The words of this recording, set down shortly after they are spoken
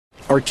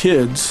Our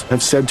kids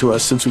have said to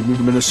us since we moved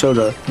to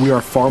Minnesota, we are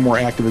far more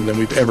active than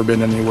we've ever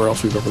been anywhere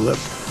else we've ever lived.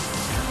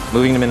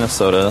 Moving to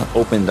Minnesota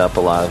opened up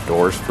a lot of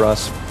doors for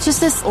us.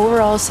 Just this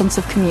overall sense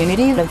of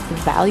community, the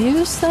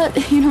values that,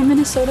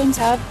 Minnesotans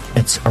have.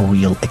 It's a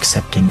real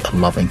accepting,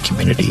 loving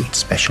community,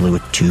 especially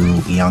with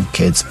 2 young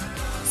kids.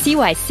 See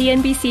why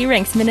CNBC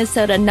ranks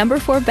Minnesota number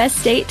 4 best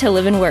state to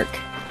live and work.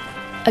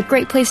 A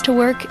great place to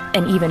work,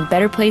 an even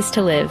better place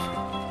to live.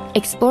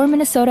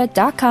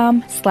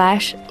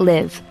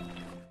 ExploreMinnesota.com/live.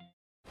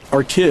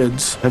 Our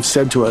kids have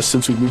said to us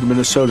since we moved to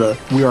Minnesota,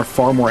 we are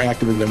far more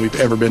active than we've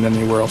ever been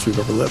anywhere else we've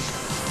ever lived.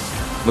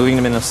 Moving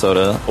to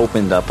Minnesota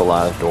opened up a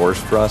lot of doors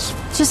for us.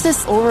 Just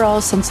this overall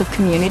sense of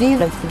community,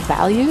 the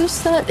values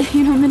that,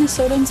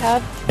 Minnesotans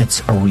have.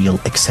 It's a real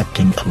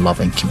accepting,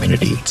 loving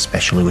community,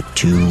 especially with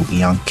 2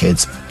 young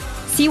kids.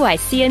 See why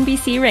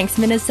CNBC ranks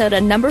Minnesota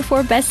number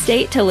 4 best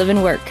state to live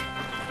and work.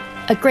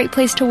 A great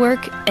place to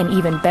work, an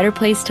even better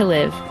place to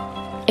live.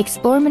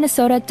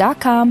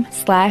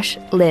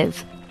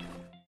 ExploreMinnesota.com/live.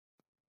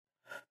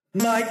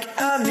 Mike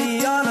and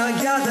Liana,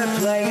 yeah, they're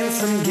playing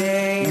some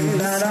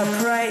games. And I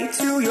pray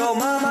to your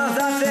mama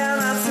that they're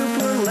not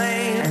super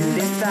lame. And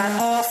if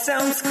that all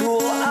sounds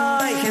cool,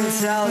 I can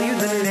tell you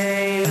the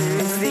name.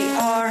 It's the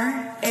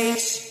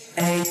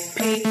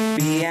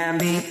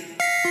RHAPBNB.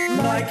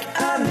 Mike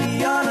and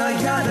Liana,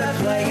 yeah, they're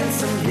playing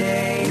some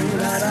games.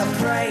 And I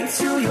pray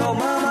to your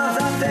mama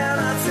that they're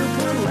not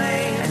super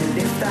lame. And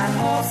if that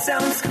all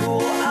sounds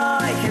cool,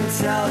 I can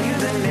tell you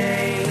the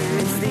name.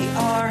 It's the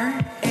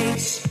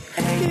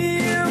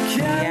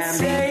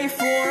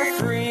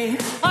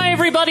Hi,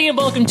 everybody, and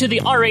welcome to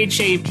the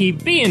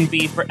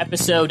RHAPB&B for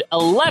episode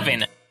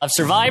 11 of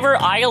Survivor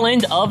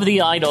Island of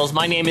the Idols.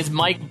 My name is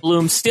Mike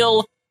Bloom,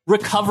 still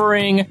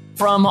recovering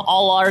from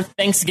all our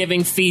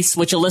Thanksgiving feasts,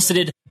 which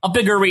elicited a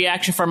bigger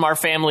reaction from our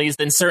families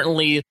than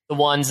certainly the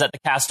ones that the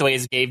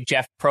castaways gave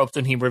Jeff Probst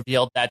when he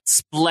revealed that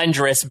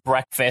splendorous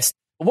breakfast.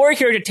 We're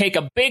here to take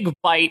a big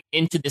bite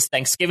into this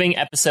Thanksgiving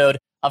episode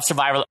of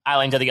Survivor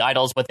Island of the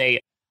Idols with a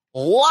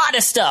lot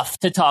of stuff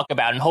to talk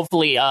about, and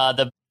hopefully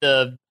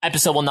the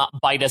episode will not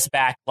bite us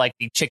back like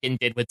the chicken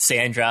did with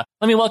Sandra.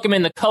 Let me welcome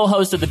in the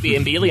co-host of the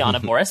B&B, Liana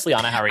Boraas.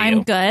 Liana, how are you?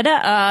 I'm good.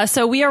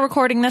 So we are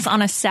recording this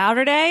on a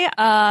Saturday.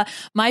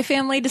 My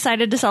family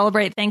decided to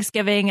celebrate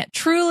Thanksgiving,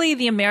 truly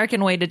the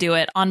American way to do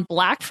it, on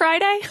Black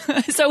Friday.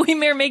 So we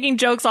were making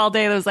jokes all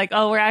day that was like,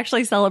 oh, we're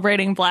actually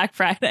celebrating Black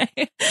Friday.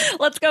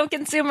 Let's go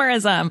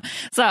consumerism.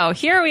 So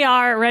here we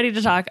are, ready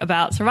to talk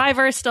about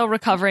Survivor, still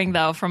recovering,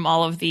 though, from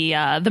all of the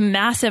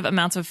massive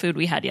amounts of food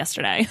we had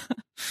yesterday.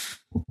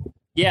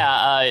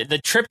 Yeah, the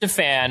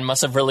tryptophan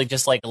must have really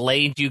just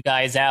laid you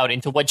guys out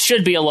into what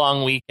should be a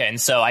long weekend.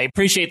 So I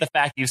appreciate the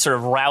fact you sort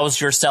of roused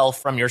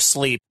yourself from your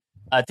sleep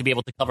to be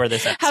able to cover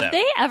this episode. Have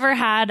they ever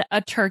had a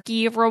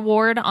turkey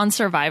reward on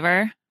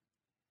Survivor?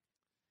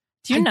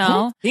 Do you know? I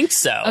don't think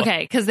so.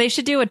 Okay, because they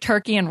should do a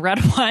turkey and red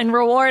wine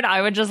reward.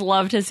 I would just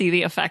love to see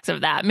the effects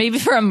of that. Maybe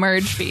for a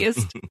merge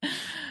feast.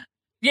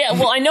 Yeah,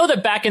 well, I know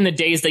that back in the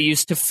days they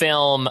used to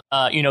film,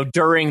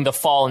 during the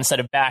fall instead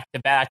of back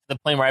to back, to the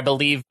point where I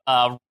believe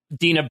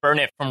Dina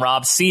Burnett from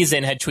Rob's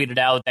season had tweeted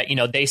out that,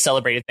 they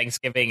celebrated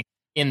Thanksgiving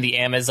in the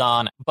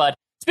Amazon. But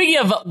speaking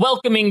of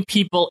welcoming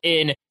people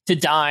in to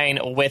dine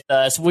with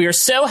us, we are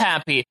so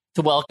happy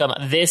to welcome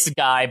this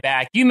guy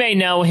back. You may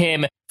know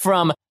him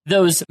from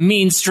those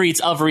mean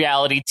streets of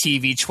reality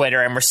TV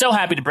Twitter, and we're so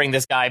happy to bring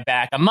this guy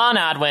back. Aman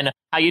Adwin,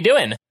 how you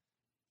doing?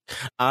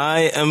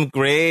 I am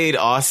great.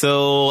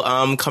 Also,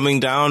 coming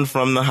down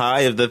from the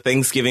high of the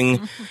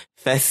Thanksgiving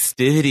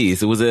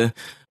festivities. It was a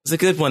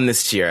good one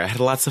this year. I had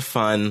lots of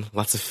fun,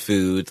 lots of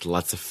food,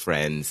 lots of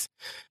friends.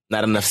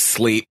 Not enough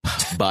sleep,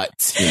 but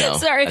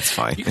Sorry. That's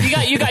fine.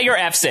 You got your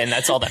F's in.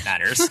 That's all that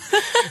matters.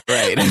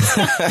 Right.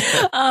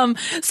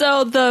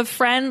 So the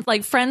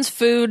friends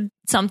food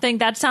something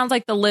that sounds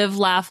like the live,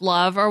 laugh,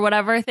 love or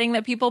whatever thing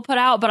that people put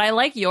out, but I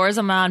like yours,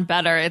 Aman,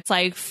 better. It's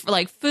like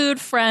food,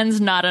 friends,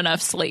 not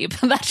enough sleep.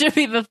 That should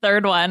be the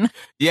third one.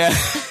 Yeah.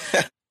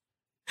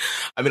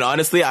 I mean,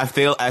 honestly, I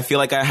feel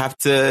like I have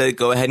to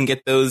go ahead and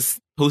get those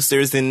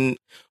posters and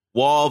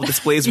wall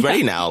displays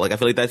ready now. I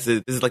feel like this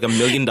is like $1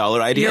 million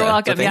idea. You're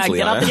welcome. So thanks,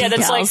 Get up.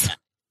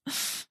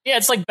 Yeah,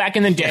 it's like back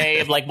in the day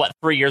of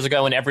 3 years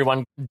ago when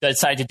everyone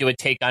decided to do a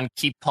take on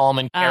Keep Calm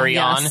and Carry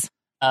On.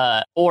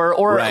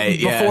 Or right,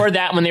 before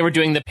that when they were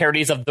doing the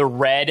parodies of the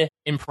red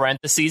in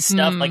parentheses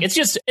stuff. It's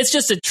just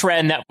a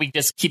trend that we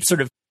just keep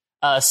sort of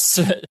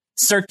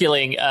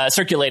circulating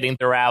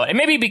throughout. And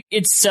maybe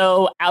it's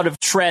so out of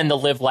trend, the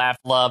live, laugh,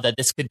 love, that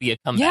this could be a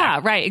comeback. Yeah,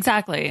 right,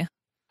 exactly.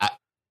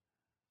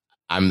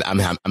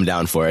 I'm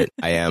down for it.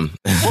 I am.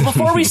 Well,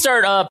 before we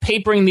start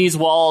papering these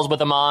walls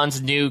with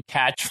Aman's new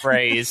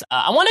catchphrase,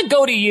 I want to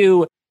go to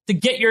you to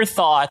get your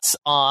thoughts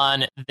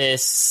on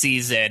this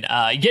season.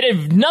 Yet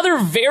another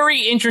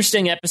very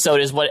interesting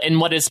episode is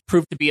what has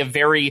proved to be a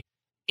very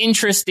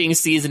interesting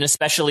season,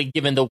 especially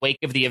given the wake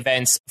of the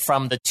events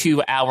from the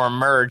 2-hour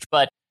merge.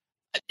 But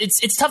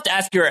it's tough to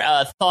ask your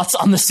thoughts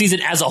on the season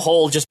as a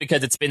whole, just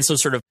because it's been so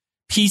sort of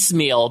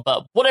piecemeal.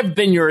 But what have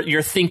been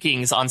your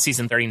thinkings on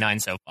season 39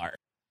 so far?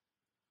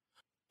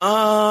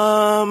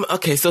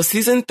 Okay, so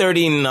season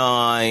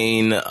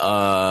 39,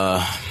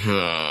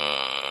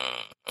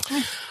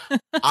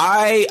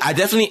 I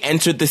definitely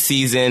entered the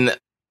season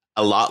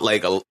a lot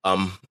like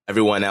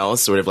everyone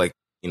else, sort of like,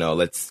 you know,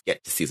 let's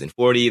get to season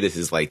 40. This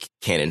is like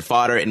cannon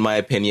fodder, in my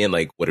opinion.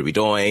 Like, what are we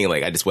doing?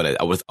 Like, I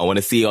want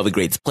to see all the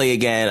greats play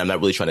again. I'm not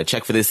really trying to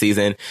check for this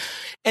season.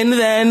 And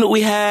then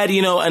we had,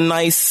 you know, a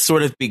nice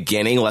sort of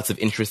beginning, lots of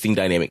interesting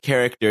dynamic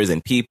characters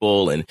and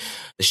people, and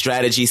the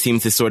strategy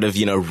seemed to sort of,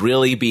 you know,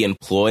 really be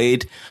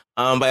employed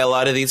by a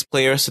lot of these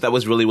players. So that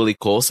was really, really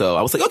cool. So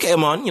I was like, okay,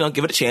 Aman, you know,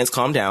 give it a chance,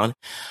 calm down.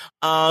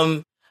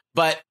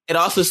 But it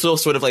also still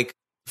sort of like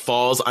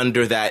falls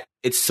under that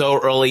it's so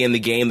early in the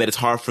game that it's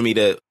hard for me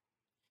to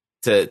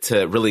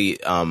really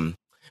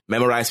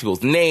memorize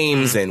people's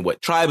names and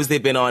what tribes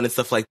they've been on and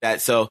stuff like that.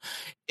 So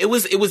it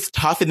was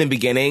tough in the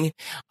beginning.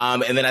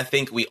 And then I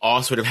think we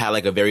all sort of had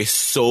like a very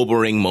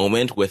sobering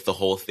moment with the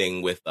whole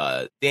thing with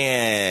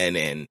Dan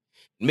and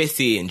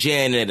Missy and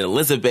Janet and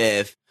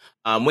Elizabeth,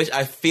 which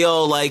I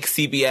feel like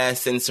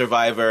CBS and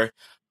Survivor,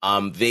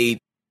 they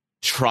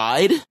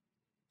tried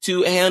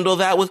to handle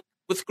that with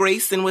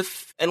grace and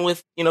with,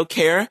 you know,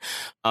 care.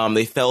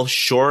 They fell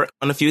short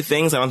on a few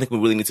things. I don't think we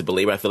really need to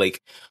belabor. I feel like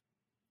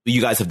you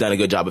guys have done a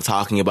good job of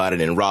talking about it,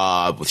 and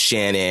Rob with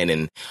Shannon,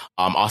 and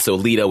also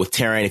Lita with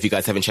Taryn. If you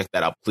guys haven't checked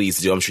that out, please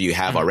do. I'm sure you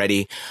have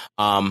already.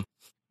 Yeah,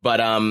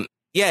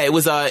 it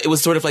was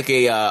sort of like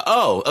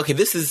okay,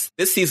 this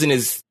season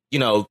is, you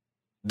know,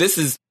 this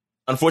is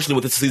unfortunately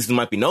what this season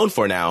might be known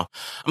for now.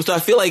 So I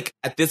feel like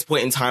at this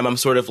point in time, I'm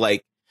sort of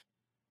like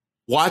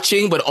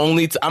watching, but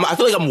I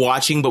feel like I'm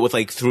watching, but with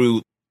like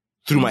through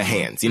my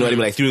hands, you know what I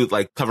mean? Like through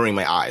like covering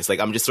my eyes. Like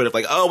I'm just sort of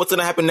like, oh, what's going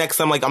to happen next?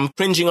 I'm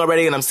cringing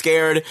already and I'm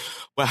scared.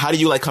 But how do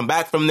you like come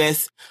back from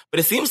this? But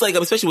it seems like,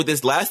 especially with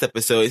this last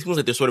episode, it seems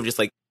like they're sort of just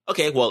like,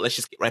 okay, well, let's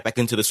just get right back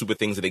into the super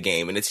things of the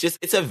game. And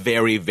it's a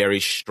very, very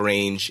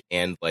strange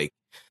and like,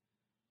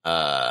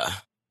 I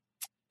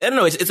don't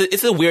know.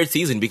 It's a weird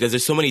season because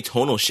there's so many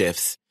tonal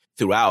shifts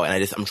throughout.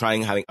 And I'm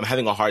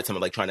having a hard time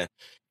like trying to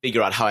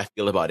figure out how I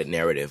feel about it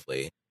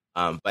narratively.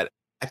 But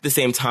at the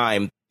same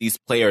time, these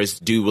players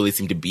do really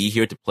seem to be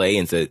here to play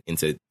and to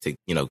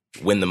you know,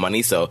 win the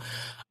money. So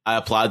I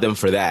applaud them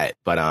for that.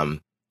 But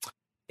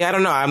yeah, I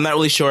don't know. I'm not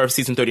really sure if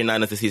season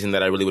 39 is the season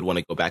that I really would want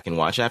to go back and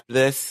watch after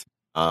this.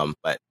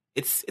 But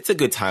it's a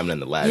good time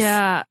nonetheless.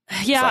 Yeah,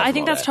 I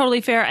think that's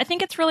totally fair. I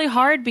think it's really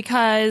hard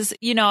because,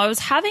 you know, I was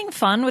having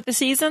fun with the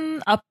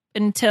season up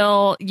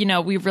until, you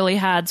know, we really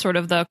had sort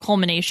of the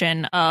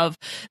culmination of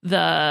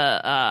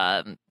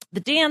the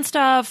Dan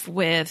stuff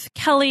with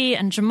Kelly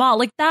and Jamal.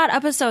 Like that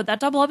episode, that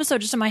double episode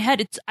just in my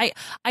head, I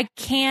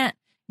can't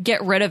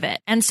get rid of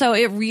it. And so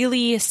it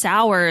really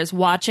sours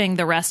watching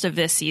the rest of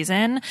this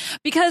season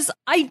because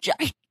I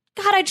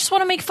just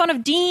want to make fun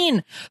of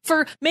Dean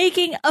for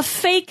making a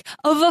fake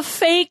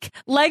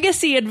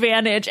legacy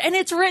advantage. And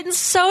it's written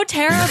so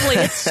terribly.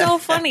 It's so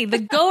funny. The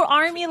GOAT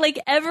army, like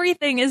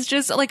everything is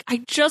just like,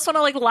 I just want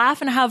to like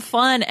laugh and have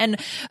fun. And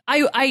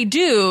I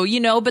do, you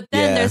know, but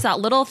then there's that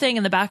little thing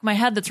in the back of my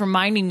head that's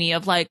reminding me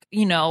of like,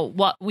 you know,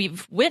 what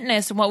we've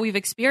witnessed and what we've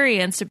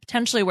experienced and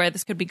potentially where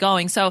this could be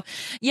going. So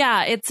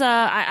yeah, it's,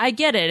 I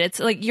get it. It's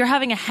like you're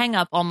having a hang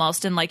up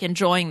almost and like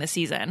enjoying the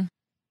season.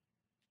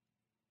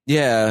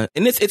 Yeah,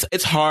 and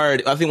it's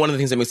hard. I think one of the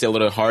things that makes it a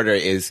little harder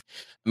is,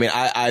 I mean,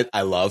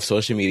 I love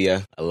social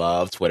media. I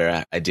love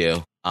Twitter. I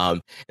do.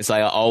 And so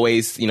I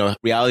always, you know,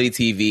 reality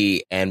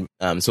TV and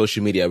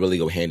social media really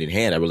go hand in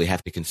hand. I really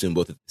have to consume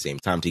both at the same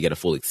time to get a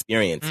full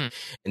experience.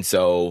 And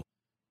so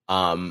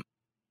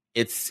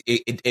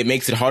it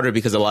makes it harder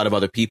because a lot of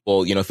other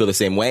people, you know, feel the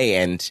same way,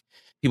 and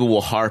people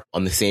will harp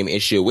on the same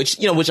issue, which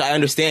I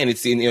understand.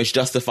 It's, you know, it's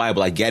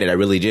justifiable. I get it. I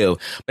really do.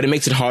 But it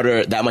makes it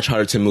that much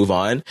harder to move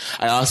on.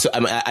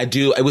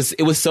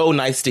 It was so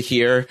nice to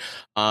hear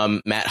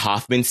Matt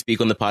Hoffman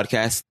speak on the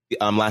podcast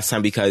last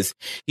time, because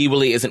he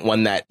really isn't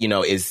one that, you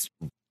know, is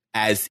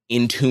as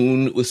in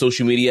tune with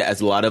social media as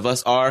a lot of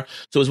us are.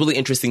 So it was really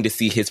interesting to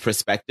see his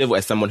perspective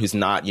as someone who's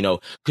not, you know,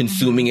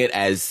 consuming it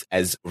as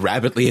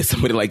rapidly as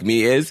somebody like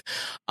me is.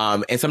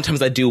 And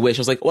sometimes I do wish,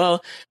 I was like,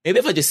 well, maybe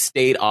if I just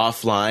stayed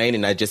offline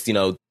and I just, you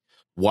know,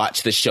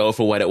 watch the show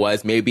for what it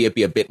was, maybe it'd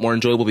be a bit more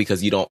enjoyable,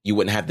 because you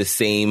wouldn't have the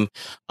same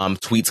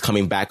tweets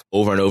coming back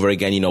over and over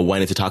again, you know,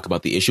 wanting to talk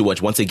about the issue,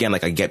 which once again,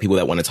 like, I get people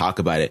that want to talk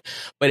about it,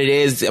 but it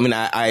is, I mean,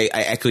 I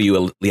echo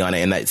you, Liana,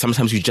 in that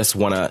sometimes you just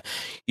want to,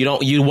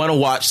 you want to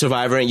watch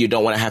Survivor and you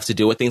don't want to have to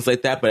deal with things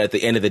like that. But at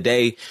the end of the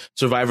day,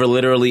 Survivor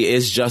literally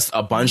is just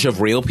a bunch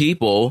of real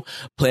people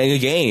playing a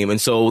game.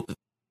 And so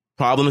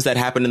problems that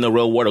happen in the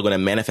real world are going to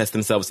manifest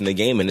themselves in the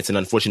game, and it's an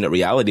unfortunate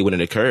reality when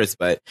it occurs.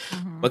 But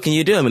what can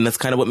you do? I mean, that's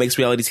kind of what makes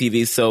reality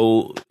TV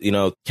so, you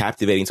know,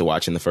 captivating to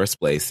watch in the first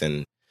place.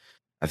 And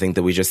I think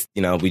that we just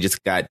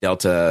got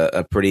dealt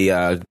a pretty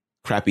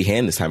crappy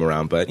hand this time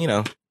around. But, you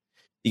know,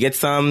 you get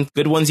some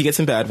good ones, you get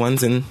some bad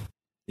ones, and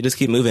you just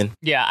keep moving.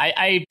 Yeah,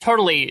 I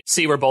totally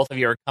see where both of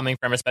you are coming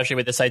from, especially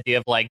with this idea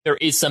of like, there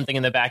is something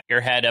in the back of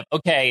your head of,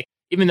 okay,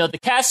 even though the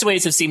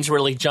castaways have seemed to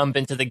really jump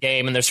into the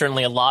game, and there's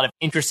certainly a lot of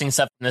interesting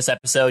stuff in this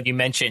episode. You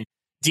mentioned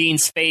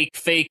Dean's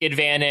fake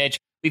advantage.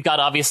 We've got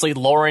obviously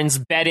Lauren's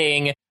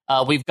betting.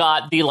 We've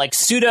got the like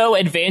pseudo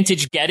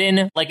advantage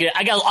get-in. Like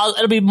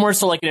it'll be more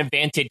so like an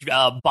advantage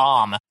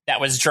bomb that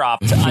was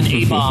dropped, an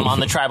A-bomb on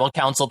the tribal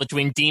council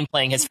between Dean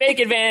playing his fake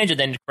advantage and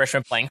then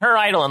Krishna playing her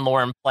idol and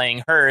Lauren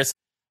playing hers.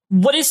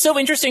 What is so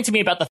interesting to me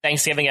about the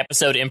Thanksgiving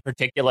episode in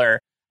particular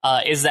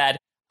is that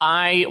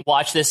I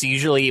watch this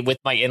usually with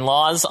my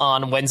in-laws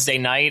on Wednesday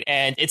night,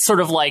 and it's sort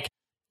of like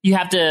you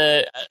have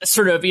to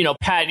sort of,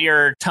 pat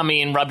your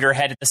tummy and rub your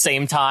head at the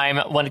same time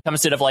when it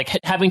comes to like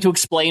having to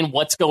explain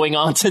what's going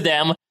on to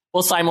them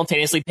while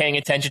simultaneously paying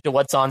attention to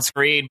what's on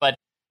screen. But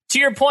to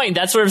your point,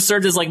 that sort of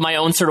served as like my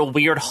own sort of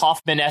weird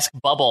Hoffman-esque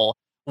bubble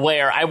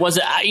where I was,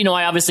 I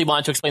obviously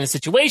wanted to explain the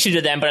situation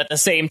to them, but at the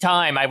same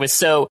time, I was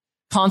so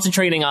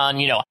concentrating on,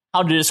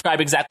 how to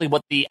describe exactly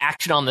what the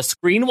action on the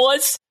screen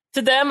was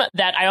to them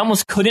that I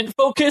almost couldn't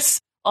focus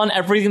on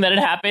everything that had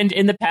happened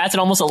in the past. It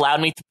almost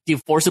allowed me to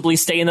forcibly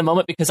stay in the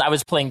moment because I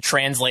was playing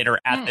translator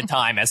at the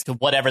time as to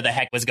whatever the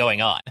heck was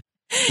going on.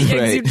 Yeah,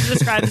 right. You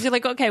describe this, you're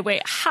like, okay,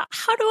 wait,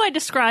 how do I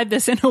describe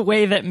this in a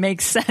way that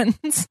makes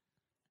sense?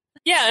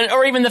 Yeah,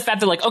 or even the fact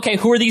that, like, okay,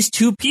 who are these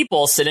two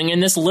people sitting in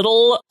this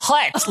little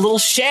hut, little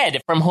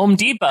shed from Home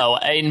Depot,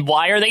 and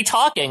why are they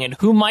talking, and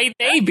who might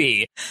they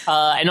be?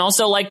 And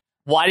also, like,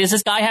 why does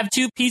this guy have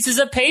two pieces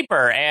of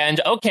paper? And,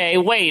 okay,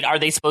 wait, are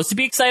they supposed to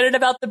be excited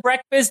about the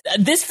breakfast?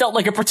 This felt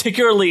like a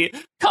particularly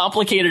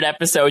complicated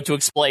episode to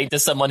explain to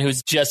someone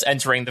who's just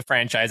entering the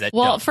franchise at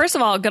Well, jump. first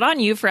of all, good on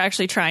you for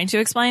actually trying to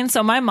explain.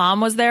 So my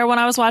mom was there when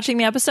I was watching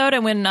the episode,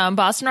 and when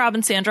Boston Rob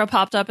and Sandra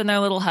popped up in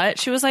their little hut,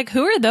 she was like,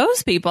 who are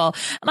those people?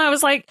 And I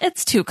was like,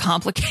 it's too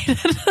complicated.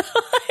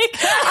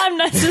 I'm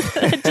not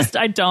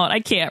I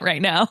can't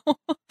right now.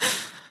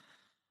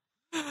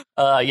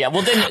 Yeah,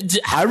 well then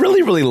I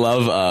really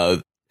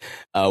love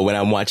when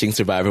I'm watching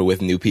Survivor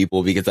with new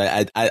people because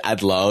I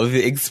love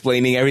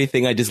explaining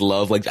everything. I just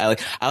love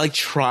I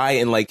try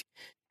and like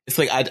it's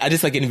like I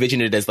just like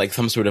envision it as like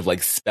some sort of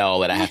like spell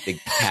that I have to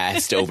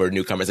cast over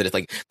newcomers, and it's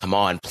like, come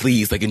on,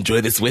 please, like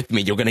enjoy this with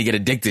me. You're gonna get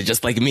addicted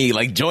just like me.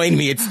 Like join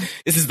me.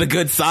 This is the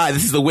good side.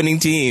 This is the winning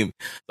team.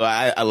 So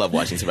I love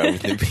watching Survivor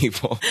with new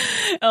people.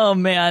 Oh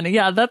man,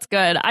 yeah, that's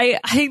good. I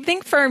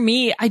think for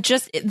me,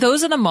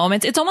 those are the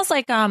moments. It's almost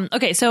like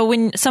okay, so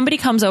when somebody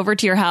comes over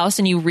to your house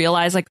and you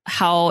realize like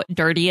how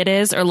dirty it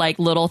is, or like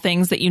little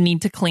things that you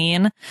need to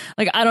clean.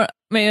 Like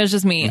maybe it was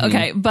just me. Mm-hmm.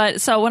 Okay.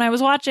 But so when I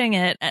was watching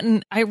it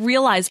and I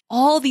realized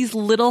all these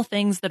little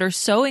things that are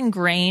so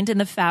ingrained in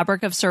the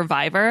fabric of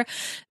Survivor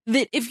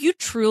that if you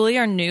truly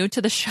are new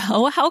to the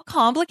show, how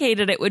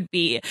complicated it would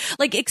be.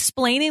 Like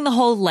explaining the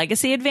whole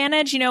legacy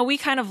advantage. We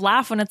kind of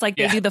laugh when it's like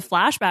they do the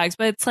flashbacks,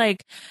 but it's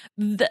like,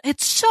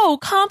 it's so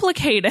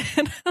complicated.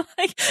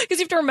 Like, because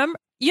you have to remember.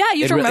 Yeah,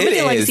 you have to remember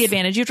the legacy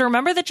advantage. You have to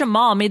remember that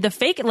Jamal made the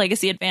fake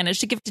legacy advantage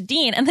to give to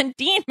Dean, and then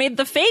Dean made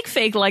the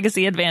fake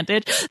legacy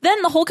advantage.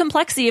 Then the whole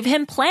complexity of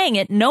him playing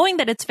it, knowing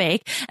that it's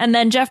fake, and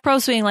then Jeff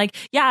Probst being like,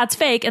 yeah, it's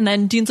fake, and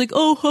then Dean's like,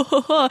 oh, ha, ha,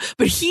 ha.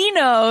 But he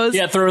knows.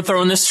 Yeah,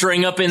 throwing the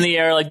string up in the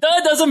air, like,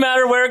 it doesn't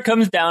matter where it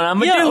comes down.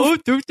 I'm a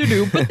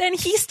do. But then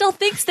he still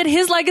thinks that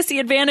his legacy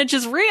advantage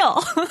is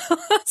real.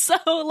 So,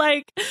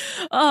 like,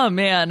 oh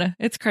man,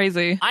 it's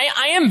crazy.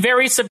 I am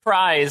very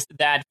surprised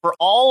that for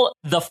all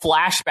the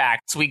flashbacks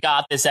we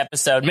got this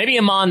episode, maybe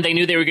Aman, they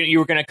knew you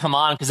were going to come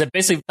on because it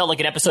basically felt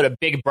like an episode of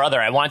Big Brother.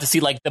 I wanted to see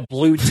like the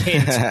blue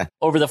tint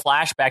over the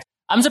flashbacks.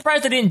 I'm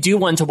surprised they didn't do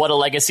one to what a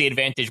legacy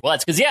advantage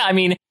was, because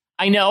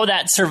I know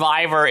that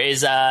Survivor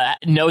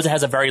knows it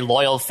has a very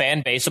loyal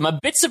fan base. So I'm a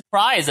bit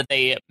surprised that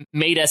they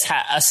made us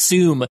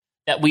assume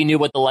that we knew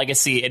what the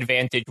legacy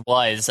advantage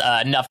was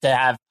enough to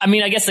have. I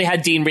mean, I guess they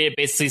had Dean read it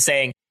basically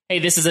saying, hey,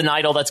 this is an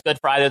idol that's good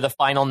for either the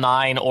final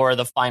 9 or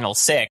the final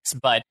 6.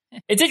 But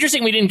it's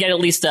interesting we didn't get at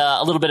least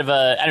a little bit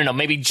of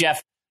maybe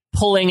Jeff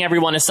pulling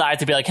everyone aside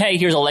to be like, hey,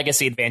 here's a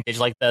legacy advantage,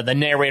 like the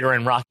narrator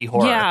in Rocky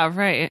Horror. Yeah,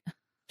 right.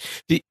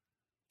 Do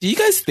you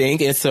guys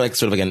think, it's like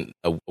sort of like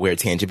a weird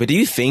tangent, but do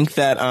you think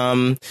that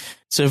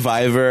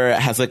Survivor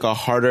has like a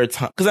harder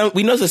time? Because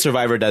we know that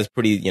Survivor does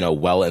pretty,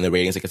 well in the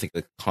ratings. Like it's like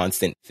a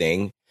constant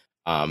thing.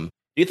 Do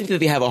you think that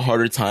they have a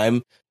harder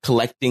time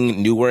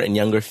collecting newer and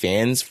younger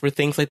fans for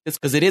things like this?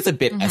 Because it is a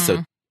bit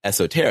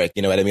esoteric,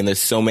 you know what I mean? There's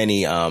so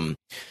many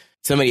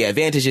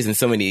advantages and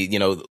so many,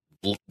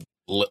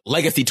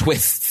 legacy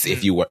twists,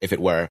 if it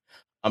were.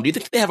 Do you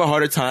think they have a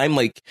harder time,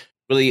 like,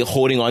 really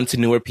holding on to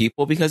newer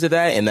people because of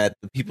that, and that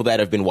the people that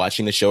have been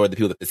watching the show are the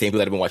same people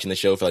that have been watching the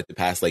show for like the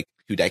past like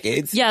 2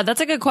 decades? Yeah,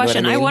 that's a good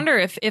question. I wonder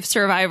if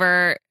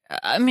Survivor,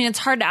 it's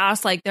hard to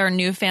ask like there are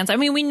new fans.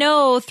 We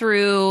know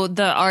through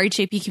the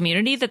RHAP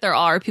community that there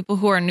are people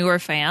who are newer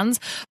fans,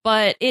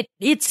 but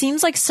it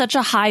seems like such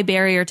a high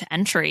barrier to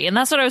entry. And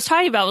that's what I was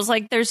talking about, was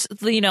like there's,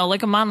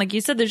 like Aman, like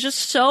you said, there's just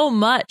so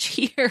much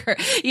here.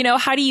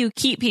 How do you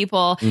keep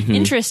people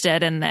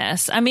interested in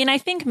this? I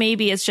think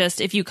maybe it's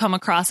just if you come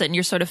across it and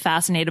you're sort of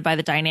fascinated by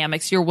the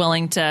dynamics, you're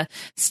willing to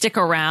stick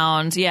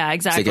around. Yeah,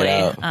 exactly. Stick it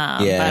out.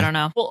 I don't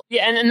know. Well,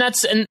 yeah, and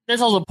that's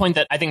also a point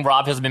that I think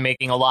Rob has been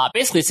making a lot,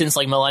 basically since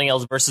like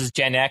millennials versus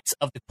Gen X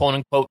of the quote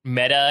unquote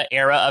meta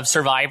era of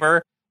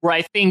Survivor, where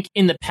I think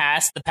in the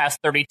past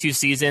 32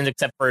 seasons,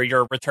 except for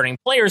your returning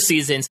player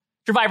seasons,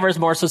 Survivor has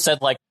more so said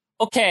like,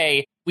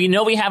 okay, we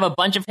know we have a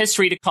bunch of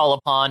history to call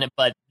upon,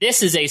 but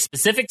this is a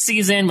specific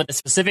season with a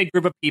specific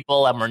group of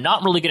people, and we're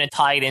not really going to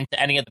tie it into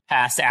any of the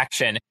past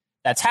action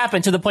that's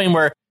happened, to the point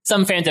where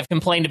some fans have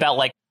complained about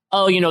like,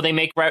 oh,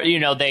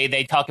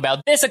 they talk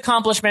about this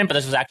accomplishment, but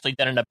this was actually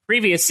done in a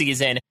previous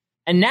season.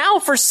 And now,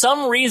 for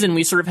some reason,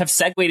 we sort of have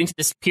segued into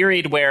this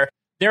period where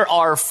there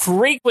are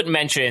frequent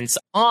mentions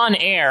on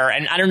air,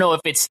 and I don't know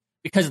if it's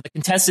because of the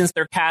contestants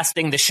they're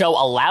casting, the show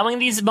allowing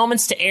these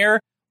moments to air,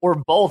 or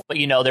both, but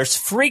there's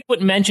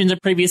frequent mentions of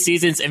previous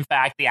seasons. In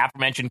fact, the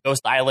aforementioned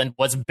Ghost Island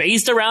was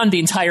based around the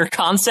entire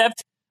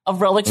concept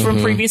of relics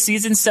from previous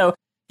seasons. So,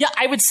 yeah,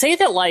 I would say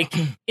that, like,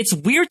 it's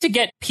weird to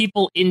get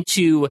people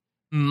into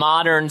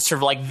modern, sort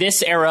of like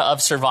this era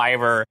of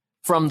Survivor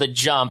from the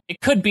jump.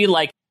 It could be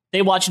like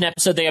they watch an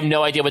episode, they have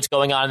no idea what's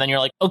going on, and then you're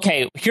like,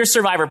 okay, here's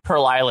Survivor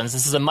Pearl Islands.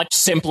 This is a much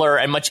simpler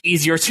and much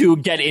easier to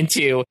get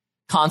into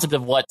concept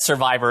of what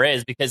Survivor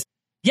is, because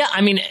yeah,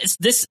 I mean,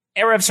 this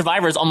era of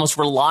Survivor is almost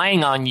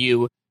relying on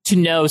you to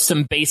know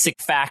some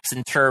basic facts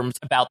and terms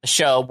about the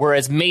show,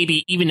 whereas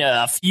maybe even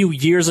a few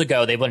years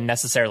ago, they wouldn't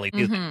necessarily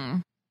do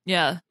that.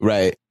 Yeah.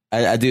 Right.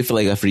 I do feel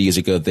like a few years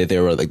ago that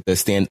there were like the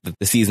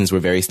seasons were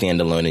very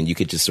standalone, and you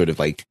could just sort of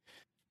like,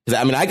 because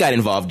I mean, I got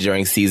involved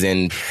during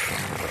season,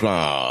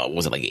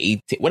 was it like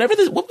 18? What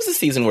was the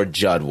season where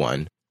Judd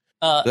won?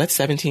 That's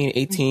 17,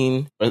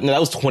 18. No, that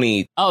was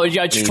 20. Oh,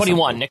 Judge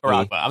 21,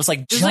 Nicaragua. I was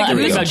like,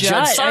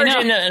 Judge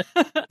Sargent.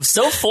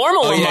 So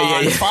formal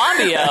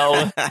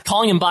Fabio,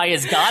 calling him by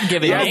his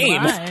God-given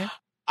name.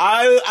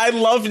 I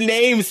love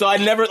names, so I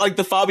never, like,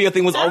 the Fabio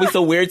thing was always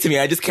so weird to me.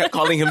 I just kept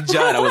calling him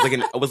Judd. I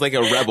was like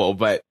a rebel,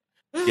 but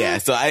yeah.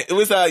 So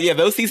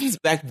those seasons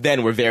back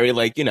then were very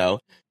like,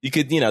 you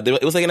could,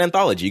 it was like an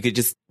anthology. You could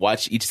just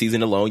watch each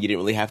season alone. You didn't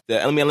really have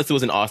to. I mean, unless it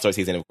was an all-star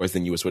season, of course,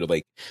 then you were sort of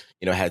like,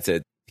 had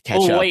to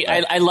catch up. Wait,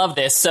 I love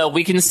this. So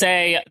we can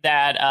say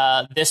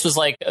that this was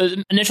like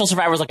initial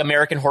Survivor was like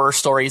American Horror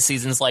Story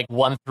seasons like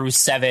 1 through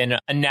 7,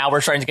 and now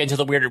we're starting to get into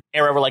the weird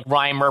era where like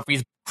Ryan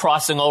Murphy's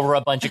crossing over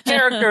a bunch of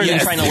characters and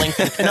trying to link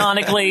them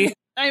canonically.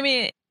 I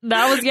mean,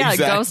 that was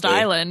exactly. Ghost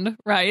Island,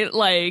 right?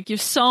 Like, you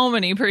have so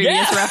many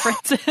previous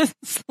references,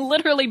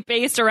 literally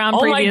based around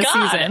previous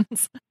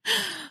seasons.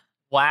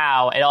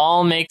 Wow, it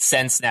all makes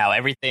sense now.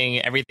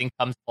 Everything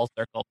comes full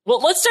circle. Well,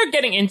 let's start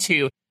getting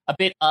into a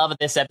bit of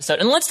this episode,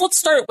 and let's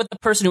start with the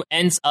person who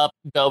ends up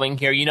going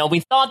here. We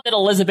thought that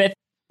Elizabeth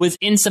was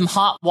in some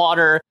hot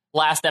water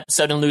last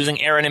episode and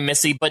losing Aaron and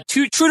Missy, but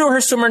true to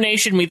her swimmer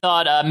nation, we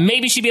thought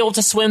maybe she'd be able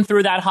to swim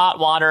through that hot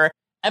water.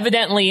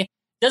 Evidently,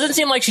 doesn't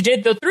seem like she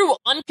did, though through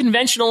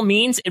unconventional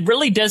means, it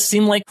really does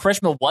seem like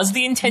Karishma was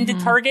the intended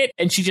target,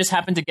 and she just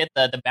happened to get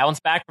the bounce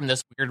back from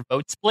this weird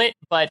vote split.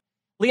 But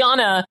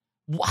Liana,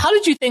 how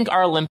did you think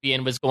our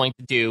Olympian was going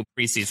to do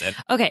preseason?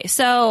 Okay,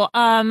 so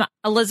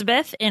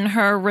Elizabeth, in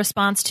her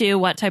response to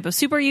what type of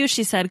soup are you,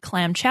 she said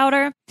clam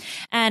chowder.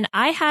 And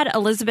I had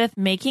Elizabeth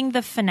making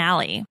the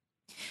finale.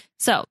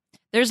 So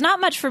there's not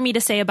much for me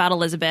to say about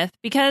Elizabeth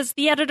because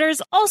the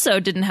editors also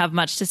didn't have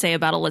much to say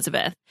about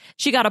Elizabeth.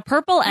 She got a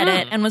purple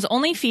edit and was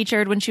only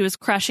featured when she was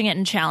crushing it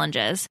in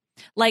challenges.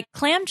 Like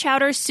clam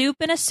chowder soup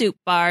in a soup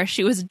bar,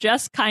 she was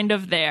just kind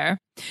of there.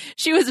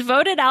 She was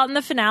voted out in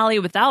the finale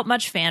without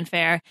much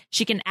fanfare.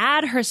 She can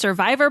add her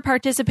Survivor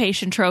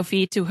participation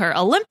trophy to her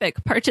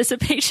Olympic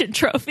participation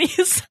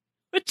trophies,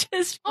 which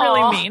is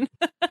really mean.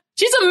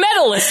 She's a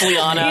medalist,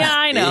 Liana. Yeah,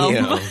 I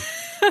know.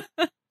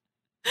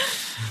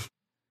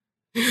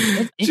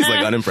 She's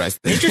like unimpressed.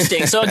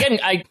 Interesting. So again,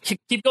 I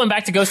keep going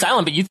back to Ghost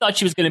Island, but you thought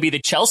she was going to be the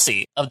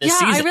Chelsea of this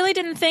season. Yeah, I really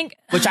didn't think.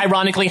 Which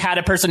ironically had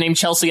a person named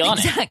Chelsea on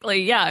it.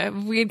 Exactly. Yeah,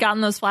 we had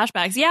gotten those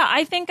flashbacks. Yeah,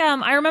 I think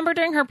I remember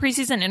during her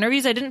preseason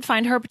interviews, I didn't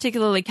find her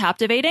particularly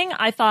captivating.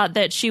 I thought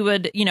that she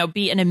would,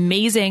 be an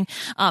amazing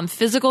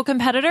physical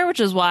competitor, which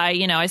is why,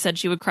 I said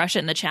she would crush it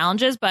in the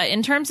challenges. But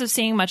in terms of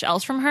seeing much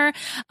else from her,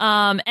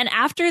 and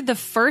after the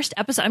first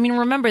episode, I mean,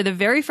 remember the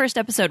very first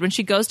episode when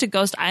she goes to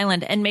Ghost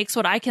Island and makes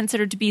what I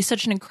consider to be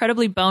such an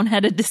incredibly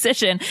boneheaded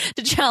decision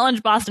to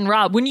challenge Boston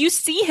Rob when you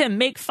see him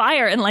make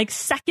fire in like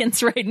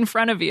seconds right in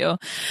front of you.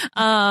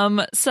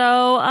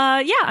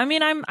 I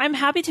mean, I'm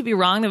happy to be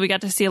wrong that we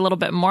got to see a little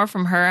bit more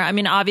from her. I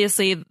mean,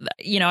 obviously,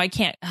 I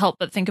can't help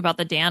but think about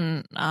the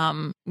Dan,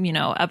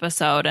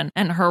 episode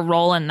and her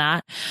role in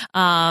that.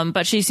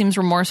 But she seems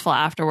remorseful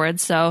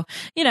afterwards. So,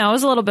 it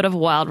was a little bit of a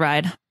wild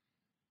ride.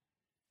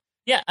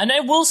 Yeah. And I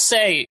will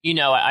say,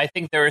 I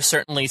think there is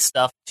certainly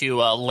stuff to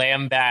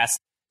lambaste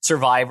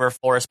Survivor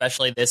for,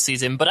 especially this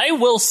season. But I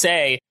will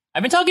say,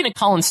 I've been talking to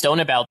Colin Stone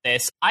about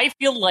this. I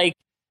feel like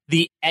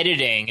the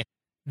editing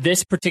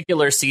this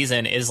particular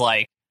season is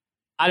like,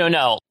 I don't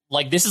know,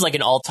 like this is like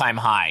an all-time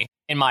high,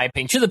 in my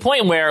opinion, to the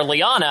point where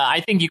Liana,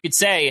 I think you could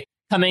say,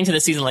 coming into the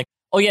season, like,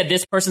 oh yeah,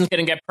 this person's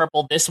going to get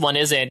purple, this one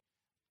isn't.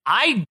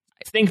 I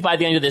think by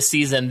the end of this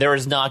season, there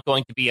is not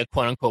going to be a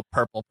quote-unquote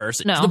purple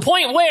person. No. To the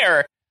point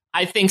where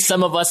I think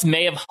some of us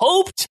may have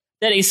hoped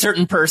that a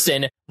certain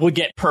person would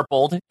get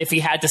purpled if he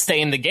had to stay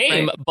in the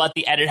game, right. But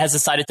the edit has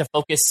decided to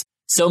focus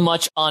so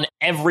much on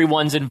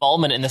everyone's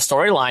involvement in the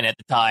storyline at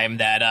the time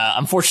that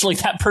unfortunately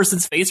that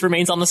person's face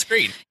remains on the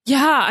screen.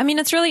 Yeah, I mean,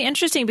 it's really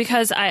interesting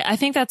because I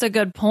think that's a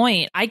good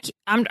point.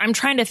 I'm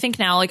trying to think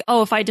now, like,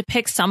 oh, if I had to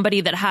pick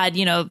somebody that had,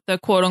 the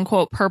quote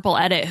unquote purple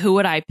edit, who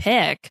would I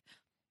pick?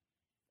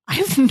 I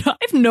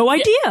have no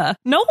idea.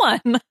 No one.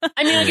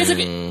 I mean, I guess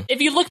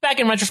if you look back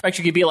in retrospect,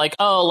 you could be like,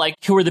 oh, like,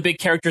 who are the big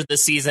characters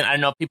this season? I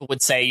don't know if people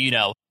would say,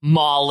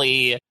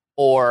 Molly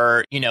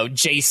or,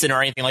 Jason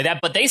or anything like that.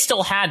 But they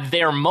still had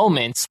their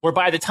moments where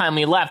by the time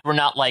we left, we're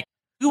not like,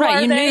 who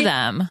are you they? knew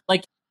them.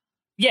 Like,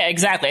 yeah,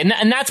 exactly.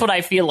 And that's what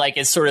I feel like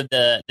is sort of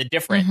the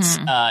difference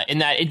in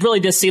that it really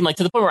does seem like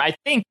to the point where I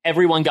think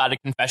everyone got a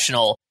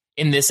confessional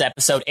in this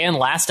episode and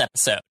last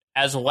episode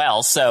as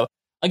well. So,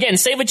 again,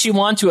 say what you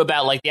want to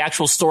about like the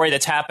actual story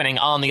that's happening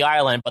on the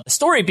island, but the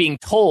story being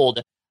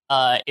told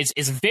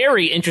is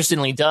very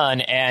interestingly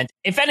done, and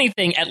if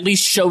anything, at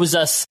least shows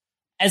us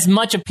as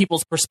much of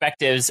people's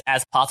perspectives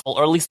as possible,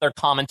 or at least their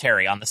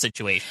commentary on the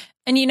situation.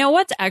 And you know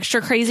what's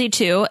extra crazy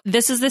too?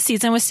 This is the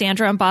season with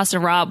Sandra and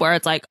Boston Rob where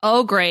it's like,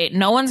 oh great,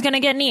 no one's going to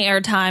get any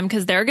airtime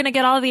because they're going to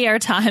get all the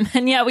airtime,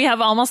 and yet we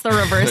have almost the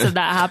reverse of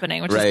that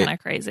happening, which is kind of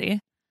crazy.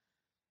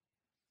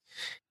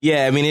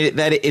 Yeah, I mean,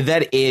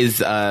 that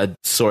is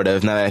sort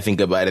of, now that I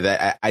think about it,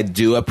 that I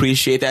do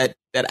appreciate that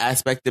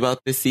aspect about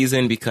this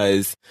season,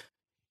 because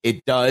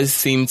it does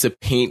seem to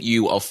paint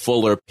you a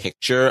fuller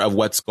picture of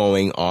what's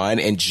going on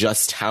and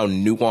just how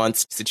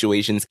nuanced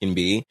situations can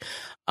be,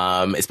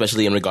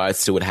 especially in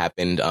regards to what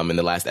happened in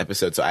the last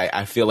episode. So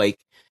I feel like,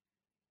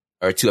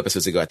 or 2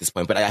 episodes ago at this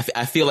point, but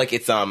I feel like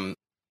it's a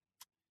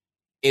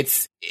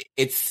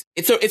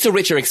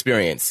richer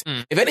experience.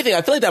 If anything,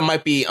 I feel like that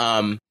might be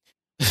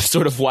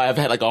sort of why I've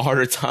had like a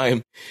harder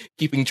time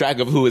keeping track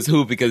of who is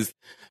who, because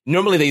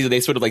normally they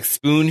sort of like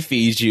spoon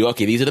feed you.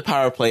 Okay, these are the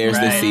power players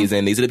this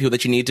season. These are the people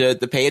that you need to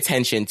pay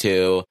attention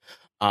to.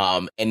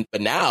 But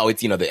now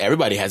it's,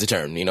 everybody has a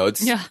turn,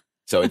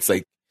 so it's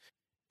like,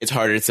 it's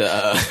harder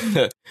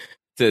to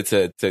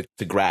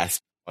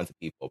grasp onto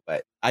people.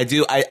 But I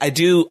do like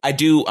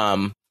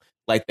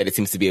that it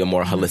seems to be a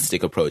more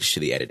holistic approach to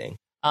the editing.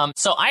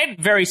 So I had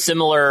very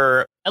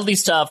similar, at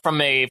least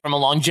from a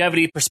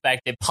longevity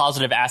perspective,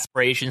 positive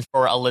aspirations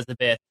for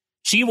Elizabeth.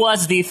 She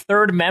was the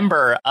 3rd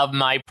member of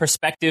my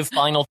prospective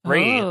final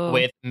 3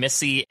 with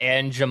Missy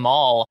and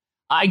Jamal.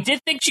 I did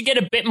think she'd get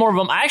a bit more of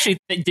them. I actually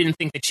didn't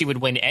think that she would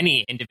win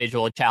any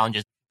individual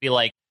challenges. It'd be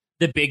like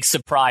the big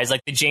surprise, like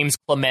the James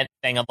Clement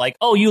thing of like,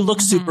 oh, you look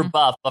super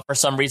buff, but for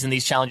some reason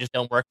these challenges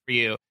don't work for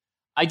you.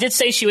 I did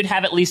say she would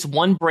have at least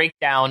one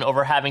breakdown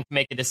over having to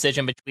make a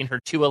decision between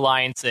her 2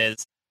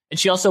 alliances. And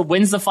she also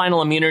wins the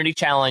final immunity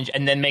challenge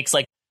and then makes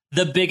like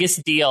the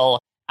biggest deal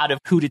out of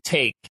who to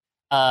take.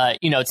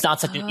 It's not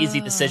such an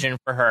easy decision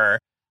for her.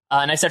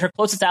 And I said her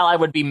closest ally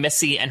would be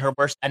Missy and her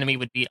worst enemy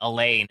would be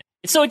Elaine.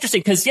 It's so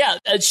interesting because,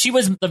 she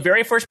was the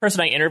very first person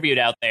I interviewed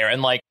out there.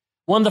 And like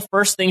one of the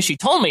first things she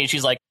told me,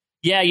 she's like,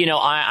 yeah,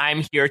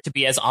 I'm here to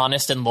be as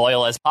honest and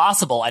loyal as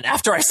possible. And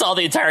after I saw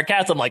the entire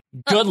cast, I'm like,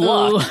 good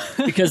luck,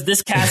 because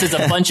this cast is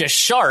a bunch of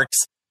sharks.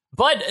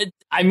 But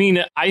I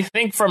mean, I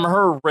think from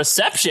her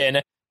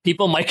reception,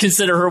 people might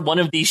consider her one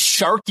of the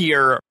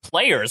sharkier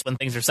players when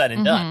things are said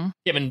and done,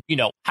 given,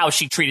 how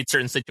she treated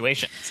certain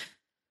situations.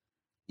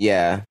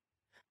 Yeah.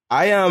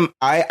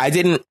 I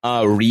didn't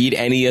read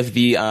any of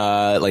the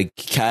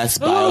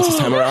cast bios this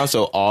time around,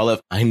 so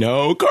I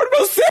know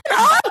Cardinal Sin.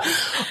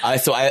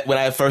 So when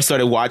I first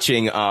started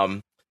watching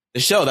the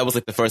show, that was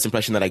like the first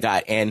impression that I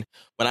got. And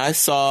when I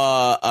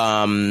saw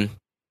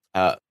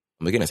oh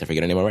my goodness, I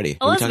forget her name already.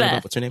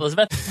 Elizabeth. What's her name?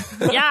 Elizabeth.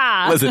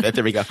 Yeah. Elizabeth,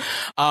 there we go.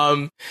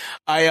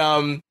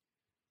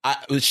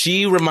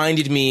 She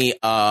reminded me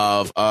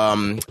of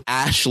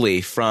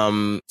Ashley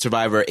from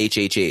Survivor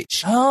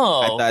HHH.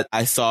 Oh. I thought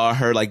I saw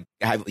her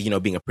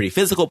being a pretty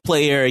physical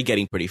player,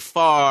 getting pretty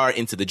far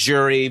into the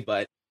jury,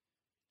 but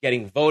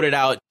getting voted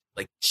out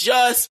like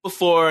just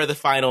before the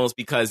finals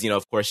because,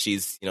 of course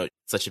she's,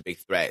 such a big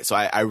threat. So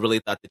I really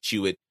thought that she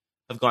would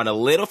have gone a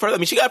little further. I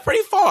mean, she got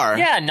pretty far.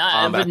 Yeah,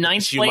 but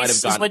 9th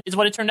place is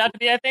what it turned out to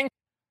be, I think.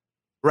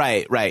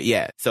 Right,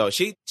 yeah. So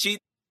so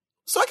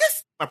I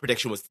guess my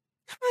prediction was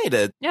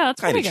that's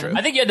kind of good. true.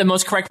 I think you had the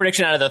most correct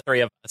prediction out of the 3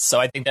 of us, so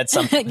I think that's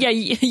something. Yeah,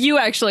 you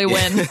actually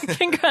win.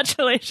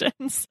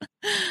 Congratulations.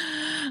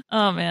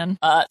 Oh, man.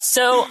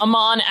 So,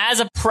 Aman,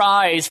 as a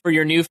prize for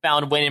your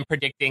newfound win in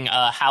predicting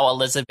how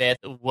Elizabeth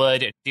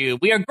would do,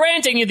 we are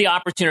granting you the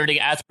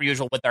opportunity, as per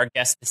usual with our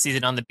guest this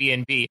season on the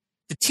B&B,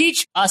 to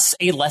teach us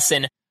a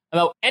lesson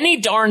about any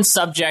darn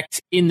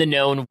subject in the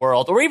known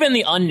world, or even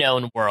the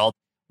unknown world.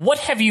 What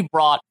have you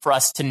brought for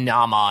us to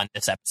nom on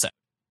this episode?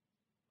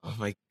 Oh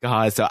my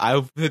God. So I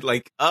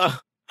would I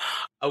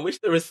wish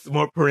there was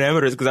more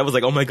parameters because I was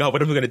like, oh my God,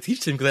 what am I going to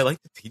teach them? Because I like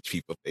to teach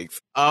people things.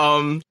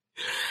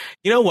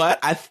 You know what?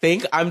 I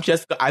think I've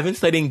been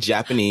studying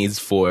Japanese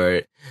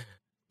for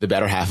the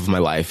better half of my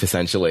life,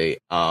 essentially.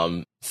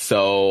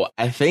 So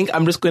I think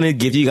I'm just going to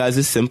give you guys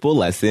a simple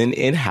lesson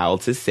in how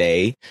to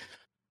say,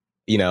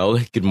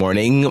 good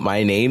morning.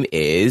 My name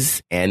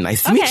is, and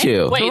nice to meet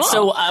you. Wait, Cool.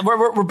 so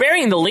we're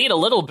burying the lead a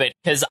little bit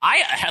because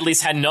I at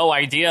least had no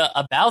idea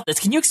about this.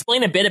 Can you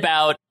explain a bit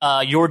about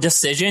your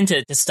decision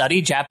to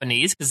study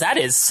Japanese? Because that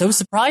is so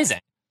surprising.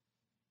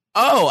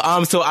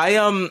 So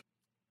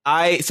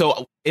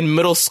in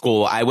middle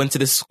school, I went to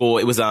this school.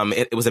 It was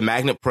a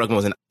magnet program. It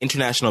was an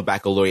international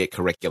baccalaureate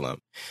curriculum.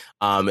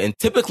 And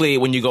typically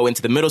when you go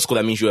into the middle school,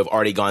 that means you have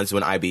already gone to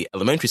an IB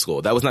elementary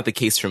school. That was not the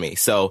case for me.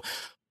 So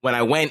when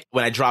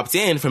I dropped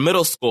in for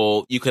middle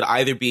school, you could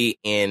either be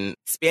in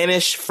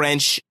Spanish,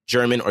 French,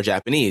 German, or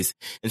Japanese.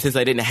 And since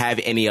I didn't have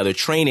any other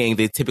training,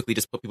 they typically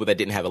just put people that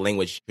didn't have a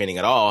language training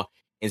at all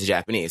into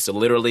Japanese. So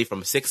literally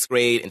from 6th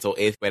grade until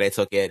 8th grade, I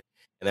took it.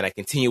 And then I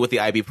continued with the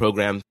IB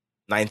program,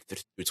 9th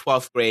through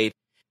 12th grade.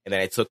 And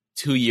then I took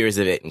 2 years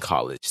of it in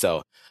college.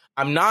 So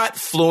I'm not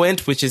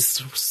fluent, which is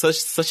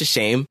such a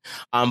shame.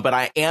 But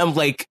I am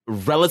like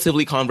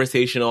relatively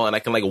conversational, and I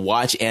can like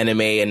watch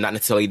anime and not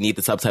necessarily need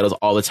the subtitles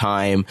all the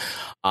time.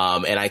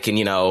 And I can,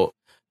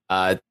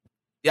 I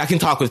can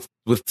talk with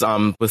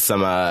some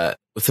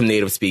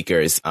native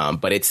speakers.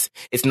 But it's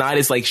not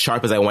as like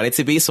sharp as I want it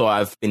to be. So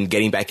I've been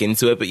getting back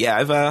into it. But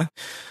yeah,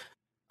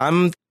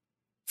 I'm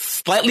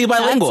slightly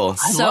bilingual.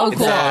 That's so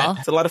cool.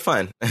 It's a lot of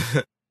fun.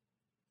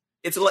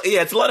 It's a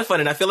lot of fun,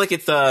 and I feel like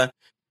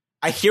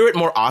I hear it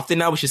more often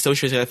now, which is so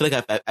strange. I feel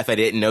like if I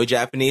didn't know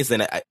Japanese,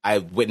 then I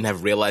wouldn't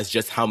have realized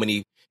just how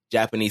many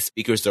Japanese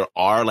speakers there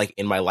are, like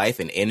in my life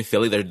and in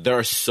Philly. There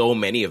are so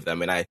many of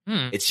them, and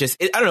it's just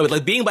I don't know,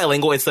 like being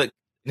bilingual. It's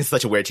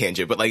such a weird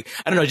tangent, but like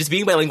I don't know, just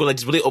being bilingual like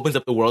just really opens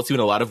up the world to you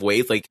in a lot of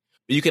ways. Like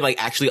you can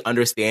like actually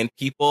understand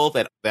people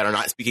that are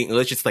not speaking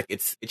English. It's like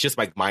it's just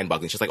like mind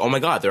boggling. It's just like, oh my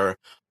god, there are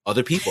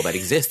other people that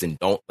exist and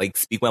don't like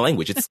speak my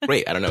language. It's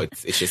great. I don't know.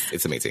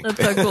 It's amazing.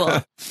 That's so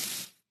cool.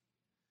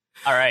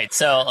 All right,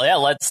 so yeah,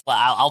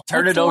 I'll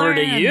turn it over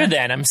to you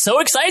then. I'm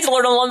so excited to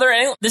learn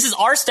another. This is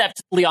our step,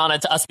 Liana,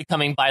 to us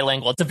becoming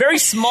bilingual. It's a very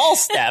small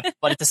step,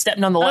 but it's a step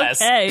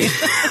nonetheless. Okay.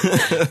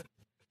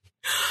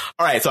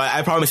 All right, so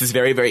I promise it's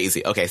very, very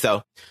easy. Okay,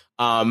 so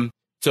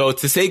to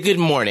say good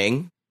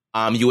morning,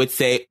 you would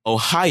say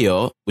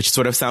Ohio, which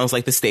sort of sounds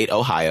like the state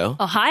Ohio.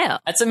 Ohio.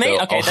 That's amazing.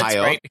 So, okay, Ohio. That's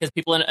great because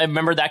I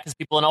remember that because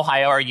people in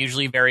Ohio are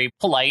usually very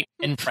polite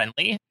and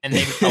friendly, and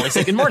they would probably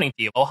say good morning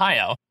to you,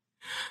 Ohio.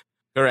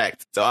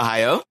 Correct. So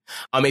Ohio.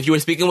 If you were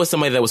speaking with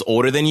somebody that was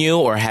older than you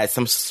or had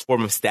some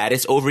form of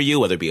status over you,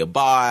 whether it be a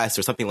boss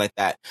or something like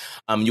that,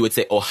 you would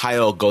say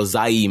Ohio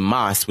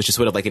gozaimasu, which is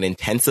sort of like an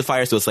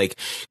intensifier. So it's like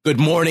good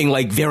morning,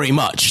 like very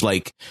much.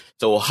 Like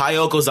so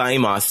Ohio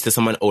gozaimasu to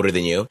someone older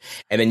than you.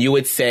 And then you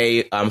would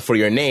say for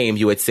your name,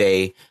 you would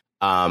say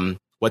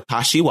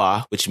watashi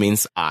wa, which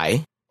means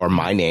I or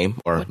my name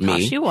or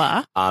Watashi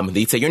wa. me.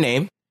 You'd say your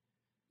name.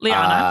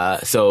 Liana.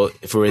 So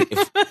if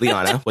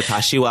Liana,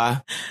 watashi wa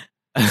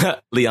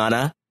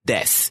Liana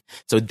des.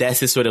 So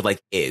des is sort of like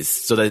is.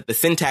 So the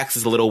syntax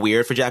is a little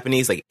weird for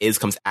Japanese. Like is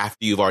comes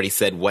after you've already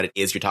said what it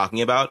is you're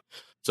talking about.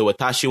 So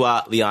watashi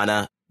wa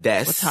Liana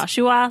des.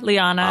 Watashi wa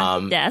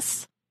Liana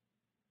des.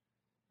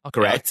 Okay,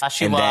 correct.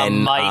 Watashi And wa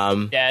then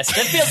Mike des.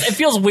 It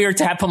feels weird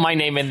to have put my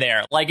name in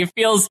there. Like it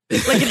feels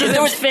like if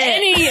there was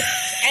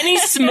any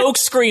smoke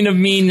screen of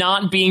me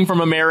not being from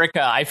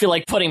America, I feel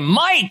like putting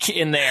Mike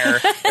in there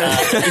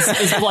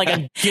is like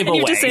a giveaway.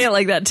 And you just say it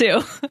like that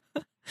too.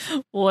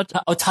 What?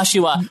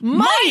 Watashi wa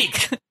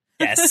Mike.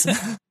 Yes.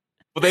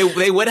 Well,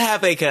 they would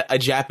have like a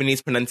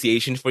Japanese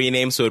pronunciation for your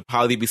name, so it'd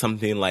probably be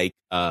something like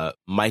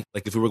Mike.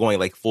 Like if we were going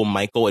like full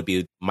Michael, it'd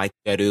be Mike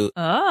Peru.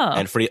 Oh.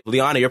 And for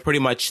Liana, you're pretty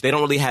much. They don't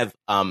really have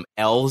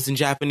L's in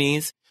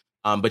Japanese,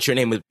 but your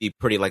name would be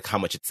pretty like how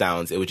much it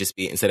sounds. It would just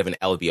be instead of an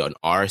L, it'd be an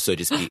R, so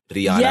it'd just be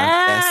Rihanna.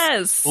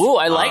 Yes. Ooh,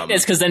 I like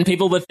this because then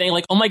people would think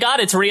like, oh my god,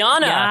 it's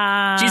Rihanna.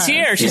 Yes. She's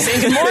here. She's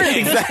saying good morning.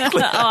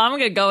 Exactly. Oh, I'm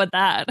gonna go with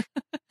that.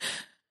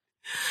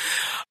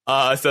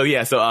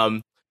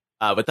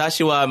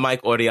 Watashi wa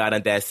Mike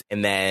Oriana des,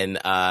 and then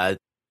the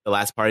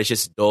last part is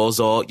just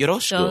dozo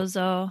yoroshiku.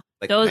 Dozo.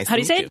 Like, How do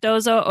you say it?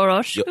 Dozo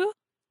oroshiku?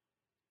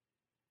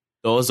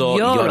 Dozo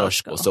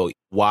yoroshiku. So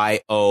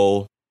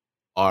yoroshiku.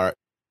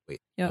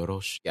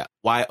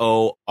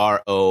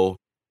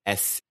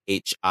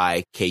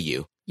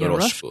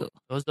 Yoroshiku.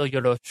 Dozo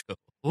yoroshiku.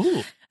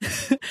 Ooh.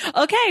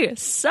 Okay,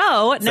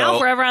 so now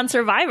forever on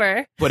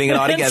Survivor. Putting it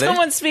all When together.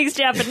 someone speaks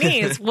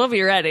Japanese, we'll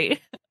be ready.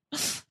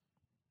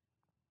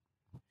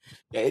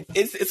 Yeah,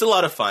 it's a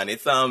lot of fun.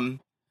 It's I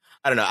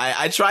don't know.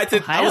 I tried to.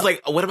 Ohio. I was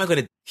like, what am I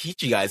going to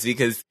teach you guys?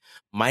 Because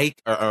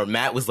Mike or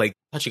Matt was like,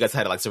 I thought you guys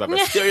had to like survive a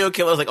serial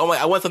killer. I was like, oh my,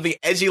 I want something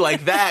edgy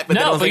like that. But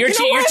then I was like, you're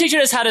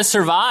teaching us how to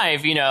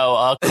survive.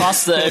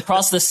 Across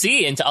the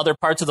sea into other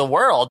parts of the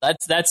world.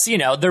 That's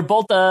they're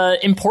both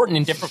important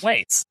in different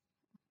ways.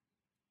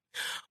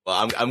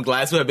 Well, I'm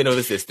glad to have been of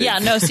assistance. Yeah,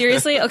 no,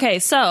 seriously. Okay,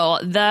 so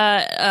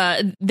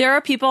there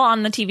are people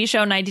on the TV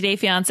show 90 Day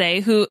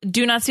Fiancé who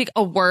do not speak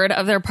a word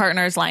of their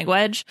partner's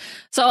language.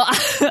 So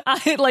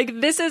I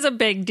like this is a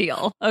big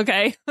deal.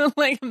 Okay,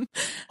 like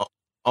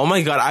Oh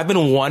my God, I've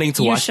been wanting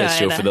to You watch that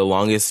show should. for the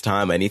longest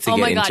time. I need to Oh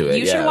get my God, into it.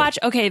 you should watch.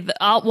 Okay,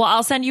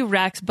 I'll send you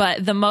Rex,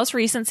 but the most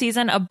recent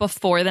season of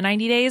Before the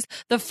 90 Days,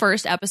 the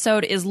first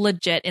episode is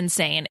legit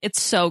insane.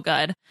 It's so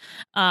good.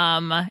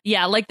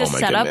 Yeah, like the Oh my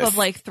setup goodness. of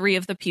like 3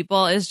 of the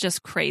people is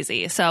just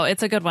crazy. So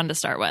it's a good one to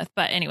start with.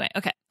 But anyway,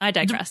 okay, I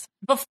digress.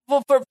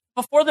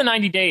 Before the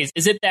 90 days,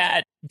 is it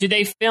that do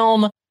they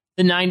film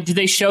do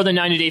they show the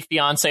 90 Day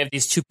Fiance of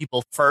these two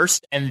people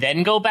first and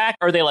then go back?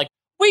 Or are they like,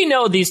 we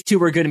know these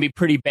two are going to be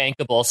pretty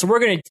bankable, so we're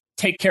going to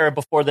take care of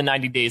Before the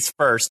 90 Days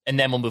first, and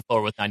then we'll move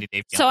forward with 90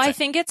 Day Fiance? So I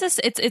think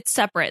it's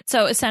separate.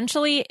 So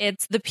essentially,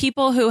 it's the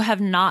people who have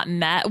not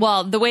met.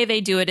 Well, the way they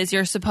do it is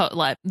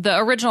the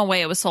original way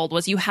it was sold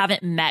was you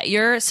haven't met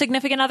your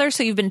significant other,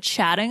 so you've been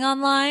chatting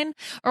online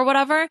or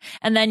whatever,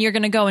 and then you're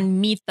going to go and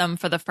meet them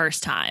for the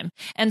first time.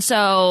 And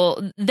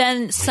so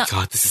then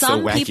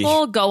some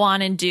people go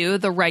on and do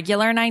the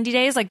regular 90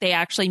 days, like they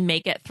actually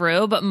make it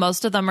through, but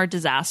most of them are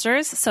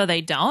disasters, so they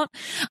don't.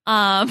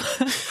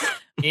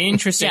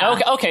 Interesting. Yeah.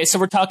 Okay, so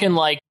we're talking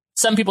like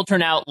some people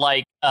turn out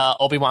like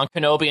Obi-Wan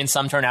Kenobi and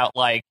some turn out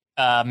like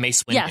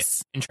Mace Windu.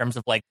 Yes. In terms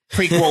of like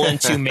prequel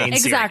into main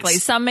Exactly.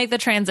 series. Some make the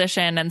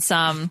transition and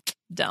some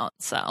don't.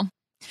 So,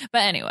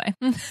 but anyway.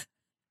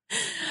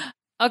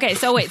 Okay,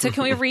 so wait. So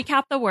can we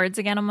recap the words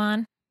again,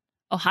 Aman?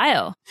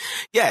 Ohio.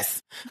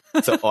 Yes.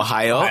 So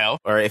Ohio,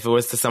 or if it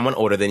was to someone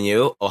older than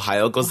you,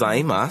 Ohio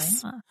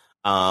gozaimasu.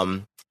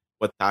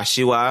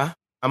 Watashi wa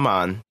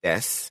Aman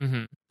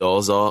desu.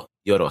 Dozo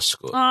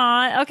yoroshiku.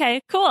 Aw,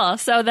 okay, cool.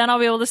 So then I'll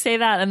be able to say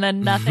that and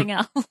then nothing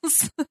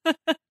else.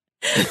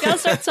 Gotta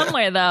start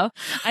somewhere, though.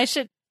 I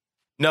should.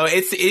 No,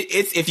 it's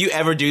if you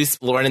ever do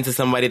run into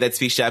somebody that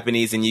speaks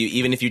Japanese, and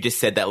even if you just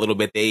said that little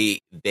bit, they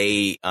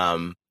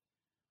or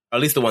at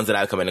least the ones that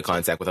I've come into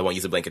contact with, I won't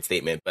use a blanket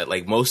statement, but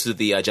like most of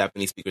the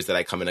Japanese speakers that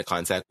I come into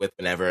contact with,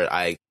 whenever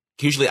I'll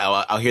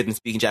hear them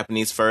speaking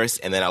Japanese first,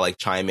 and then I'll like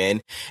chime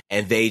in,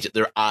 and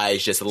their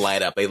eyes just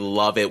light up. They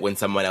love it when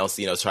someone else,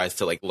 tries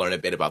to like learn a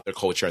bit about their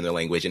culture and their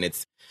language. And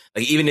it's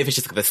like, even if it's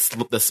just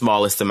like the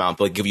smallest amount,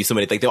 they'll give you so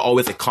many, like they'll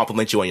always like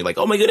compliment you, and you're like,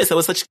 oh my goodness, that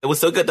was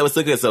so good.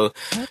 So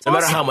That's no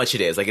matter awesome. how much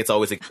it is, like it's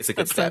always it's a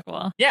good That's step. so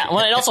cool. Yeah,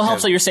 well, it also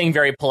helps that you're saying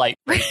very polite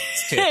things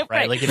too, right?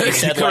 Right. Like if you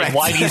said like, Correct.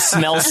 "Why do you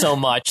smell so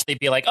much?" They'd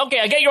be like, "Okay,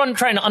 I get you're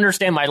trying to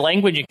understand my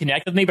language and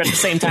connect with me, but at the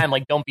same time,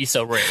 like, don't be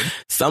so rude."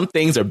 Some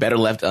things are better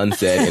left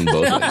unsaid in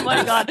both. Oh languages.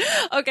 my God.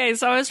 Okay,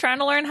 so I was trying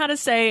to learn how to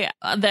say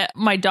that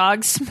my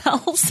dog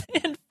smells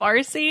in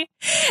Farsi,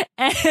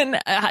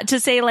 and to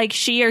say like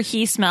she or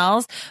he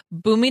smells,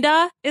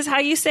 boomida is how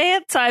you say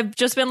it. So I've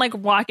just been like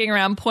walking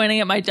around pointing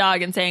at my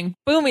dog and saying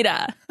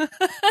boomida.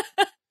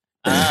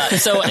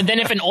 So and then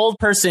if an old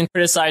person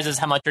criticizes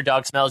how much your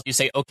dog smells, you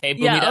say, "Okay,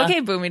 boomida." Yeah,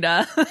 okay,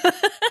 boomida.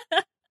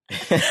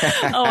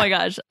 Oh my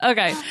gosh.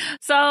 Okay.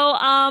 So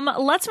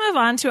let's move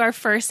on to our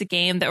first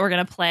game that we're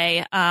going to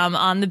play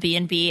on the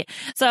B&B.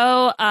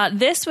 So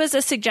this was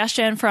a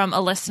suggestion from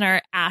a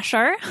listener,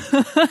 Asher.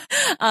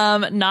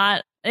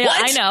 Not yeah,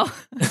 What? I know.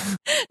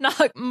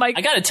 Not Mike.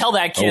 I got to tell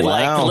that kid, Oh,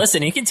 wow. like,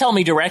 listen, he can tell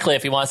me directly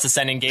if he wants to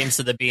send in games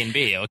to the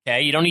B&B,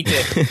 okay? You don't need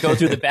to go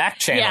through the back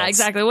channels. Yeah,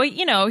 exactly.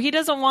 Well, he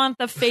doesn't want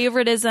the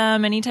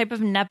favoritism, any type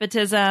of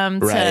nepotism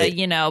Right.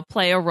 to,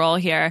 play a role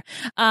here.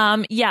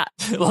 Yeah.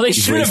 Well, they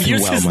should have raised him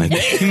used well, his Mike.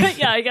 name.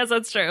 Yeah, I guess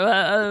that's true.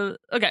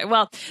 Okay,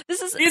 well,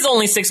 this is... He's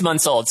only 6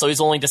 months old, so he's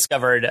only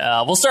discovered...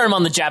 we'll start him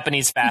on the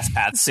Japanese fast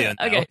path soon.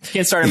 Though. Okay.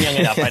 Can't start him young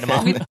enough, right,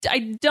 Mom?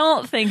 I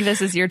don't think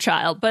this is your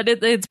child, but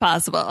it's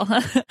possible.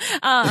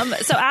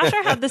 So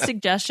Asher had the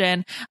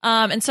suggestion,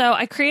 and so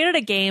I created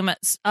a game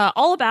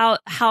all about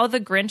how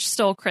the Grinch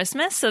stole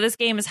Christmas. So this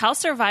game is How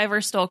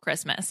Survivor Stole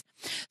Christmas.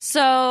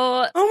 So,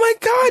 Oh my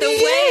God!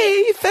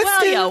 Yay! Festive.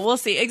 well, yeah, we'll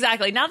see.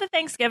 Exactly. Now that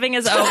Thanksgiving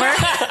is over,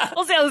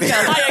 we'll see how this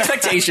goes. High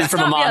expectations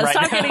from Aman right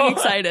Stop now. getting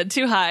excited.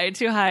 Too high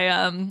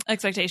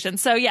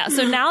expectations. So yeah,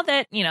 so now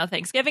that,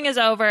 Thanksgiving is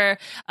over,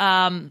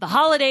 the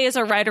holidays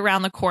are right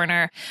around the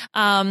corner.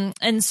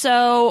 And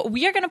so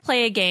we are going to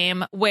play a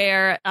game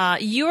where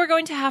you are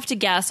going to have to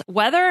guess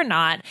whether or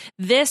not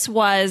this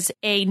was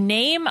a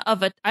name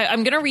of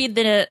I'm going to read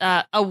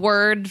a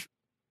word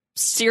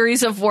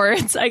series of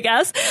words, I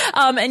guess.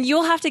 And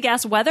you'll have to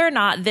guess whether or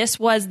not this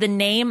was the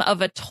name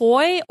of a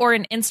toy or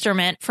an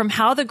instrument from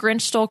How the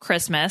Grinch Stole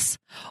Christmas,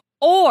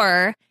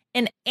 or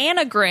an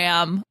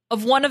anagram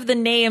of one of the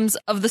names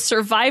of the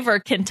Survivor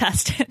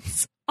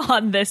contestants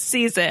on this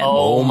season.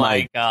 Oh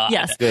my God.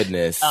 Yes.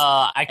 Goodness.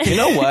 You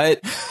know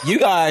what? You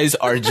guys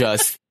are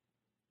just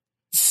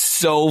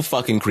so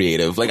fucking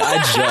creative. Like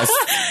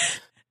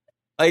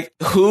like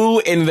who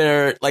in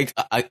their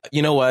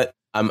you know what?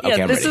 I'm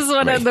Yeah, this is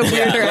one of the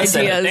weirder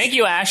Listen, ideas. thank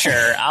you,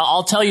 Asher.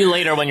 I'll tell you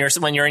later when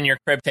you're in your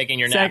crib taking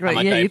your nap. Exactly. How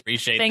much Yeah, I you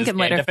appreciate thank this him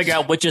game later. to figure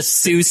out which is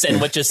Seuss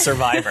and which is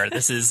Survivor.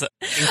 This is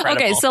incredible.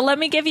 Okay, so let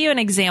me give you an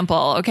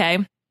example, okay?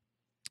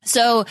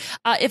 So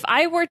if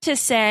I were to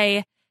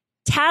say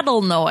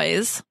tattle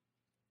noise,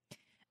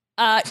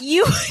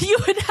 you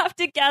would have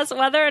to guess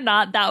whether or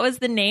not that was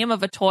the name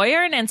of a toy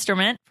or an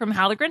instrument from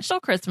How the Grinch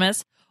Stole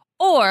Christmas,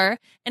 or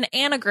an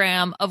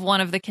anagram of one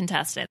of the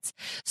contestants.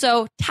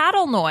 So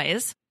tattle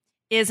noise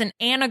is an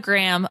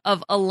anagram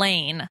of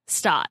Elaine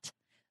Stott.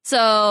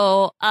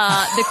 So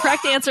the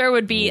correct answer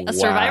would be a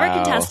Survivor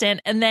contestant.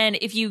 And then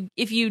if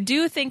you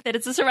do think that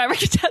it's a Survivor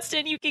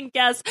contestant, you can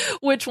guess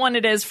which one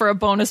it is for a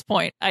bonus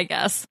point, I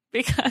guess,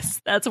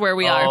 because that's where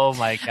we are. Oh,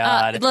 my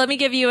God. Let me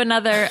give you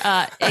another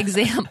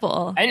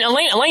example. And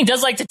Elaine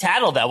does like to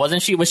tattle, though,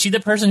 wasn't she? Was she the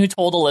person who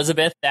told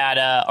Elizabeth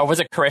that, or was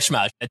it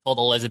Karishma that told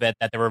Elizabeth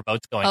that there were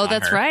votes going on? Oh,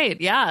 that's right.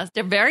 Yeah.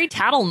 They're very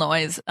tattle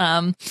noise.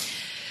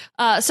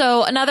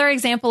 So another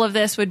example of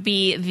this would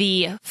be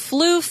the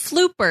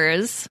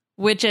Floopers,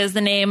 which is the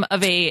name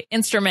of a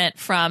instrument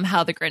from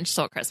How the Grinch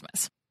Stole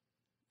Christmas.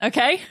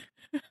 Okay?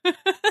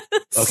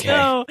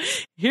 So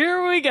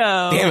here we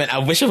go. Damn it, I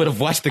wish I would have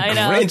watched The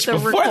Grinch the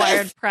before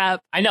required this.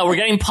 prep. I know, we're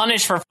getting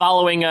punished for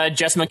following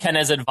Jess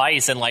McKenna's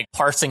advice and, like,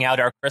 parsing out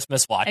our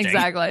Christmas watching.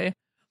 Exactly.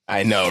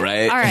 I know,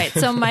 right? All right,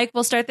 so Mike,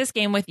 we'll start this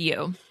game with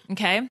you.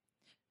 Okay?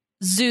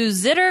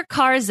 Zuzitter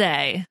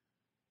Karzai.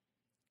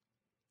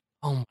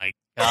 Oh, my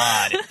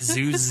God.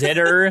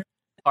 Zuzitter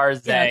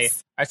Karzai.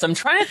 Yes. All right, so I'm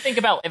trying to think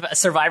about if a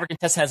Survivor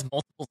contestant has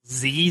multiple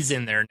Z's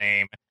in their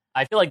name.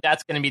 I feel like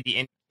that's going to be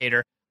the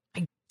indicator.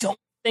 I don't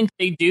think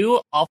they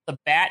do off the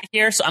bat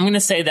here, so I'm going to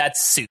say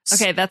that's Suits.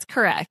 Okay, that's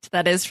correct.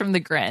 That is from the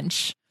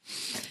Grinch.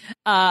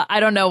 I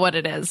don't know what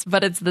it is,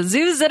 but it's the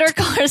Zuzitter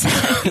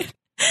Karzai.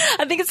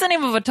 I think it's the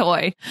name of a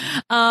toy.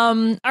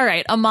 All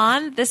right,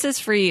 Aman, this is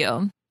for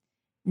you.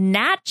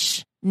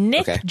 Natch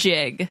Nick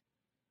Jig.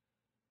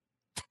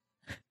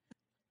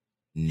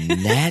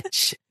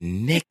 Natch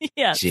Nick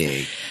Yes.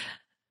 Jig.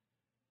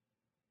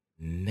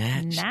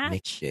 Natch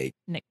Nick Jig.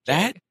 Nick Jig.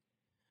 That,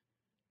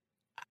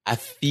 I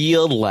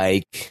feel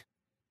like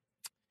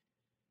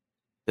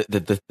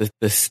the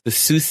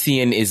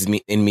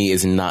Susian in me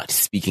is not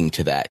speaking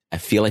to that. I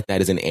feel like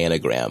that is an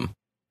anagram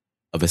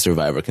of a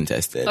Survivor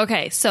contestant.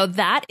 Okay, so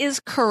that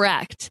is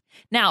correct.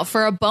 Now,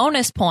 for a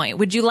bonus point,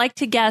 would you like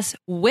to guess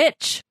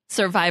which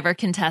Survivor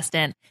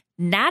contestant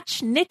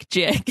Natch Nick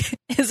Jig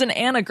is an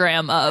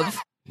anagram of?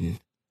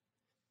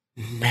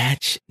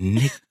 Natch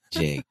Nick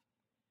Jig.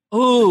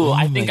 Ooh,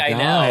 I think I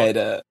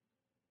know.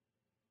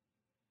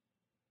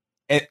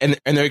 And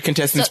they're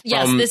contestants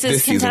yes, from this is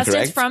this season,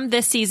 contestants correct? from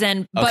this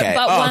season, but Okay.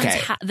 ones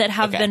Okay. that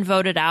have been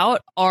voted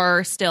out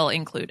are still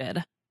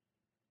included.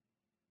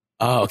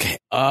 Oh, okay.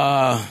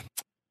 Oh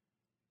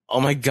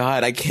my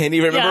God, I can't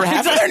even remember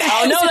half of their names.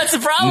 Oh, no, that's the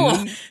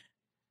problem.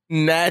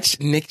 Natch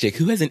Nick Jig.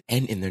 Who has an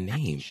N in their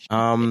name?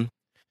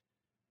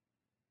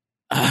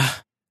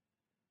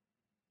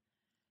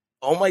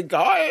 Oh my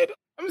God,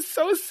 I'm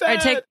so sad.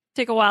 All right,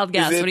 take a wild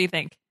guess. What do you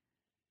think?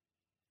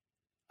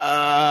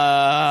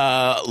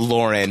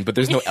 Lauren, but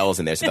there's no L's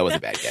in there, so that was a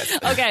bad guess.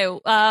 Okay,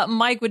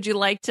 Mike, would you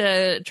like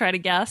to try to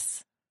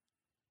guess?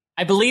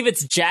 I believe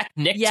it's Jack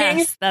Nickting.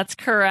 Yes, that's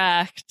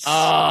correct.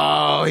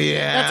 Oh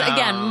yeah. That's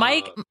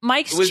again,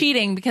 Mike's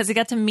cheating because he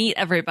got to meet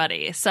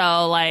everybody.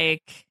 So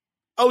like,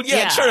 oh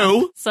yeah,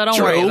 true. So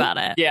don't worry about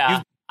it.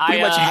 Yeah.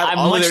 pretty much have I'm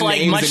all of much their like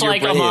names much in your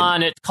like brain.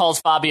 Aman. It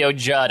calls Fabio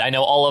Judd. I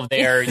know all of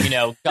their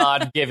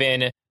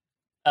God-given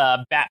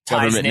baptized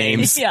Government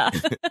names. Yeah.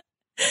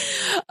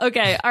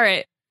 Okay. All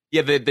right.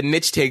 Yeah, the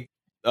niche take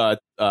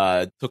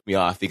took me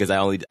off because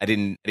I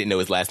didn't know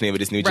his last name. I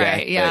just knew Jack.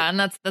 Right. Yeah, and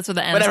that's what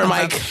the end. Whatever,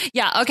 Mike.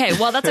 Yeah. Okay.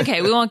 Well, that's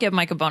okay. We won't give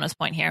Mike a bonus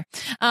point here.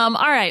 All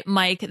right,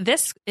 Mike.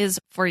 This is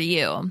for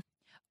you.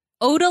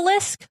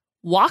 Odalisque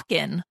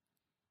Walken.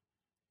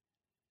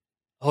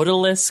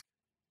 Odalisque.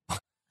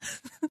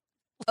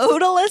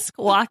 Odalisque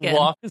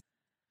Walken.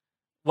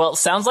 Well,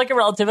 sounds like a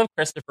relative of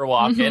Christopher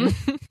Walken.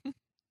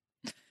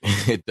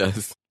 Mm-hmm. It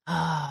does.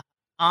 I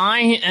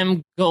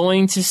am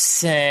going to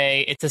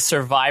say it's a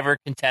Survivor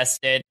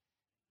contestant,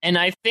 and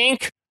I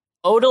think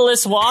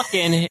Odalisque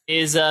Walken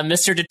is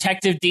Mr.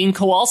 Detective Dean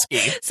Kowalski.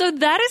 So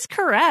that is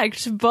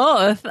correct,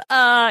 both.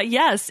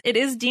 Yes, it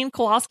is Dean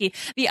Kowalski.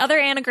 The other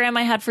anagram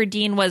I had for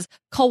Dean was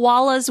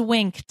Koalas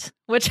Winked,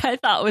 which I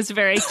thought was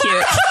very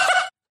cute.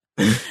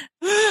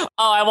 Oh,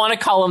 I want to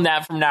call him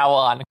that from now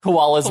on.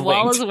 Koalas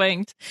Winked.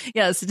 Winked.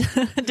 Yes,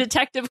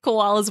 Detective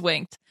Koalas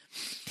Winked.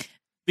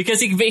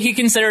 Because he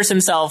considers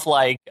himself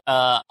like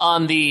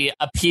on the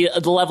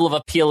level of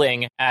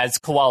appealing as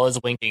koalas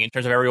winking in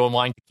terms of everyone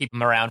wanting to keep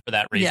him around for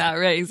that reason. Yeah,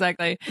 right,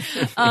 exactly.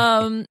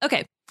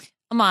 Okay,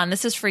 Aman,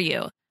 this is for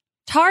you.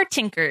 Tar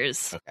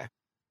Tinkers. Okay.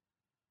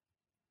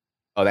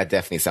 Oh, that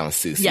definitely sounds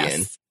Susian.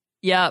 Yes.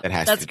 Yeah,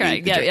 that's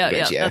correct.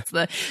 Yeah.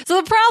 That's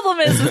so the problem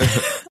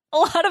is a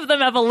lot of them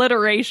have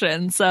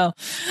alliteration. So,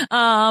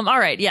 all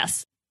right,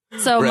 yes.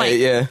 So, right, Mike,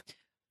 yeah.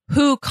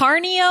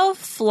 Hucarnio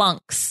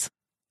Flunks.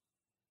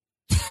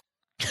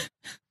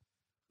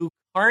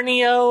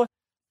 Hucarnio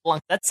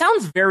Flunk. That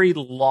sounds very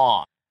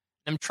long.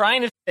 I'm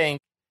trying to think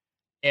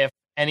if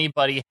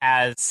anybody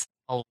has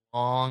a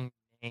long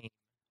name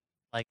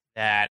like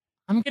that.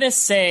 I'm going to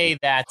say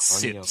that's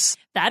Suits.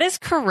 That is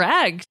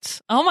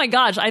correct. Oh my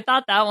gosh, I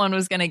thought that one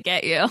was going to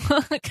get you.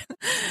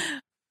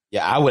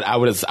 Yeah, I would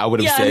have said.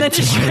 Yeah, and then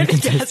just trying to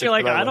guess, you're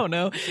like, I don't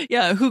know.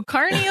 Yeah,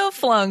 Hucarnio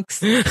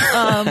Flunks.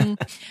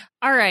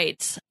 All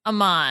right,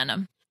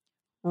 Aman.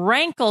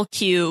 Rankle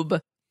Cube.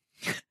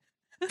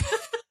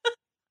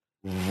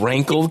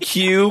 Rankle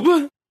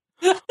cube?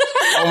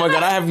 Oh my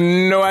god, I have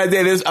no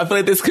idea. I feel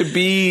like this could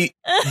be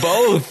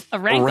both. A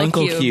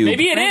rankle cube.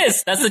 Maybe it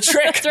is. That's the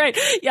trick. That's right.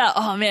 Yeah.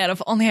 Oh man,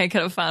 if only I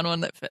could have found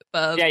one that fit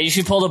both. Yeah, you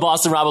should pull the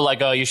Boston Robin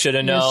like, oh, you should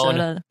have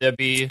known there'd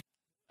be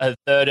a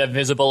third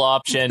invisible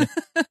option.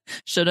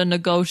 Should have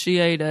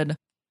negotiated.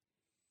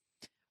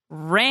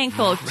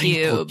 Rankle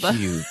cube.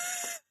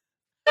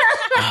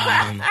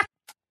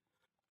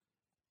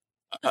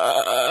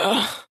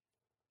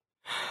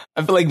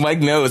 I feel like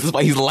Mike knows. That's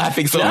why he's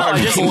laughing so hard.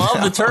 I just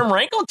love the term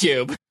rankle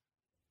cube.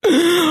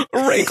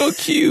 Rankle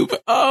cube.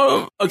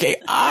 Okay,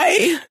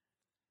 I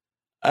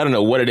don't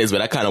know what it is,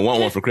 but I kind of want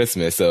one for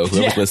Christmas. So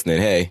whoever's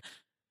listening, hey.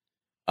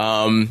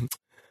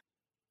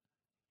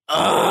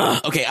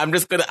 Okay, I'm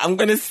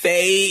gonna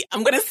say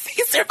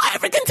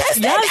Survivor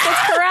contestant. Yes,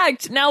 that's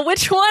correct. Now,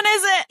 which one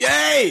is it?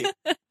 Yay!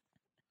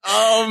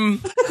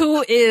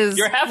 Who is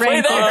You're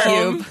halfway Rankle there.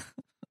 Cube?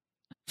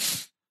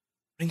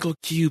 Rankle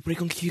cube.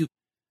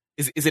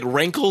 Is it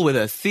rankle with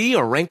a C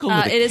or rankle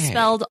with a K? It is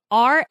spelled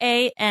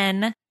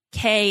Rankle.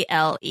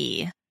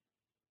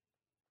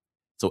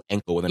 So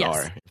ankle with an Yes.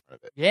 R in front of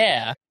it.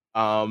 Yeah.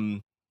 No.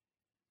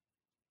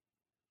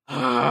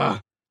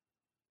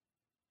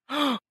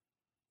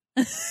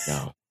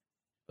 I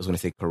was going to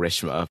say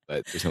charisma,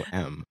 but there's no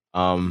M.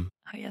 Oh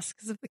yes,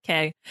 because of the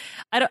K.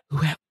 I don't.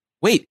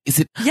 Wait, is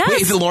it? Yes,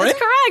 wait, is it Lauren? that's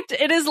correct.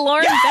 It is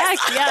Lauren Beck.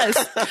 Yes.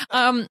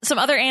 Some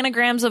other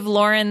anagrams of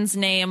Lauren's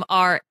name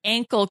are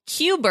ankle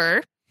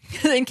cuber.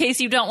 In case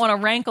you don't want a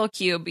rankle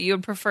cube, you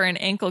would prefer an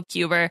ankle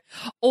cuber,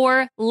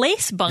 or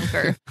lace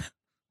bunker.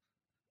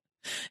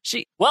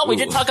 We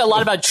did talk a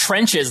lot about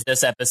trenches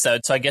this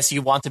episode, so I guess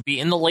you want to be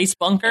in the lace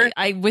bunker.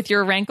 With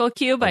your rankle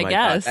cube, I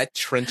guess. God, that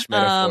trench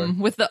metaphor.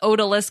 With the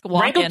odalisque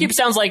walk-in. Rankle cube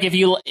sounds like if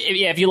you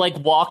like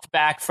walked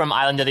back from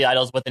Island of the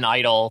Idols with an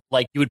idol,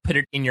 like you would put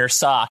it in your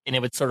sock and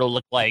it would sort of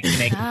look like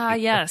naked.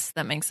 Yes,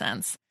 that makes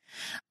sense.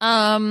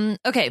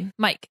 Okay,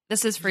 Mike,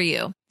 this is for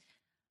you.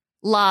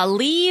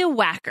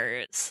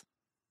 Lollywhackers.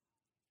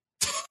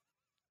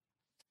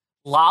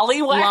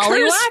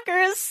 Lollywhackers?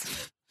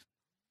 Lollywhackers.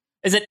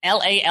 Is it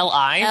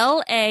LALI?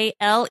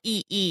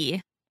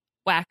 LALEE.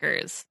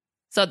 Whackers.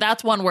 So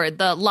that's one word.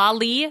 The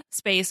lolly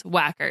space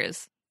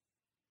whackers.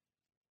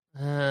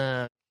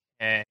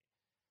 Okay.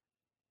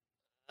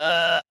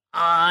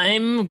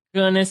 I'm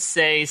gonna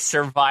say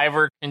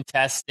Survivor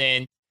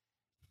contestant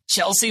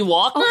Chelsea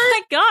Walker. Oh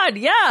my god,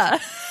 yeah.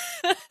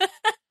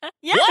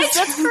 Yes, What?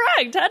 that's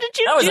correct. How did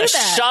you That was do a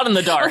that? shot in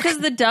the dark. Because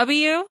the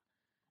W.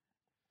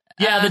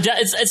 Yeah,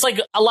 it's like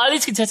a lot of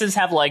these contestants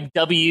have like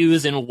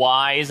W's and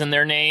Y's in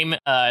their name,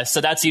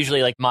 so that's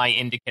usually like my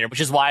indicator, which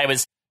is why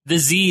the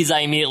Z's I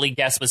immediately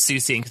guessed was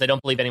Susie, because I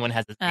don't believe anyone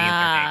has a Z in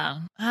their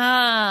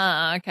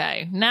name.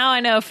 Okay. Now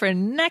I know for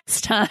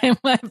next time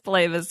I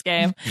play this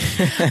game.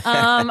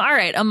 All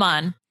right,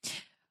 Aman.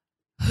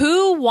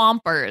 Who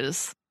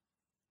Wompers?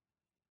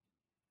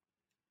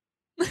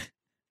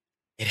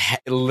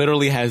 It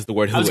literally has the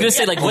word who. I was going to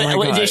say,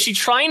 God. is she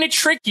trying to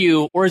trick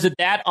you, or is it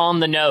that on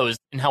the nose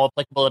and how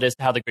applicable it is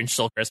to how the Grinch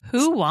stole Christmas?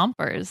 Who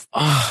Wompers?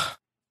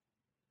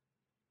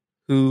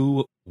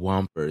 Who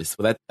Wompers?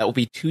 Well, that would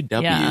be two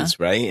W's,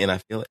 right? And I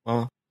feel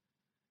like,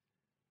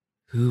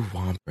 who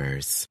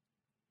Wompers?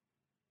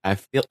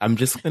 I'm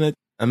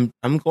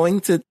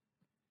going to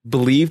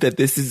believe that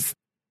this is,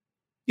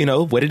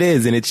 what it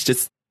is, and it's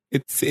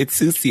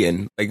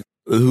Susian. Like,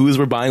 who's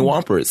we're buying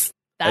Wompers?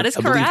 That is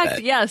I believe correct.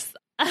 that. Yes.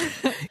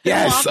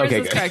 Yes. Wompers Okay.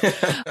 is correct.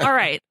 All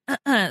right.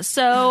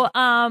 So,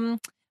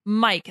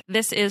 Mike,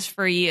 this is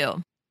for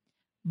you.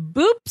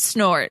 Boop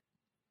snort.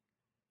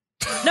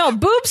 No,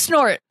 boob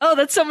snort. Oh,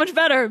 that's so much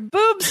better.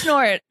 Boob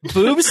snort.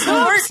 Boob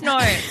snort? Boob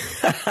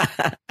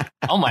snort.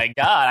 Oh my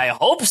God. I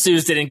hope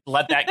Suze didn't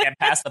let that get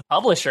past the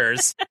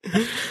publishers.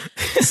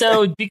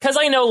 So, because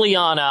I know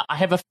Liana, I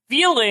have a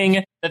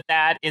feeling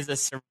that is a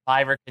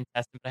Survivor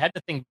contestant, but I have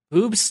to think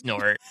boob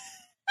snort.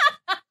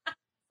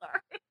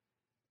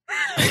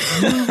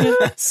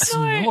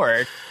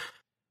 Snort.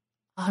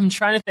 I'm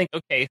trying to think.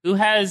 Okay, who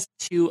has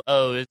two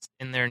O's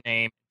in their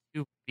name,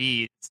 two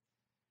B's?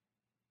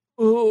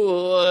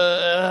 Ooh,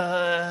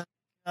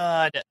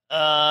 God.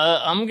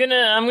 I'm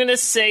gonna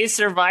say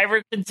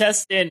Survivor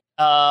contestant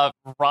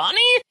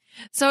Ronnie.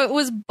 So it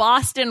was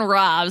Boston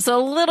Rob. So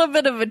a little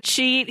bit of a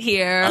cheat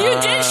here.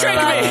 You did trick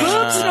me.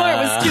 Boob snort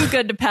was too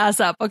good to pass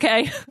up.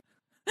 Okay.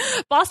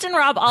 Boston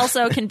Rob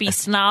also can be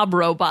Snob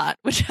Robot,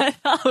 which I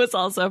thought was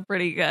also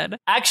pretty good.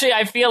 Actually,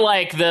 I feel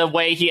like the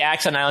way he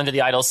acts on Island of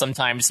the Idols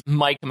sometimes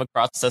might come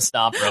across as a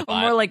snob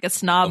robot. More like a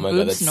snob God,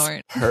 boob that's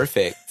snort.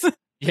 Perfect.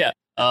 Yeah.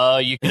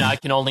 I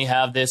can only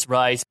have this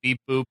rice, beep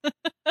boop.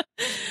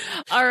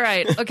 All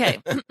right. Okay.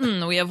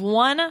 We have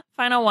one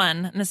final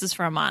one, and this is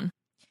for Aman.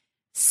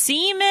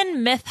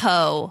 Seaman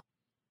Mytho.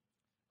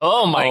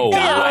 Oh my God.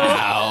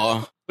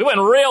 Wow. We went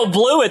real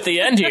blue at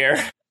the end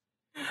here.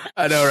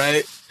 I know,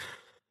 right?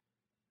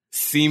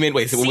 Seaman.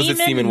 Wait, so what was it?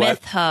 Seaman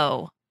what?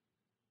 Mytho.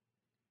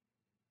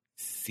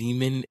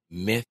 Seaman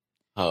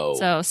Mytho.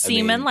 So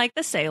seaman like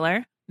the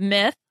sailor,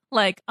 myth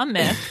like a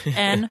myth,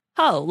 and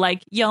ho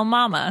like yo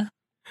mama.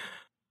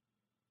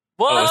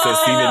 Whoa! Oh, it says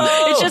semen.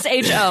 It's just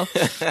HO.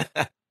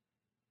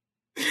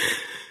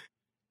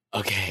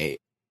 Okay.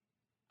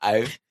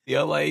 I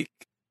feel like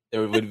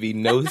there would be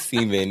no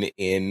semen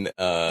in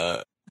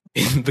the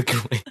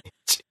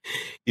Grange,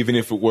 even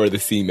if it were the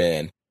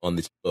seaman on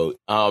the boat.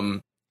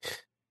 So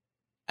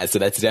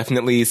that's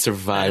definitely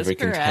Survivor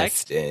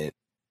contestant.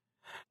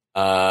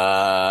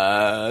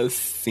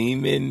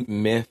 Semen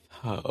myth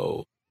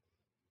ho.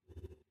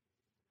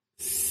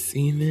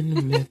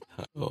 Semen myth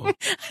ho.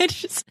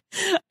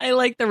 I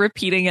like the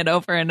repeating it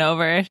over and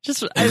over. I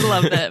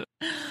love it.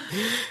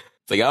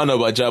 It's like, I don't know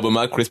about y'all, but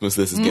my Christmas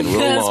list is getting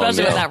real long.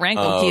 Especially with that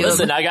rankle cube.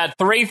 Listen, I got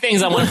 3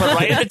 things I want to put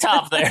right at the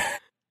top there.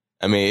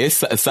 I mean,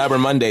 it's Cyber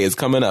Monday is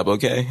coming up,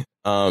 okay?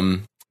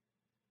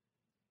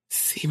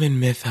 Semen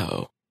myth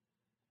ho.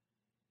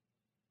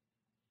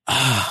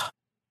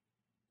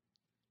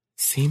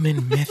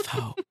 Semen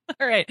mytho.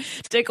 All right,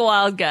 take a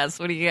wild guess.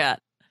 What do you got?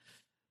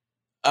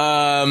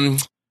 I'm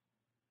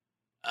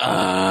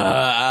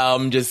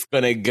just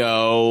gonna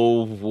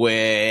go with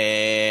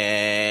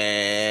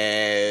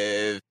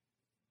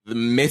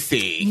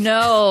Missy.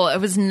 No,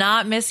 it was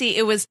not Missy.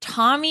 It was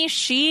Tommy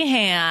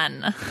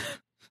Sheehan.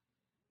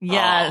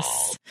 Yes.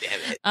 Oh, damn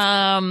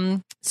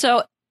it.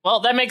 So.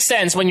 Well, that makes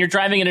sense. When you're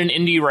driving in an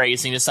Indy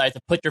race and you decide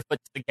to put your foot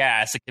to the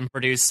gas, it can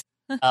produce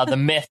the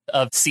myth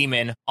of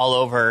semen all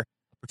over a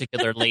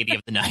particular lady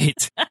of the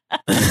night.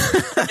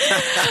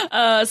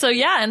 So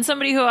yeah, and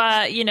somebody who,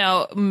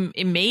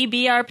 may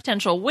be our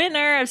potential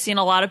winner. I've seen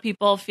a lot of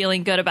people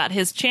feeling good about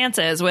his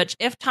chances, which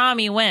if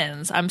Tommy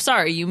wins, I'm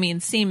sorry, you mean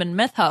Seaman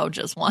Mytho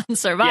just won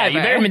Survivor. Yeah,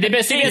 you better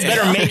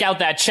make out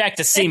that check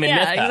to Seaman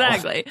Mytho.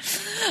 Exactly.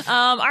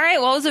 All right,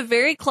 well, it was a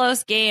very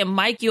close game.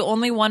 Mike, you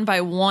only won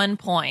by 1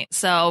 point.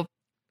 So,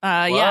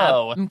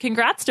 yeah,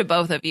 congrats to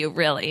both of you,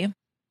 really.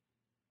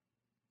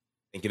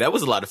 Thank you. That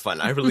was a lot of fun.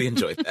 I really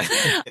enjoyed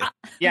that.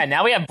 Yeah,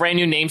 now we have brand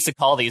new names to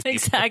call these people.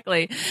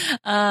 Exactly.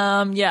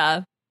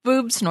 Yeah,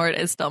 Boob Snort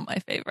is still my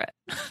favorite.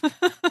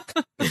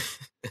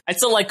 I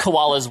still like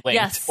Koala's Winked.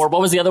 Yes. Or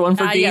what was the other one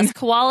for Dean? Yes,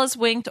 Koala's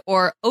Winked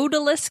or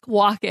Odalisque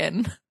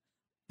Walkin'.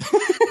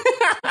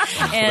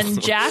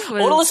 And Jack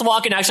was... Odalisque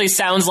Walkin' actually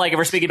sounds like, if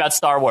we're speaking about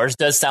Star Wars,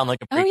 does sound like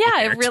a prequel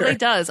character. It really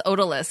does.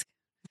 Odalisque.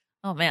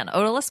 Oh, man,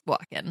 Odalisque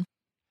Walkin'.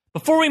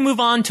 Before we move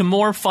on to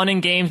more fun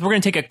and games, we're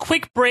going to take a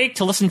quick break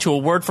to listen to a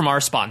word from our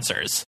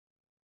sponsors.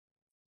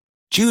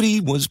 Judy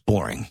was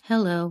boring.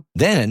 Hello.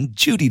 Then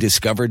Judy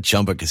discovered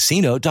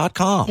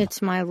ChumbaCasino.com.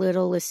 It's my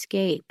little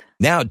escape.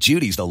 Now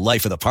Judy's the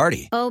life of the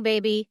party. Oh,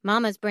 baby,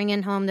 mama's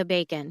bringing home the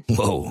bacon.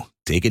 Whoa,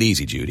 take it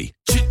easy, Judy.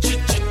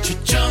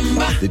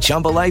 The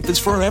Chumba life is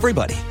for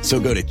everybody. So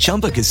go to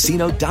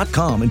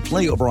ChumbaCasino.com and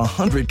play over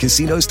 100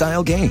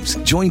 casino-style games.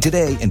 Join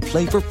today and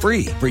play for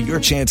free for your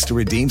chance to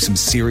redeem some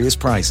serious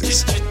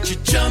prizes.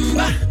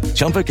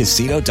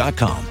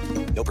 ChumbaCasino.com.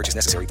 No purchase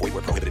necessary. Void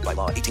where prohibited by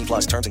law.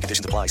 18+ terms and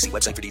conditions apply. See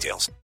website for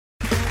details.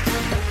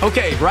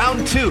 Okay,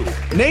 round 2.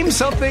 Name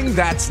something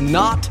that's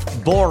not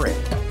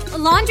boring. A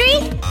laundry?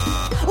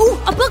 Ooh,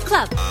 a book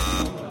club.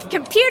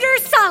 Computer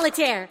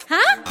solitaire,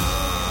 huh?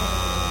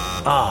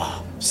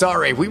 Ah,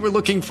 sorry. We were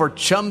looking for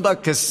Chumba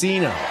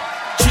Casino.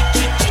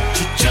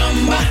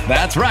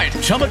 That's right.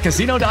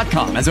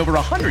 ChumbaCasino.com has over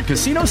 100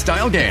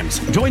 casino-style games.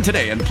 Join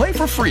today and play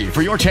for free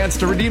for your chance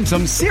to redeem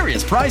some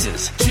serious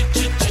prizes.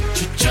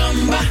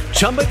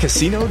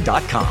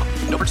 ChumbaCasino.com.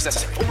 No purchase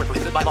necessary. Void where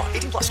prohibited by law.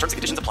 18+ terms and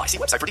conditions apply. See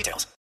website for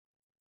details.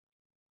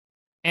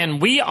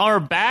 And we are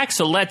back,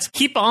 so let's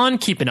keep on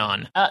keeping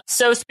on.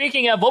 So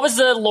speaking of, what was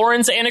the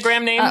Lauren's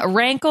anagram name?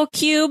 Rankle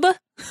Cube.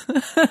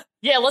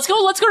 Yeah, let's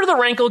go to the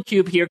Rankle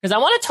Cube here, because I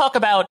want to talk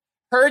about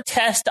her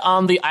test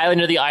on the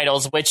Island of the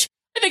Idols, which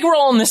I think we're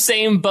all in the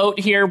same boat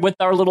here with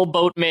our little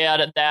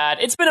boatman,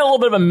 that it's been a little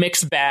bit of a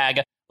mixed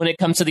bag when it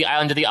comes to the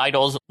Island of the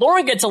Idols.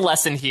 Lauren gets a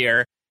lesson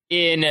here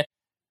in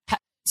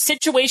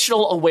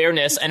situational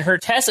awareness, and her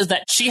test is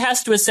that she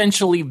has to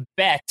essentially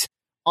bet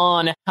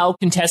on how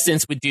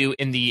contestants would do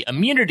in the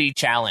immunity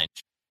challenge.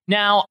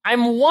 Now,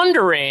 I'm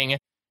wondering,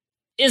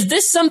 is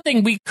this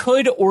something we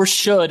could or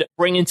should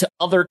bring into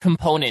other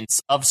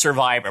components of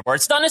Survivor, where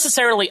it's not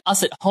necessarily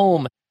us at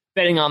home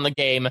betting on the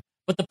game,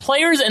 but the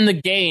players in the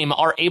game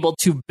are able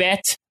to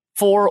bet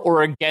for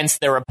or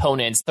against their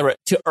opponents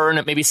to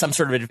earn maybe some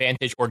sort of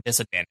advantage or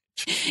disadvantage?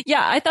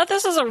 Yeah, I thought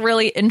this was a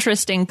really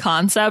interesting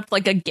concept,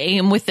 like a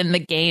game within the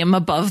game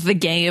above the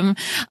game.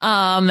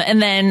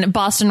 And then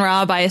Boston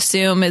Rob, I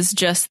assume, is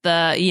just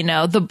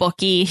the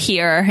bookie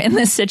here in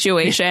this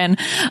situation.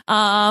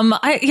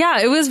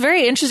 It was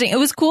very interesting. It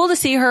was cool to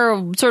see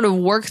her sort of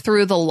work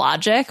through the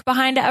logic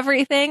behind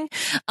everything.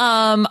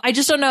 I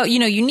just don't know,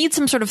 you need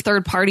some sort of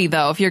third party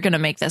though, if you're going to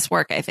make this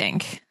work, I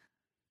think.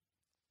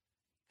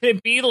 Could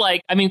it be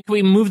like, can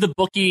we move the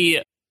bookie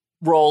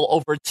role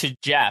over to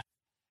Jeff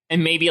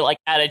and maybe like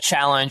at a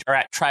challenge or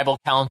at tribal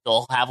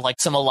council have like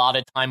some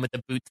allotted time with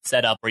the booth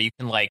set up where you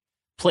can like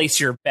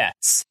place your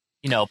bets?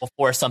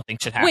 before something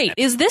should happen. Wait,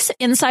 is this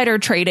insider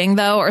trading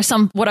though, or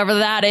some whatever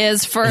that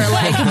is for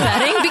like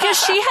betting?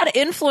 Because she had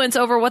influence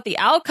over what the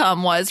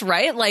outcome was,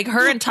 right? Like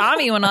her and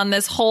Tommy went on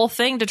this whole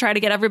thing to try to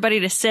get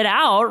everybody to sit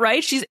out,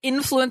 right? She's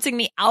influencing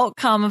the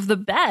outcome of the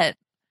bet.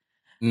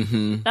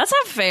 Mm-hmm. That's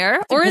not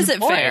fair, or is it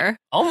fair?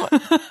 Oh,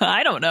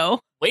 I don't know.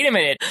 Wait a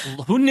minute.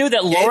 Who knew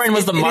that Lauren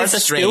was the Martha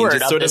Stewart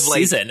of sort this of like,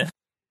 season?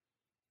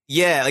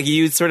 Yeah, like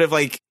you sort of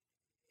like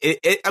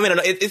it. I mean,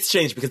 it's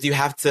strange because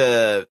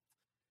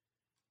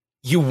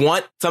you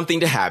want something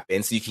to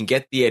happen so you can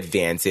get the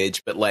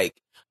advantage, but like,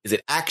 is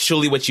it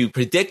actually what you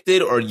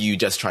predicted, or are you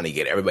just trying to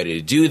get everybody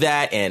to do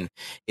that? And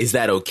is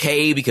that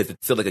okay? Because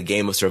it's still like a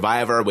game of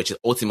Survivor, which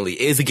ultimately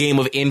is a game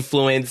of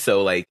influence.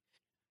 So like,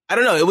 I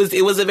don't know.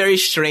 It was a very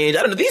strange.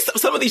 I don't know.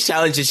 Some of these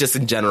challenges just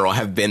in general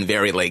have been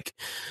very like,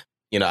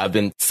 I've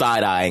been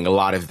side eyeing a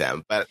lot of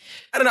them, but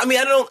I don't know. I mean,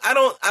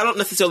 I don't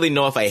necessarily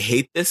know if I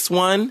hate this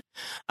one.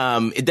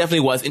 It definitely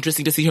was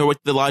interesting to see her with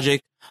the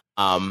logic.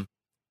 I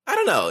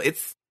don't know.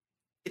 It's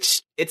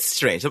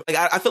strange. Like,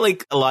 I feel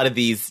like a lot of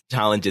these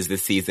challenges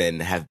this season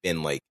have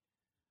been like,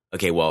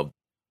 okay, well,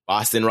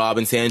 Boston, Rob,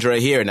 and Sandra are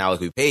here now. Like,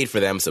 we paid for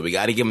them, so we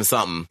got to give them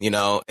something, And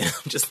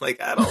I'm just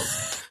like, I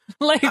don't.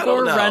 Like I don't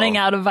we're know. running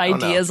out of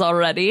ideas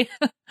already.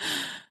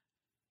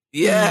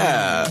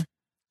 Yeah,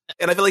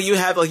 and I feel like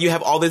you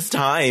have all this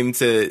time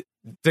to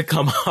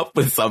come up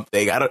with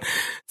something. I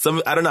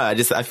don't know.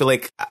 I feel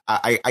like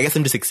I guess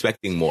I'm just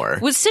expecting more.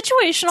 Was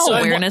situational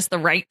awareness the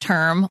right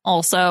term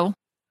also?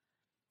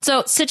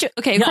 So,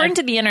 according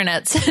to the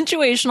internet,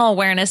 situational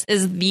awareness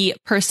is the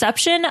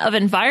perception of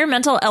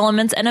environmental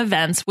elements and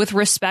events with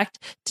respect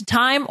to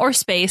time or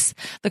space,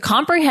 the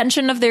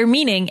comprehension of their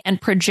meaning,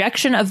 and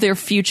projection of their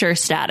future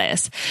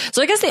status.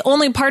 So I guess the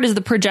only part is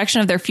the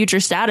projection of their future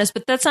status,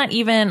 but that's not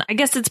even, I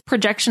guess it's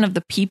projection of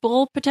the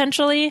people,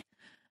 potentially.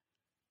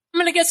 I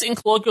mean, I guess in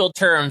colloquial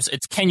terms,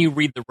 it's can you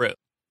read the room?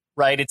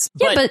 Right.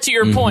 But to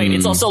your point,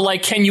 it's also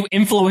like, can you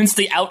influence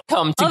the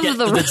outcome to get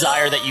the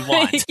desire that you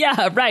want?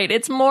 Yeah, right.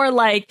 It's more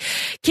like,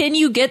 can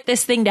you get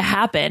this thing to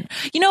happen?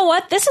 You know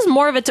what? This is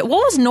more of what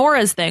was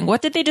Nora's thing?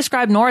 What did they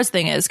describe Nora's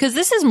thing as? Because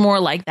this is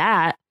more like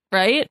that,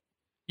 right?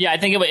 Yeah, I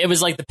think it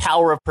was like the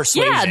power of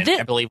persuasion,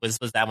 I believe was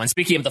that one.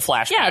 Speaking of the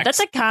flashbacks. Yeah, that's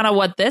like kind of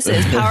what this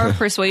is. Power of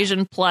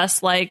persuasion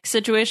plus like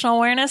situational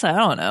awareness. I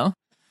don't know.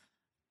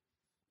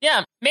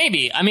 Yeah,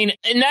 maybe. I mean,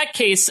 in that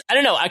case, I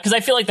don't know, because I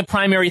feel like the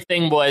primary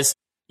thing was,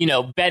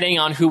 betting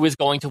on who was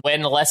going to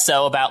win, less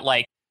so about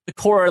like the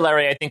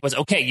corollary, I think, was,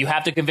 okay, you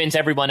have to convince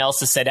everyone else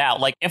to sit out.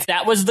 Like, if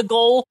that was the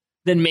goal,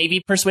 then maybe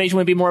persuasion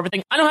would be more of a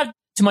thing. I don't have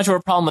too much of a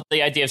problem with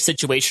the idea of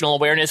situational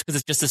awareness, because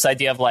it's just this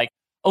idea of like,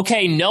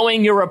 okay,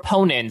 knowing your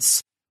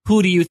opponents,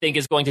 who do you think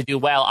is going to do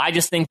well? I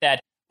just think that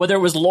whether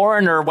it was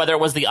Lauren or whether it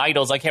was the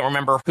Idols, I can't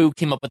remember who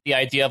came up with the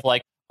idea of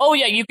like, oh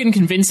yeah, you can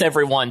convince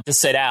everyone to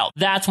sit out.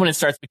 That's when it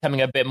starts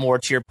becoming a bit more,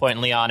 to your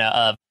point, Liana,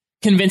 of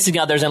convincing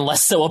others, and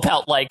less so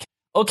about like,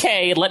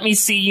 okay, let me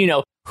see,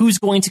 who's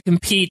going to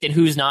compete and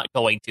who's not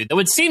going to. Though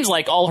it seems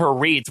like all her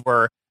reads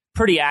were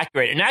pretty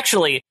accurate. And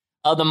actually,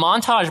 the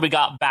montage we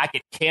got back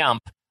at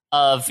camp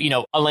of,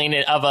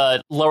 Elena,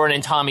 of Lauren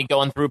and Tommy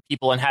going through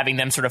people and having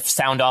them sort of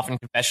sound off in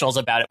confessionals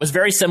about it was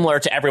very similar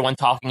to everyone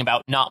talking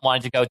about not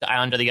wanting to go to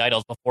Island of the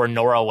Idols before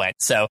Nora went.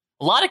 So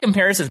a lot of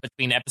comparisons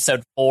between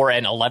episode 4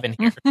 and 11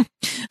 here.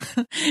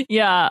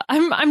 Yeah,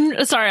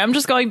 I'm sorry. I'm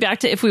just going back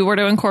to if we were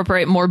to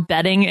incorporate more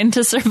betting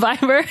into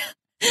Survivor.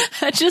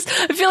 I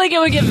feel like it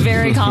would get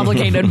very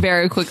complicated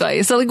very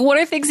quickly. So, like, what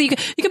are things you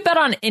could bet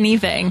on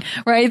anything,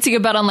 right? So you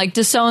could bet on, like,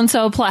 does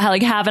so-and-so play,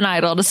 like, have an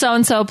idol? Does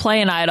so-and-so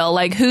play an idol?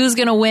 Like, who's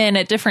going to win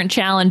at different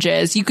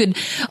challenges? You could,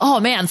 oh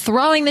man,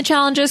 throwing the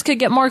challenges could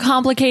get more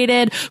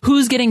complicated.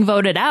 Who's getting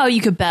voted out?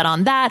 You could bet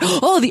on that.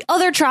 Oh, the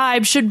other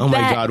tribe should bet. Oh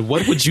my God,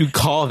 what would you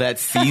call that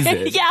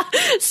season? Yeah,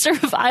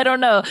 I don't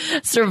know.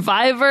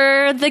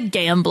 Survivor the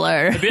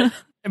Gambler.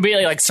 It'd be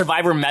like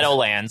Survivor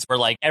Meadowlands, where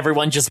like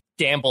everyone just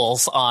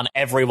gambles on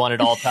everyone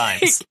at all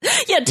times.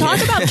 Yeah, talk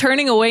about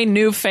turning away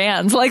new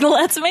fans. Like,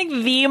 let's make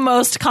the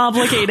most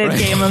complicated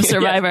game of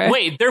Survivor. Yeah.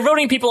 Wait, they're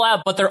voting people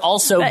out, but they're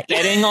also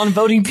betting on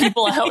voting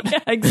people out? Yeah,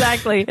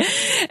 exactly.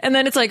 And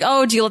then it's like,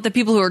 oh, do you let the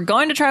people who are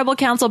going to tribal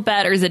council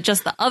bet, or is it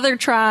just the other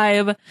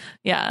tribe?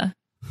 Yeah.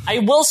 I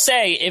will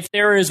say, if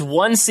there is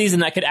one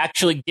season that could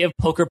actually give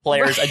poker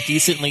players a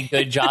decently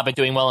good job at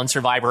doing well in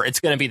Survivor,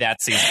 it's going to be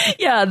that season.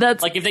 Yeah,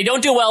 that's like, if they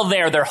don't do well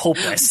there, they're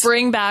hopeless.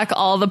 Bring back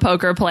all the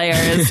poker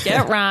players.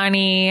 Get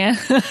Ronnie.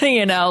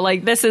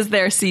 Like, this is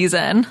their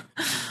season.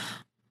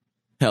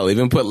 Hell,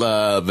 even put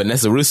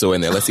Vanessa Russo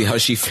in there. Let's see how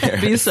she fares.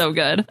 That'd be so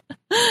good.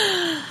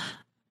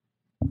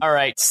 All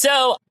right,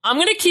 so I'm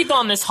going to keep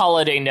on this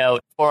holiday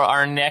note for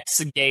our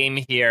next game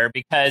here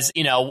because,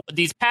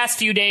 these past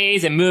few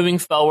days and moving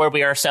forward,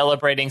 we are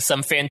celebrating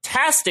some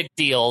fantastic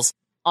deals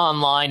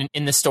online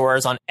in the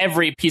stores on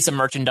every piece of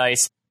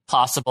merchandise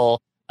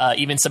possible,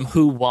 even some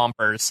Who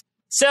Wompers.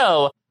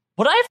 So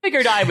what I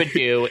figured I would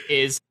do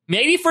is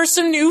maybe for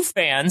some new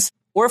fans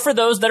or for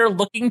those that are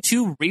looking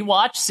to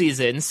rewatch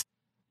seasons,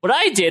 what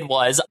I did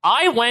was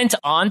I went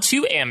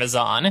onto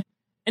Amazon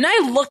and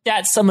I looked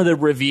at some of the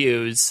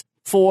reviews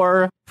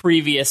 4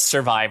 previous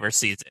Survivor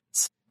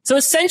seasons. So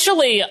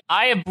essentially,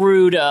 I have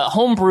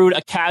homebrewed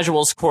a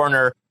casuals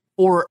corner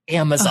for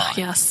Amazon.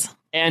 Yes.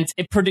 And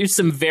it produced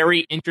some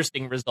very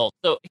interesting results.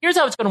 So here's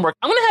how it's going to work.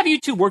 I'm going to have you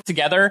two work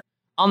together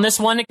on this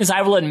one because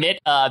I will admit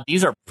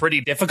these are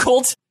pretty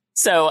difficult.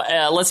 So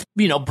let's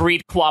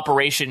breed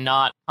cooperation,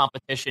 not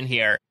competition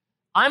here.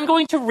 I'm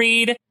going to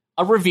read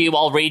a review.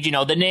 I'll read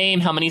the name,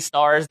 how many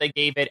stars they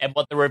gave it, and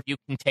what the review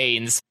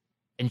contains.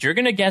 And you're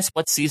going to guess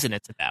what season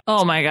it's about.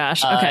 Oh my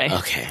gosh. Okay.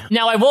 Okay.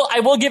 Now I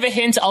will give a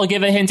hint. I'll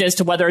give a hint as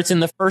to whether it's in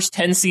the first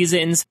 10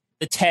 seasons,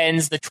 the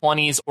 10s, the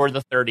 20s, or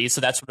the 30s.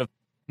 So that sort of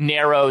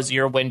narrows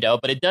your window,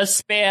 but it does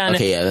span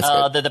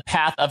the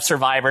path of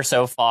Survivor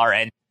so far.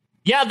 And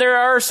yeah, there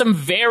are some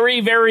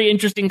very, very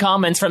interesting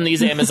comments from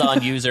these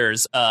Amazon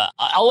users.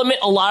 I'll admit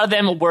a lot of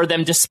them were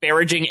them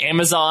disparaging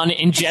Amazon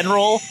in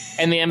general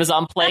and the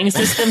Amazon playing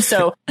system.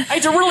 So I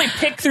had to really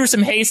pick through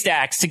some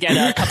haystacks to get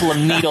a couple of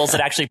needles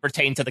that actually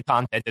pertain to the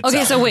content itself.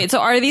 Okay, so wait. So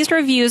are these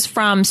reviews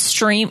from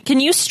stream?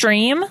 Can you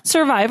stream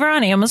Survivor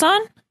on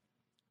Amazon?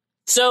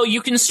 So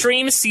you can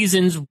stream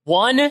seasons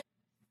 1,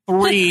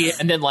 3,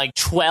 and then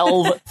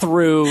 12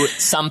 through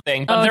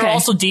something. But there are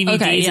also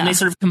DVDs, and they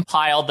sort of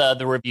compile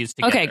the reviews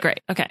together. Okay, great.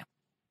 Okay.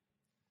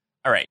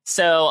 All right,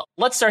 so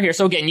let's start here.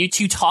 So again, you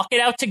two talk it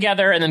out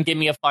together, and then give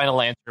me a final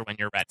answer when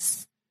you're ready.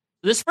 So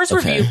this first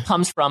review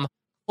comes from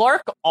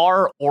Clark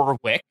R.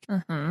 Orwick.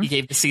 He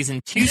gave the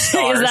season 2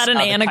 stars. Is that an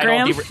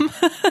anagram?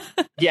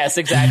 Yes,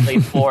 exactly,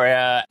 for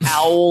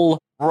Owl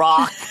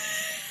Rock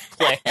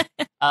Click.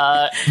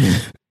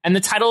 And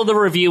the title of the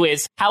review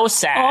is How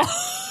Sad.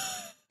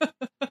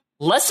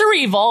 Lesser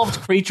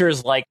evolved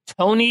creatures like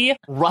Tony,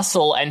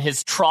 Russell, and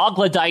his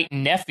troglodyte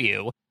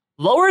nephew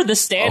lower the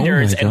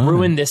standards and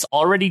ruin this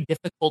already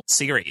difficult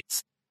series.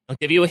 I'll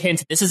give you a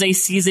hint. This is a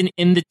season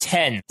in the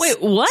 10s.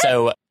 Wait, what?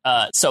 So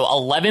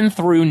 11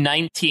 through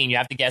 19. You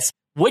have to guess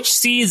which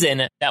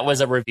season that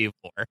was a review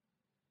for.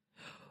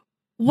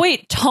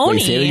 Wait, Tony?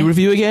 Wait, say the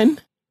review again?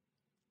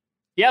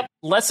 Yep.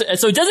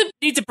 So it doesn't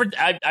need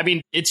to... I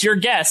mean, it's your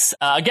guess.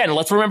 Again,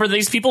 let's remember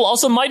these people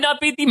also might not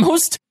be the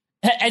most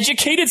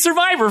educated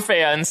Survivor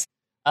fans.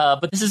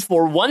 But this is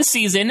for one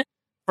season,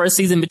 for a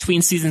season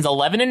between seasons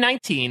 11 and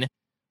 19.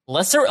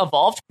 Lesser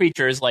evolved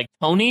creatures like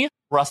Tony,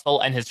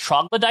 Russell, and his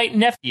troglodyte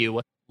nephew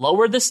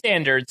lower the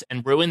standards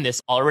and ruin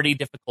this already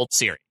difficult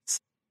series.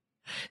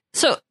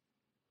 So...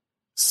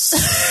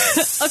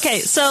 okay,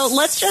 so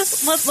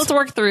let's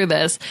work through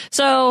this.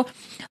 So...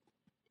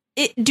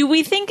 do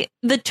we think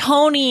the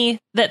Tony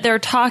that they're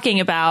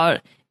talking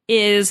about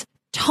is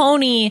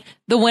Tony,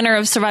 the winner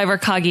of Survivor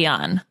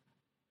Cagayan?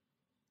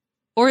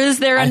 Or is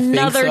there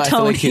another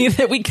Tony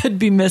that we could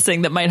be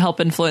missing that might help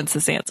influence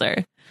this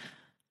answer?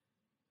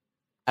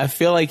 I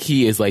feel like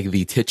he is like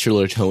the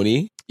titular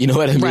Tony. You know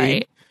what I mean?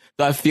 Right.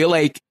 So I feel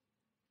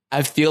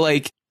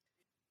like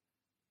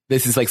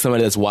this is like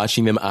somebody that's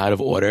watching them out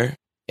of order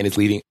and is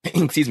leading,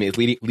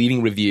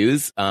 leading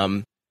reviews,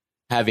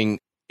 having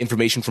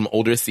information from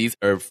older seasons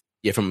or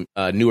from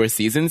newer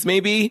seasons,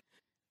 maybe.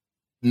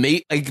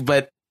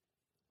 But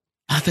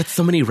that's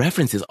so many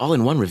references all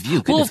in one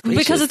review. Goodness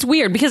gracious. Because it's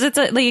weird because it's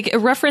it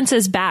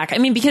references back. I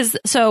mean,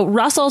 so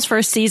Russell's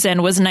first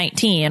season was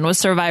 19, was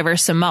Survivor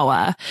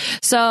Samoa.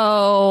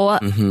 So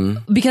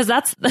because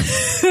that's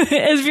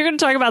if you're going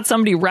to talk about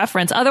somebody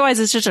reference, otherwise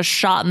it's just a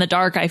shot in the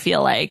dark. I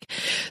feel like.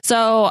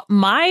 So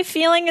my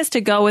feeling is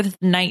to go with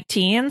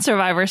 19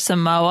 Survivor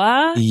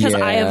Samoa because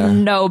I have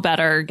no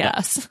better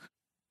guess.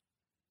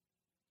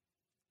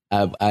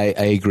 I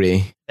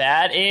agree.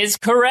 That is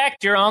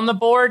correct. You're on the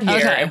board here.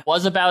 Okay. It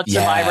was about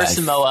Survivor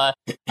Samoa.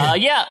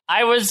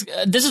 I was.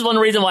 This is one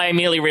reason why I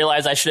immediately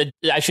realized I should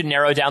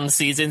narrow down the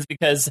seasons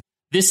because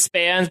this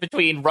spans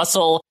between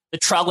Russell, the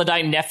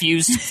troglodyte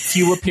nephew's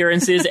few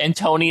appearances, and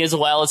Tony as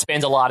well. It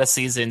spans a lot of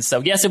seasons.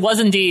 So yes, it was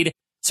indeed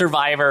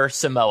Survivor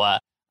Samoa,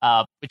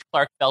 which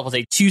Clark felt was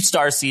a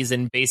 2-star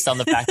season based on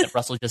the fact that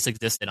Russell just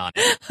existed on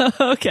it.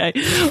 Okay,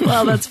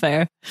 well that's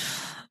fair.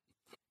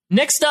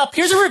 Next up,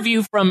 here's a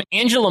review from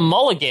Angela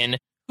Mulligan,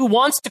 who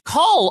wants to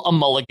call a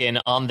mulligan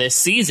on this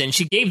season.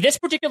 She gave this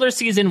particular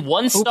season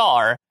 1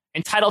 star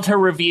and titled her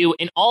review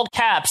in all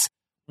caps,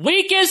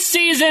 "Weakest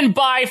season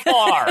by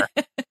far."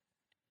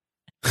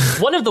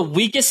 One of the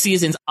weakest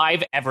seasons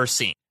I've ever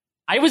seen.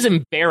 I was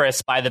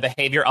embarrassed by the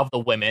behavior of the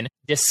women,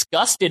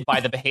 disgusted by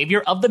the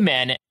behavior of the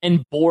men,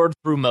 and bored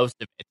through most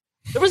of it.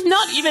 There was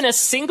not even a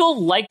single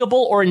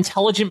likable or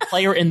intelligent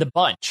player in the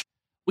bunch.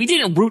 We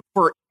didn't root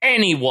for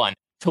anyone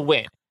to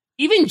win.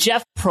 Even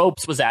Jeff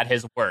Probst was at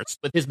his worst,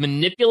 with his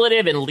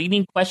manipulative and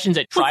leading questions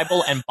at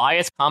tribal and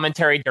biased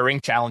commentary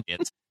during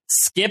challenges.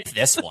 Skip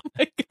this one.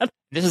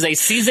 This is a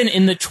season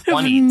in the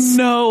 20s.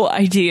 No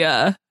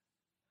idea.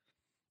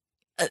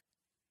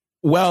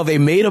 Well, they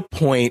made a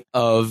point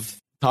of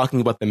talking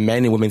about the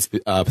men and women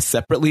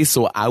separately,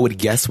 so I would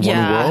guess one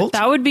world.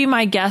 That would be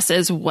my guess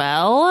as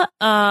well.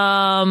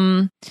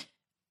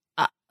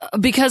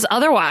 Because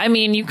otherwise, I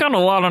mean, you've got a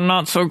lot of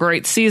not so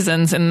great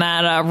seasons in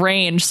that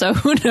range, so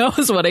who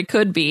knows what it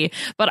could be.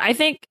 But I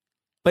think.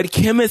 But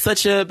Kim was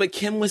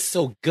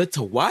so good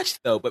to watch,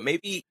 though. But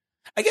maybe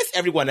I guess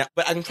everyone,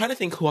 but I'm trying to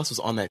think who else was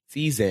on that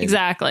season.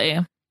 Exactly.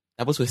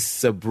 That was with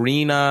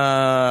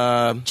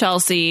Sabrina.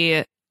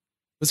 Chelsea.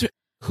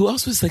 Who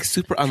else was like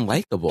super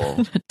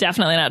unlikable?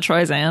 Definitely not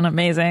Troyzan.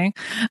 Amazing.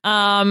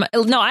 No,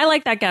 I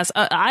like that guess.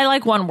 I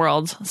like One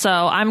World, so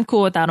I'm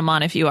cool with that,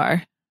 Aman, if you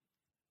are.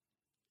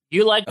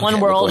 You like One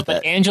World,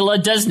 but Angela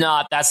does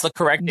not. That's the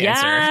correct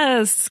answer.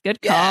 Yes.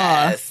 Good call.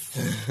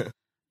 Yes.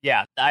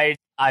 Yeah, I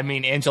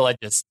mean, Angela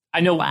just... I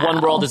know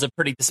One World is a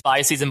pretty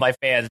despised season by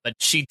fans, but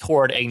she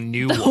toured a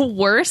new one. The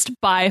worst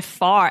by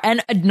far.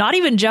 And not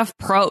even Jeff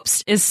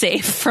Probst is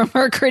safe from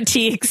her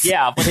critiques.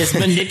 Yeah, but his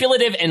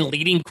manipulative and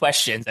leading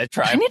questions at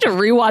Tribe. I need to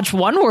rewatch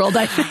One World,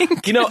 I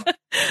think. You know,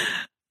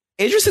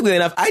 interestingly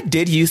enough, I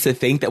did used to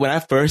think that when I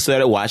first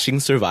started watching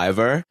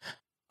Survivor,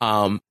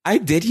 I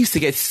did used to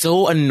get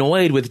so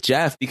annoyed with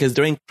Jeff because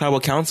during Tribal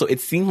Council, it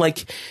seemed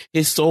like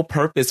his sole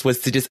purpose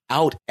was to just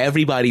out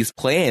everybody's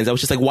plans. I was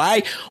just like,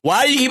 why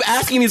do you keep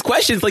asking these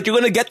questions? Like, you're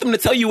going to get them to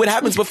tell you what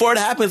happens before it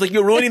happens. Like,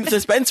 you're ruining the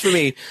suspense for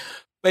me.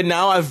 But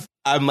now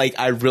I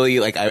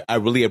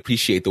really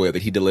appreciate the way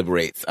that he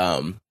deliberates,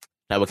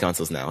 Tribal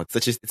Councils now.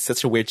 It's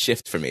such a weird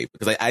shift for me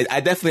because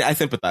I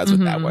sympathize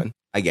with that one.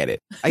 I get it.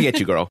 I get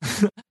you, girl.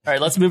 All right,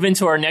 let's move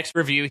into our next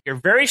review here.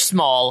 Very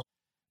small.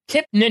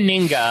 Kip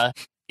Naninga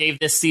gave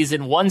this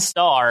season 1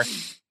 star.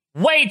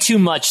 Way too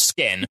much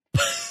skin.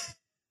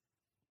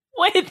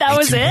 Wait, that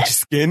was it?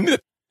 Skin?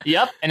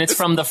 Yep, and it's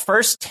from the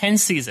first 10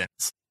 seasons.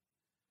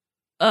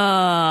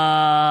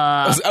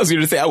 I was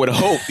going to say I would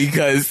hope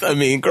because, I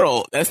mean,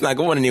 girl, that's not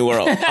going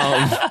anywhere.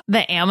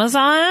 The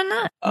Amazon?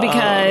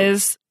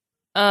 Because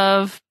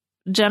of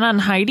Jenna and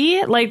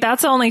Heidi? Like,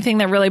 that's the only thing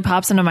that really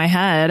pops into my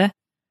head.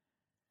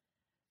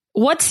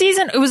 What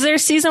season? Was there a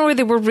season where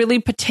they were really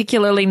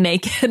particularly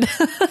naked?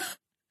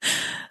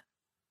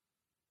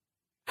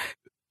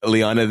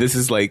 Liana, this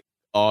is like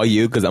all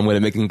you because I'm going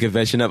to make a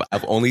confession of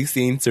I've only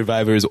seen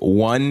Survivors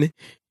 1,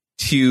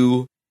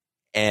 2,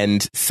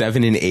 and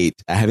 7 and 8.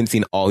 I haven't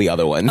seen all the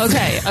other ones.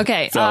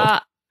 Okay. So,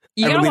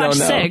 you gotta watch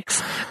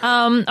 6.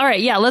 All right,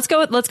 yeah, let's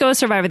go with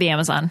Survivor the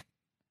Amazon.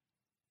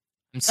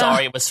 I'm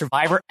sorry, it was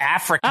Survivor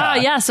Africa. Oh,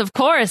 yes, of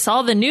course.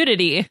 All the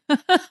nudity.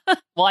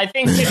 Well, I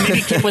think maybe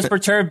Kip was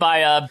perturbed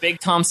by Big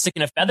Tom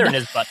sticking a feather in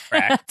his butt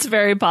crack. That's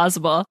very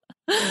possible.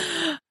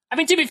 I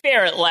mean, to be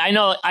fair, I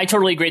know I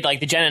totally agreed. Like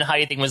the Jen and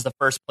Heidi thing was the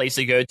first place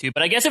to go to,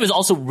 but I guess it was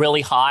also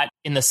really hot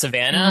in the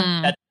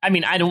savannah.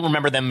 I don't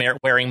remember them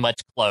wearing much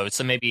clothes,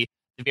 so maybe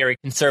the very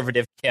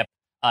conservative Kip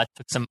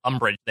took some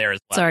umbrage there as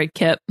well. Sorry,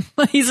 Kip.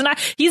 He's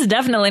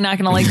definitely not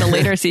going to like the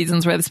later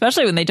seasons,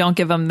 especially when they don't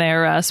give them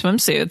their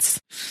swimsuits.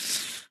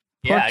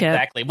 Yeah,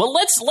 exactly. Well,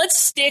 let's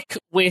stick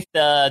with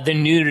the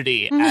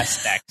nudity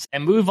aspect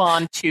and move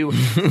on to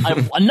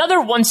another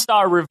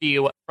 1-star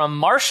review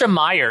from Marsha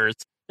Myers.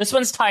 This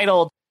one's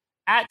titled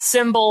 @ $$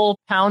 $$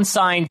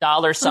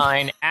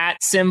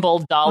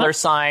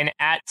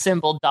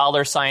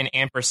 $$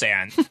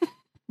 ampersand.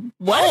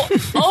 What?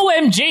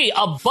 OMG,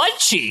 a butt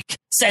cheek.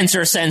 Censor.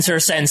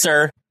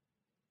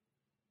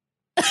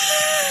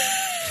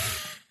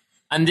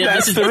 And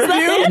that's the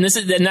review?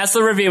 And that's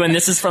the review, and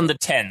this is from the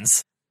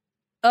 10s.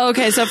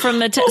 Okay, so from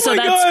the so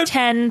that's God.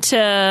 10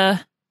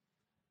 to...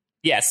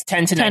 Yes,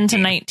 10 to 10 19. to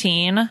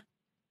 19.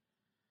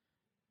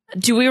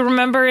 Do we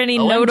remember any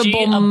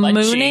notable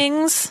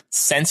moonings?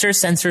 Censor.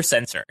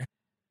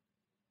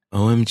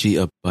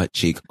 OMG, a butt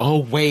cheek. Oh,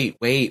 wait.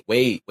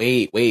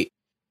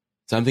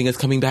 Something is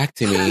coming back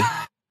to me.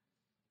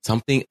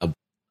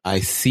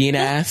 I see an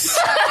ass.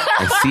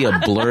 I see a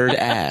blurred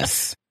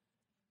ass.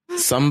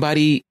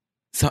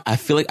 I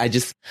feel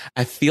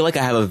like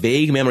I have a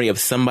vague memory of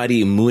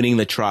somebody mooning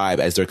the tribe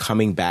as they're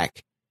coming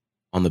back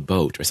on the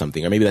boat or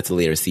something. Or maybe that's a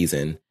later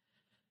season.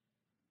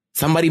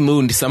 Somebody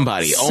mooned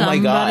somebody. Oh my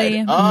God.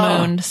 Somebody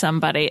mooned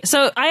somebody.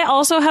 So I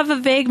also have a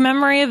vague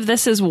memory of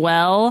this as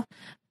well.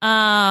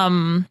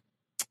 I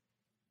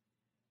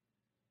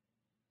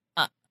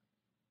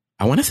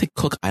want to say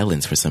Cook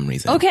Islands for some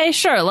reason. Okay,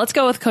 sure. Let's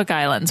go with Cook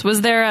Islands.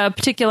 Was there a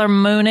particular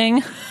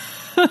mooning?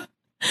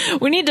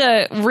 We need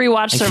to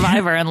rewatch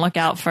Survivor and look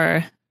out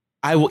for...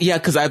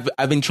 because I've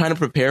been trying to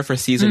prepare for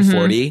season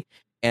 40.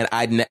 And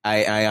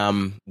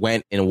I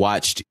went and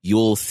watched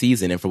Yule's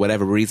season, and for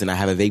whatever reason, I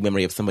have a vague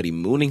memory of somebody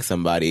mooning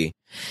somebody.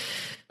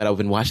 But I've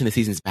been watching the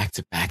seasons back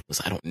to back,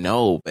 so I don't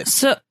know. But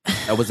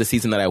that was the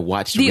season that I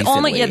watched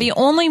recently. The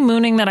only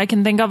mooning that I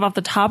can think of off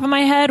the top of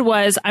my head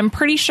was, I'm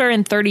pretty sure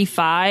in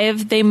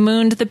 35 they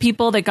mooned the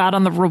people that got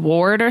on the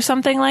reward or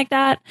something like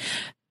that.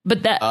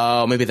 But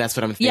that maybe that's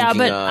what I'm thinking. Yeah,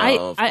 but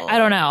of. I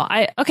don't know.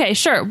 Okay,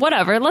 sure,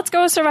 whatever. Let's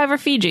go with Survivor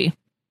Fiji.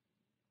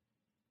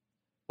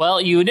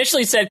 Well, you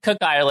initially said Cook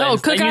Islands. Oh,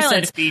 Cook then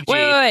Islands. You said Fiji.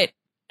 Wait.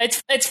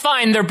 It's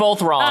fine. They're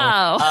both wrong.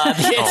 Oh.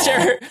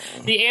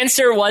 The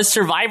answer was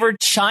Survivor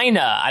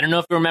China. I don't know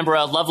if you remember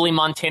a lovely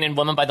Montanan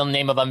woman by the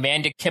name of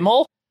Amanda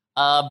Kimmel,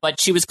 but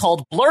she was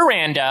called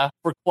Bluranda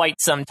for quite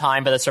some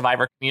time by the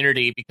Survivor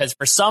community because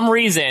for some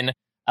reason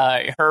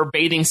Her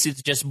bathing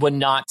suits just would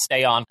not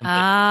stay on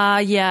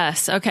completely.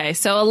 Yes. Okay.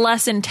 So a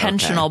less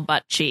intentional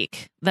butt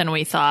cheek than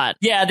we thought.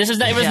 Yeah, it was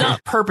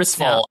not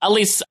purposeful. Yeah. At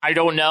least I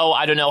don't know.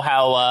 I don't know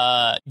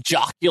how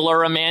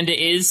jocular Amanda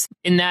is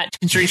in that,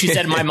 considering she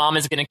said my mom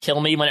is going to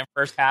kill me when it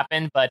first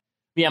happened. But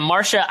yeah,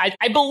 Marcia,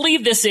 I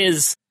believe this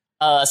is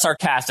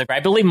sarcastic. Right?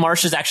 I believe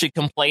Marcia's actually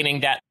complaining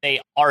that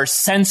they are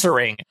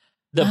censoring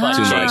the butt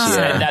cheeks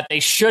and that they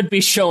should be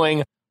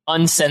showing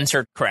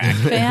uncensored crack.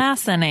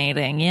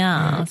 Fascinating.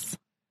 Yes.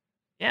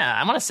 Yeah,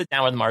 I want to sit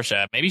down with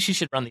Marcia. Maybe she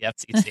should run the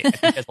FCC. I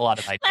think there's a lot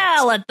of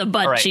ideas. Let the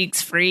butt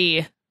cheeks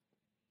free.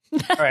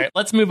 All right,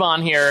 let's move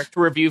on here to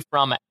review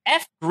from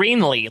F.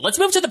 Greenlee. Let's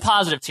move to the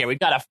positives here. We've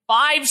got a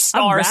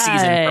 5-star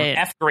season from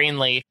F.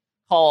 Greenlee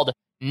called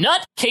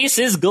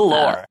Nutcases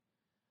Galore.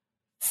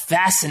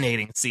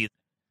 Fascinating season.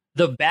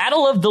 The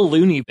Battle of the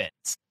Looney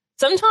Bins.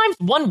 Sometimes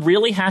one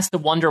really has to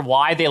wonder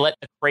why they let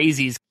the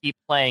crazies keep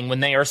playing when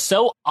they are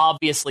so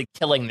obviously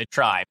killing the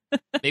tribe.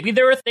 Maybe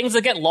there are things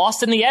that get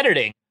lost in the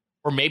editing.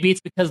 Or maybe it's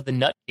because the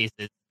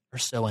nutcases are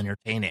so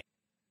entertaining.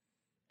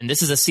 And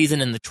this is a season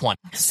in the 20s.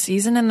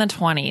 Season in the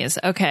 20s.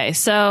 Okay,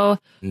 so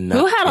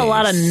who had a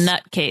lot of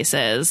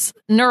nutcases?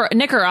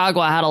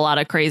 Nicaragua had a lot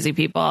of crazy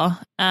people.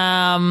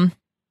 Let's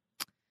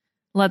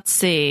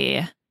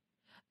see.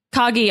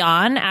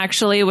 Cagayan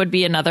actually would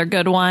be another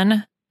good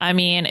one. I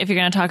mean, if you're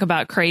going to talk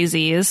about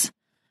crazies.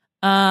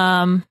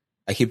 I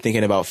keep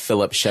thinking about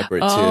Philip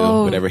Shepard,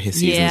 too, whatever his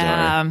seasons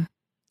are.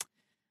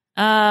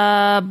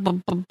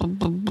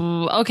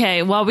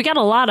 Okay, well, we got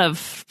a lot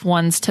of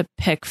ones to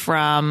pick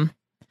from.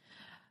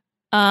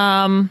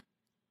 Okay,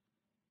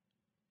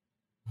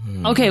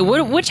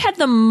 which had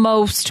the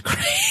most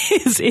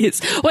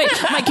crazies? Wait,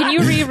 Mike, can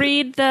you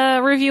reread the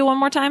review one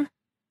more time?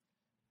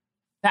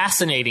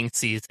 Fascinating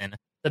season.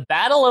 The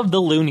Battle of the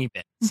Looney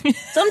Bins.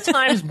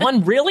 Sometimes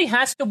one really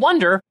has to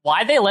wonder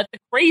why they let the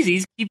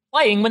crazies keep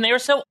playing when they are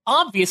so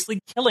obviously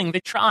killing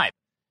the tribe.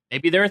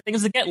 Maybe there are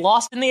things that get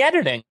lost in the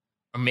editing.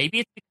 Or maybe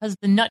it's because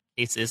the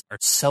nutcases are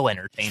so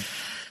entertaining.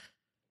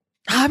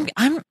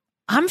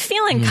 I'm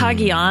feeling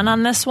Cagayan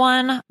on this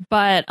one,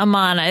 but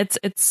Aman,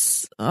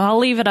 it's I'll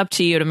leave it up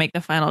to you to make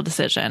the final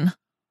decision.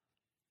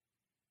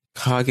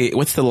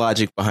 What's the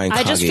logic behind Cagayan?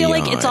 I just feel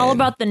like it's all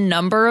about the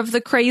number of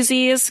the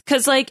crazies.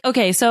 Because, like,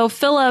 okay, so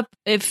Philip,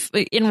 if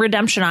in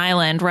Redemption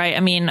Island, right? I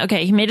mean,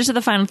 okay, he made it to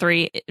the final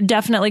 3,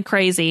 definitely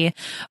crazy.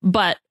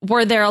 But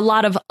were there a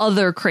lot of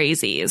other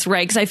crazies,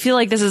 right? Because I feel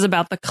like this is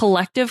about the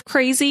collective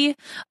crazy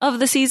of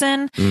the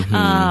season.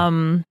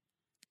 And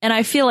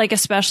I feel like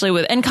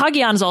especially and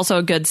Cagayan is also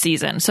a good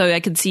season, so I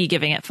could see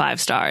giving it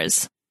 5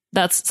 stars.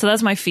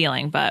 That's my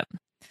feeling, but.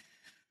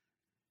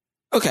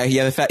 Okay,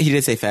 yeah, he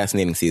did say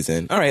fascinating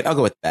season. All right, I'll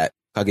go with that.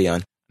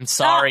 Cagayan. I'm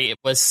sorry, it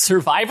was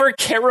Survivor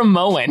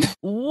Karamoan.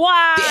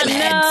 Wow, So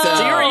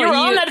you were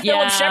on that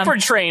Philip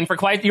Shepard train for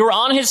you were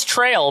on his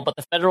trail, but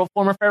the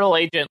former federal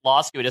agent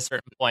lost you at a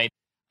certain point.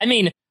 I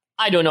mean,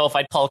 I don't know if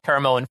I'd call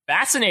Karamoan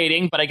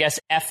fascinating, but I guess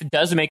F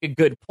does make a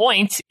good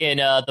point in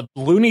the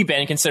Looney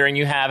Bin, considering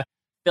you have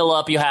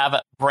Philip, you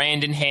have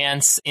Brandon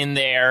Hance in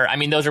there. I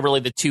mean, those are really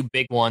the 2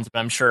 big ones, but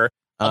I'm sure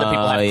other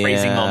people have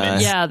crazy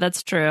moments. Yeah,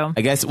 that's true.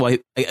 I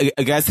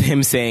guess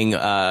him saying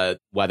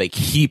why they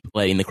keep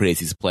letting the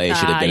crazies play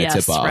should have been a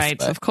tip-off. Right,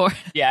 but. of course.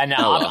 Yeah, no,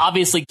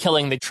 obviously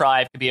killing the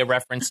tribe could be a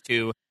reference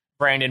to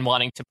Brandon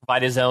wanting to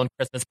provide his own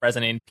Christmas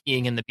present and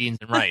peeing in the beans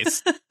and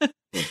rice.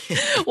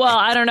 Well,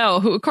 I don't know.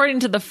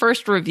 According to the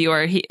first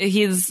reviewer,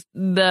 he's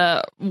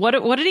the what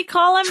did he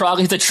call him?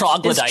 He's a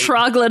troglodyte. His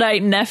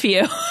troglodyte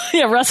nephew.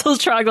 Yeah, Russell's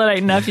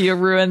troglodyte nephew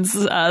ruins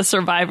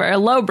Survivor.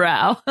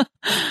 Lowbrow.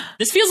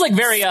 This feels like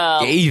very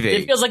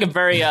scathing. It feels like a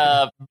very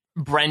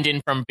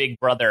Brendan from Big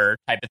Brother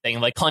type of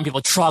thing, like calling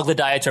people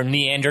troglodytes or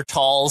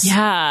Neanderthals.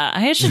 Yeah,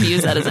 I should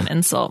use that as an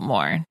insult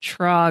more.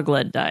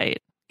 Troglodyte.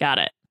 Got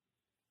it.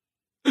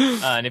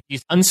 And if you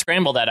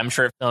unscramble that, I'm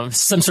sure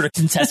some sort of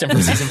contestant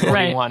from season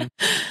 41. Right.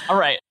 All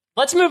right,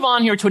 let's move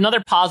on here to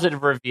another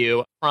positive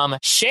review from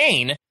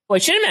Shane, who I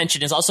should have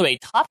mentioned is also a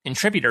top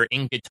contributor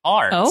in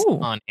guitars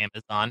on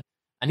Amazon.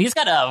 And he's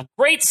got a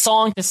great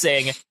song to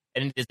sing,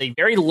 and it is a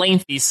very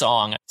lengthy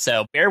song,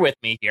 so bear with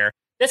me here.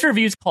 This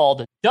review is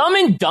called Dumb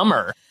and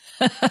Dumber.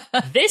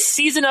 This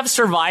season of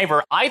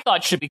Survivor I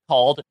thought should be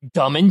called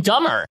Dumb and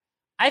Dumber.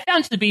 I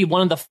found it to be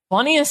one of the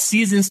funniest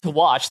seasons to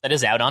watch that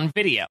is out on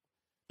video.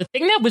 The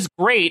thing that was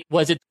great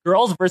was it's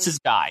girls versus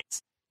guys.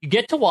 You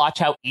get to watch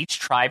how each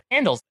tribe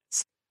handles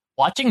this.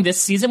 Watching this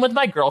season with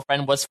my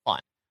girlfriend was fun.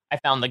 I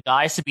found the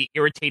guys to be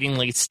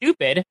irritatingly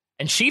stupid,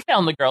 and she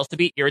found the girls to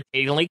be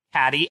irritatingly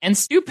catty and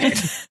stupid.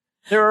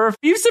 There are a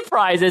few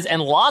surprises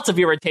and lots of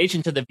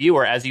irritation to the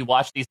viewer as you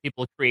watch these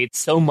people create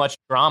so much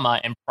drama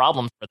and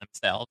problems for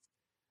themselves.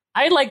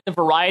 I liked the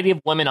variety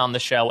of women on the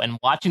show and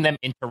watching them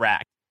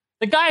interact.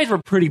 The guys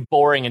were pretty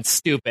boring and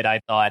stupid, I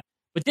thought,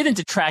 but didn't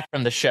detract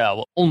from the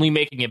show, only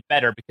making it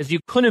better because you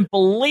couldn't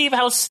believe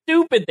how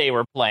stupid they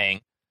were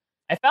playing.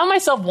 I found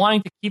myself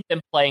wanting to keep them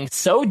playing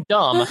so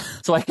dumb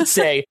so I could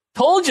say,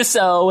 told you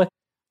so.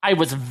 I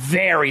was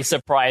very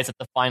surprised at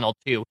the final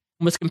 2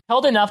 and was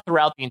compelled enough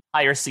throughout the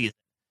entire season.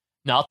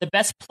 Not the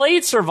best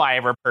played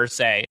Survivor per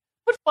se,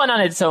 but fun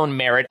on its own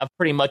merit of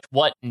pretty much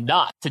what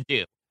not to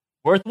do.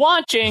 Worth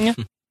watching.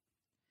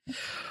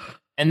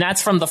 And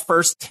that's from the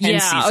first 10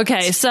 seasons.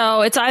 Okay,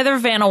 so it's either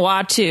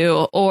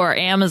Vanuatu or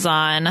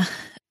Amazon.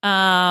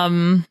 I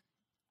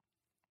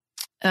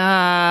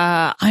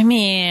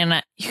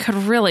mean, you could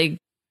really...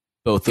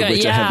 Both of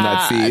which I have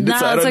not seen. No,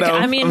 so I don't know.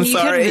 I mean, you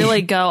could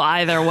really go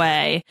either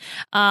way.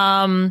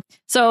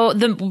 So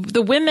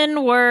the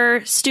women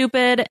were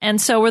stupid, and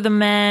so were the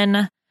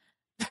men.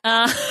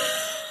 Yeah,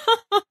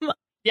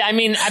 I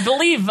mean, I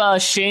believe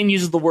Shane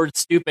uses the word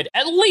stupid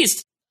at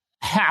least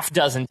half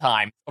dozen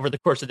times over the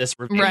course of this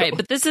review. Right,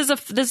 but this is a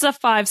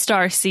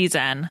 5-star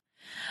season.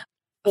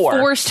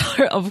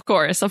 4-star, of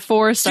course, a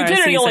 4-star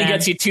Stupidity season. only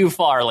gets you too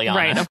far, Liana.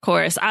 Right, of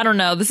course. I don't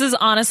know. This is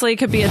honestly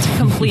could be a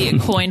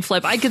complete coin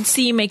flip. I could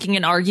see making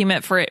an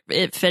argument for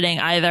it fitting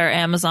either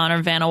Amazon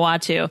or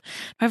Vanuatu. Do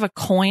I have a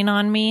coin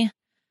on me?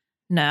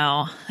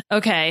 No.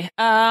 Okay.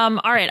 All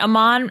right,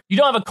 Aman. You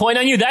don't have a coin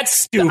on you?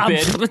 That's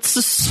stupid. It's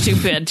just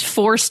stupid.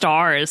 4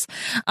 stars.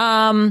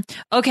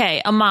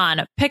 Okay,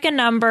 Aman, pick a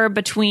number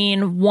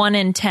between 1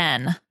 and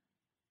 10.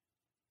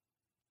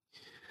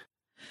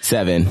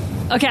 7.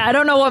 Okay, I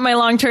don't know what my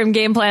long-term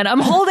game plan.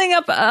 I'm holding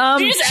up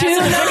I'm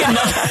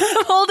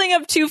holding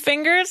up 2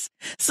 fingers,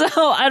 so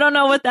I don't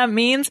know what that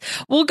means.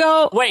 We'll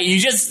go. Wait,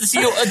 just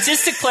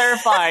to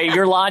clarify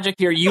your logic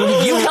here, you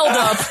held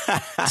up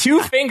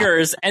 2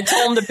 fingers and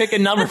told him to pick a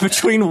number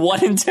between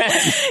 1 and 10.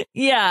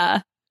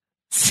 Yeah.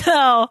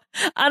 So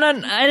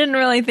I didn't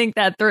really think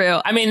that through.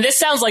 I mean, this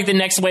sounds like the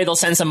next way they'll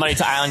send somebody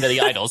to Island of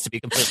the Idols, to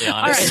be completely honest.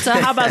 All right, so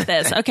how about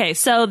this? Okay,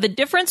 so the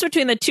difference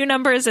between the 2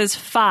 numbers is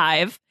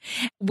 5,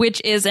 which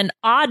is an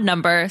odd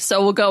number.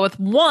 So we'll go with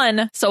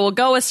 1. So we'll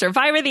go with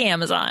Survivor the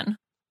Amazon.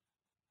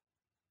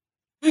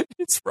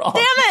 It's wrong.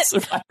 Damn it!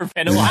 Survivor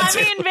Vanuatu. I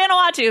mean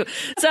Vanuatu.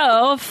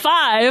 So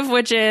 5,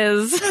 which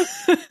is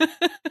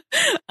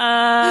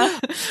I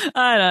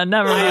don't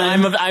know. Never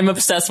mind. I'm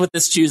obsessed with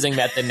this choosing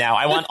method now.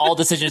 I want all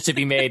decisions to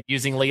be made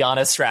using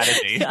Liana's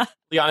strategy. Yeah.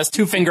 Liana's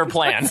 2-finger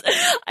plan.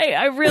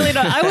 I really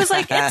don't. I was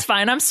like, it's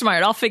fine. I'm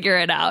smart. I'll figure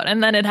it out.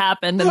 And then it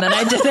happened, and then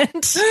I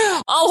didn't.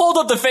 I'll hold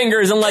up the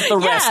fingers and let the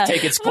rest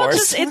take its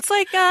course. It's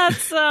like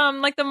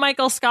like the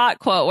Michael Scott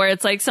quote, where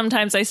it's like,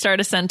 sometimes I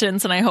start a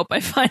sentence and I hope I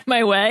find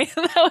my way.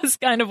 That was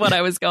kind of what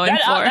I was going for.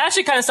 That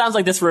actually kind of sounds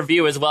like this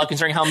review as well,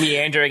 considering how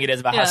meandering it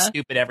is about how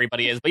stupid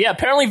everybody is. But yeah,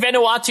 apparently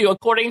Vanuatu,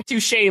 according to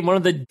Shane, one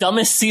of the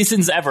dumbest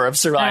seasons ever of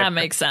Survivor. That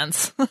makes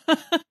sense.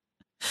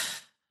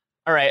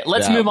 All right,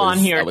 let's move on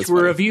here to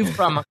a review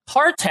from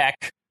Kartek,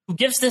 who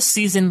gives this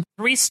season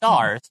 3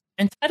 stars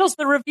and titles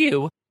the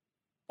review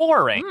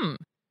boring.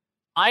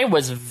 I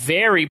was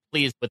very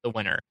pleased with the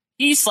winner.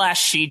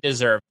 He/she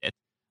deserved it.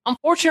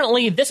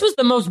 Unfortunately, this was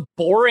the most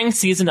boring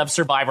season of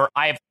Survivor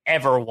I've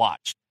ever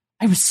watched.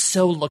 I was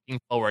so looking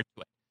forward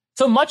to it.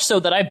 So much so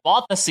that I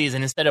bought the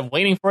season instead of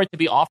waiting for it to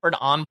be offered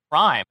on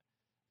Prime.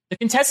 The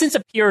contestants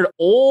appeared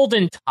old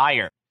and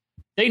tired.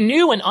 They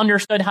knew and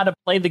understood how to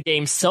play the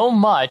game so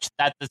much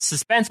that the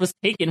suspense was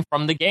taken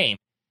from the game.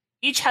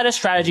 Each had a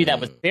strategy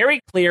that was very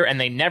clear and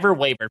they never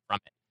wavered from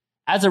it.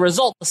 As a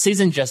result, the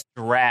season just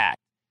dragged.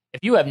 If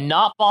you have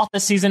not bought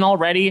the season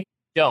already,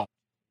 don't.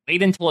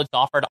 Wait until it's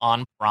offered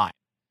on Prime.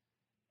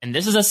 And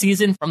this is a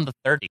season from the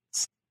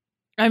 30s.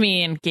 I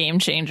mean, Game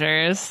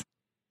Changers.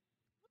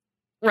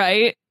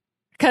 Right?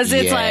 Because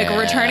it's like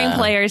returning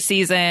player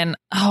season.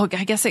 Oh,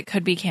 I guess it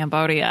could be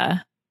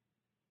Cambodia.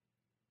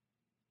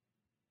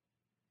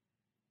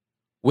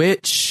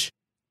 Which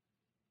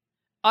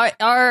are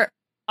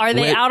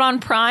they out on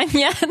Prime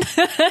yet?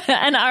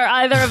 And are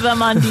either of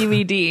them on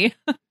DVD?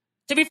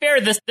 To be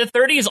fair, the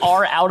 30s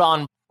are out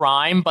on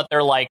Prime, but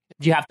they're like,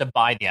 you have to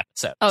buy the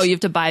episodes. Oh, you have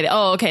to buy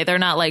okay. They're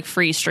not like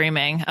free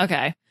streaming.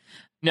 Okay.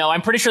 No,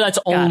 I'm pretty sure that's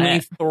only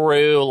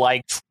through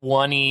like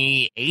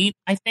 28,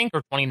 I think,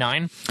 or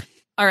 29.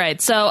 All right.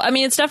 So, I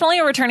mean, it's definitely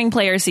a returning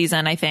player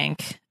season, I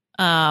think.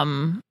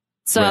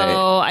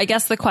 I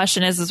guess the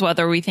question is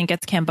whether we think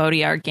it's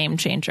Cambodia or Game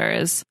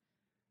Changers.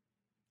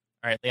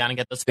 All right, Liana,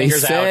 get those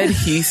fingers out.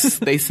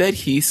 They said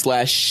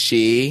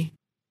he/she.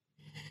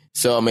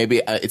 So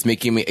maybe it's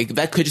making me...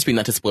 that could just be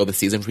not to spoil the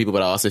season for people,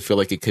 but I also feel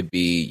like it could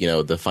be,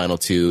 the final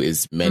 2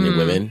 is men and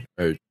women,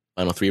 or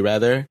final 3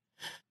 rather.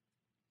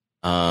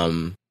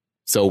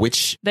 So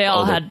which... They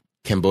all had...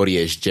 Cambodia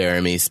is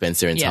Jeremy,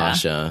 Spencer, and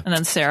Tasha. And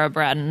then Sarah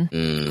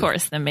Braddon. Of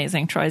course, the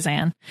amazing Troy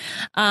Zan.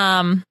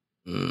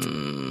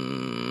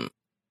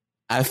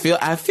 I feel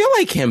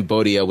like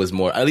Cambodia was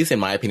more, at least in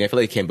my opinion, I feel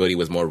like Cambodia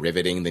was more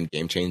riveting than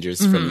Game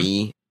Changers for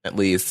me, at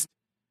least.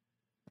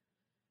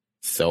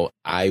 So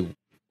I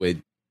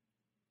would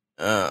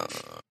go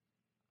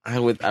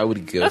for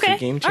Game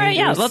Changers. All right,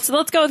 yeah, let's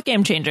go with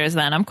Game Changers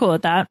then. I'm cool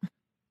with that.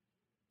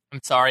 I'm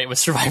sorry, it was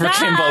Survivor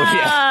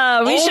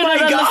Cambodia. We should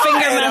have done the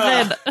finger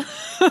method.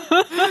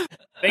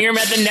 Finger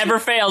method never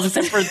fails,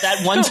 except for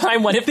that one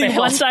time when it failed.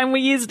 One time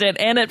we used it,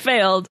 and it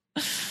failed.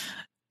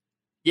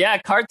 Yeah,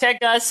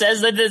 Kartek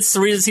says that this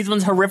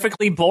season's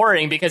horrifically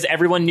boring because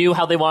everyone knew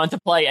how they wanted to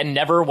play and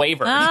never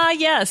wavered.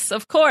 Yes,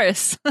 of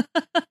course.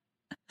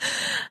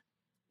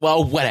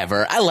 Well,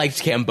 whatever. I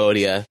liked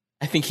Cambodia.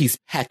 I think he's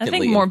patently. I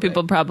think more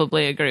people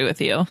probably agree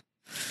with you.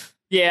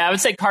 Yeah, I would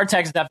say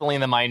Kartek's definitely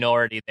in the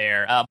minority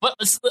there. But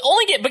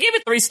give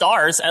it 3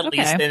 stars at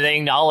least, and they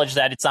acknowledge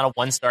that it's not a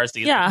 1-star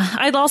season. Yeah,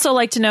 I'd also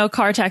like to know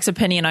Kartek's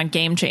opinion on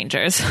Game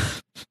Changers.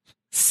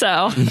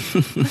 So,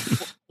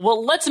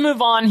 well, let's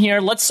move on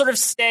here. Let's sort of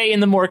stay in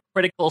the more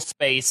critical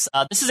space.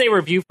 This is a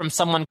review from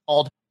someone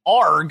called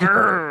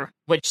Arg,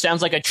 which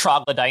sounds like a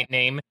troglodyte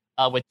name,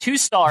 with 2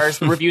 stars.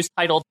 The review's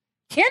titled,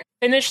 "Can't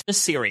Finish the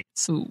Series.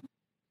 Ooh.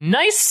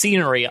 Nice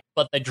scenery,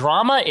 but the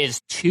drama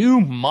is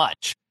too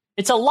much.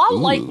 It's a lot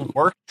like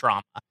work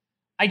drama.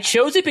 I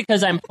chose it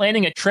because I'm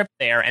planning a trip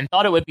there and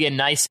thought it would be a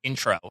nice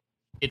intro.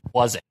 It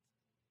wasn't."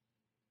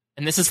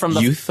 And this is from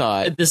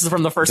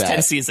the first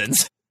 10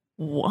 seasons.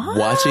 What?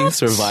 Watching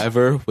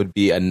Survivor would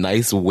be a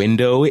nice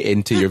window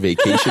into your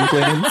vacation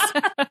plans.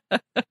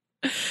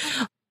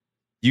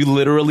 You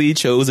literally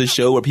chose a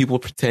show where people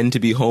pretend to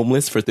be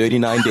homeless for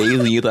 39 days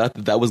and you thought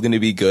that was going to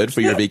be good for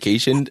your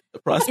vacation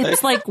prospect?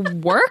 It's like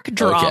work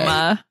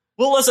drama. Okay.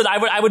 Well, listen,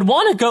 I would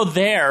want to go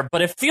there,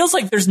 but it feels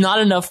like there's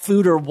not enough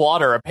food or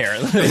water,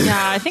 apparently.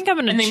 Yeah, I think I'm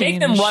going to change. And they make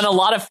them run a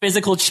lot of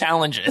physical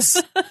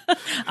challenges.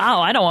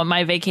 I don't want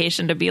my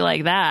vacation to be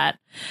like that.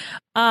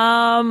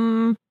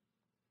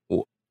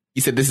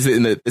 You said this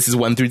is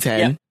 1 through 10?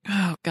 Yeah.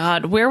 Oh,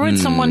 God. Where would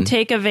someone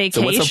take a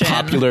vacation? So what's a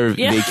popular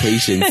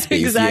vacation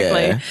space?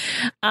 Exactly.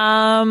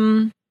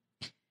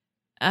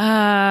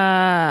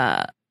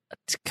 Yeah.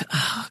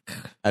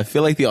 I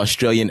feel like the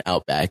Australian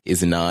outback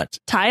is not...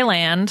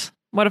 Thailand.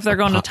 What if they're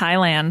going to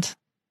Thailand?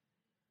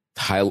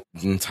 Thailand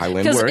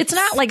Because works. it's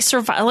not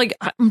like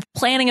I'm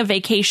planning a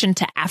vacation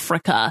to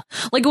Africa.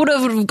 Like, would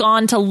have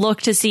gone to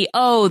look to see,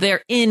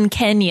 they're in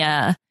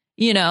Kenya,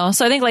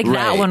 So I think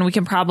that one we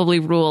can probably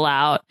rule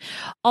out.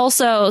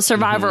 Also,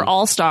 Survivor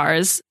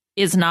All-Stars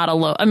is not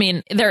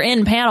they're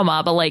in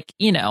Panama, but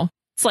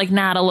it's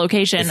not a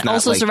location.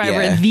 Also,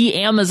 Survivor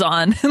the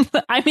Amazon.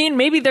 I mean,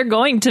 maybe they're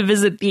going to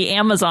visit the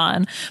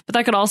Amazon, but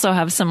that could also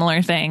have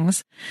similar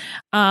things.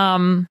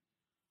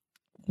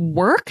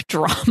 Work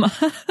drama.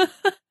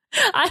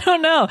 I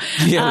don't know.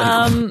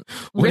 Yeah,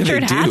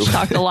 Richard Hatch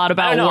talked a lot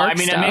about work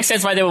stuff. It makes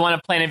sense why they would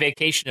want to plan a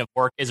vacation if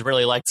work is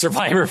really like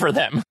Survivor for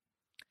them.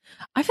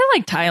 I feel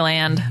like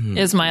Thailand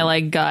is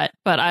my gut,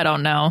 but I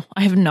don't know.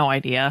 I have no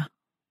idea.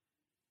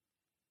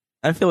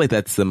 I feel like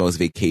that's the most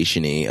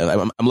vacation-y.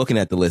 I'm looking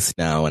at the list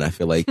now, and I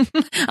feel like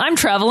I'm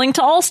traveling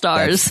to All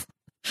Stars.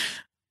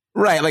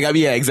 Right,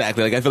 yeah,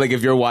 exactly. I feel like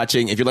if you're like,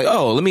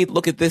 let me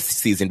look at this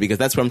season because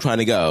that's where I'm trying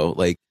to go.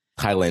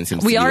 Thailand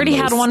seems. We already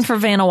had one for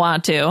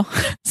Vanuatu,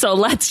 so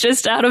let's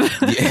just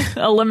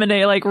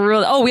eliminate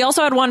we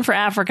also had one for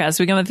Africa,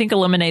 so we can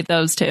eliminate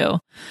those two.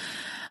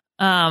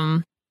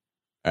 All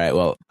right.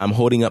 Well, I'm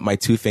holding up my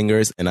 2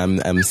 fingers and I'm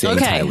saying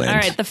Thailand. All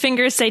right. The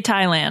fingers say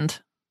Thailand.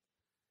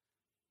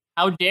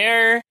 How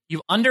dare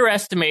you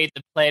underestimate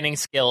the planning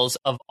skills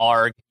of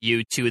ARG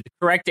U2? The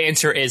correct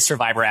answer is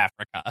Survivor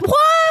Africa.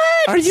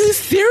 What? Are you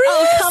serious?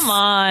 Oh, come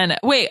on.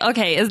 Wait,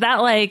 okay. Is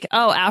that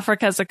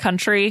Africa's a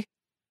country?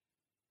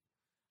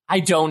 I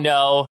don't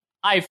know.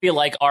 I feel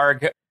like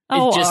ARG is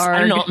ARG. I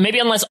don't know. Maybe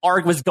unless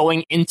ARG was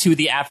going into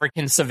the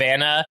African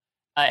savannah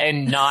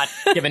and not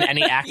given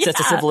any access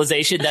to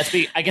civilization. That's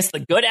I guess the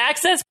good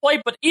access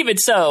point. But even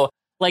so,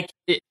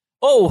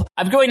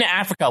 I'm going to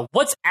Africa.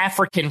 What's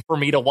African for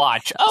me to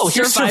watch? Oh,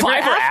 here's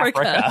Survivor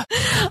Africa.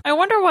 I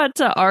wonder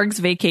what ARG's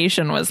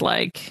vacation was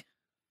like.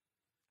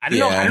 I don't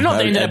know. I don't know if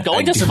they ended up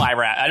going to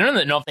Survivor. I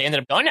don't know if they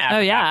ended up going to Africa.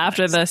 Oh, yeah,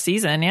 after the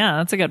season. Yeah,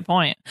 that's a good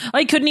point.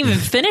 I couldn't even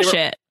finish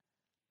it.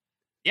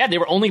 Yeah, they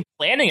were only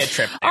planning a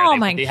trip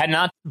there. They had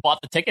not bought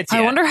the tickets yet.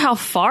 I wonder how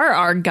far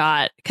ARG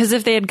got, because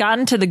if they had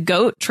gotten to the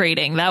goat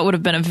trading, that would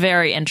have been a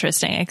very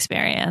interesting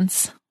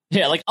experience.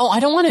 Yeah, I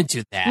don't want to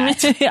do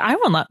that. I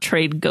will not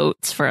trade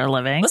goats for a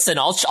living. Listen,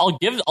 I'll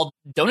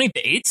donate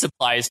the aid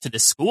supplies to the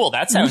school.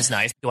 That sounds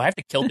nice. Do I have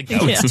to kill the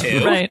goats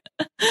too? Right.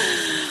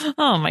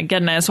 Oh my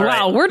goodness!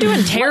 Wow, we're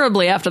doing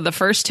terribly after the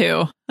first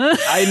 2.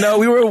 I know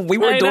we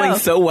were doing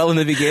so well in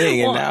the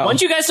beginning, and now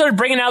once you guys started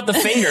bringing out the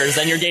fingers,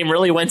 then your game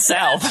really went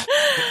south.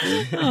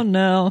 Oh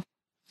no.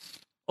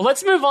 Well,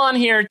 let's move on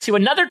here to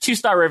another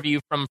 2-star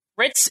review from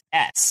Fritz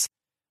S.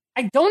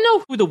 I don't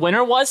know who the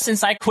winner was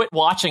since I quit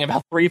watching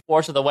about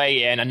 3/4 of the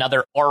way in.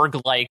 Another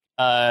ARG-like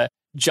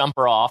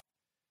jumper off.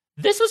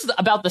 This was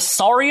about the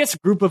sorriest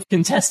group of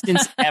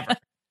contestants ever.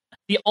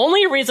 The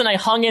only reason I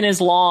hung in as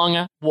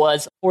long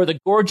was for the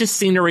gorgeous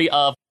scenery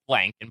of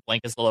blank, and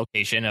blank is the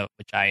location of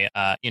which I,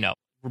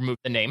 removed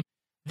the name.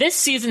 This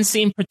season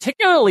seemed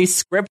particularly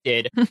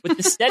scripted, with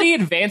the steady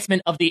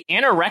advancement of the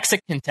anorexic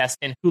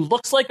contestant who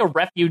looks like a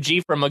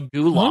refugee from a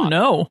gulag. Oh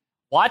no.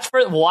 Watch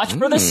for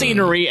the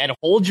scenery and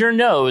hold your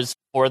nose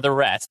for the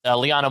rest.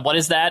 Liana, what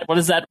is that? What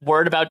is that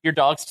word about your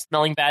dog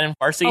smelling bad in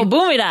Farsi? Oh,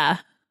 boomida.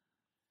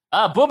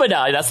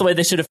 Boomida. That's the way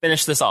they should have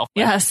finished this off.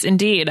 Yes,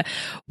 indeed.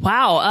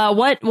 Wow.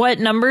 What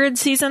numbered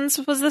seasons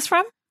was this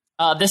from?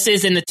 This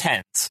is in the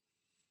 10s.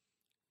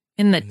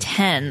 In the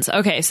 10s.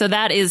 Okay, so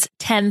that is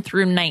 10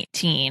 through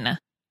 19.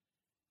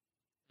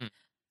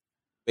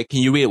 Wait,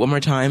 can you read it one more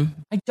time?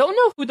 I don't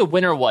know who the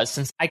winner was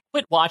since I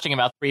quit watching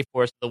about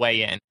 3/4 of the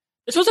way in.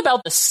 This was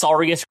about the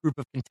sorriest group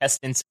of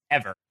contestants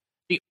ever.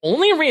 The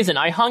only reason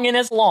I hung in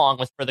as long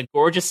was for the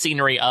gorgeous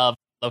scenery of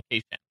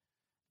location.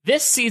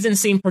 This season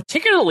seemed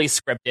particularly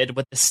scripted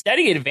with the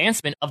steady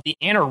advancement of the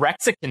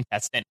anorexic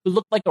contestant who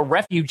looked like a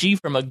refugee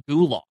from a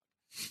gulag.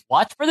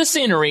 Watch for the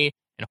scenery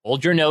and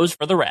hold your nose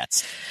for the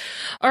rest.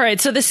 All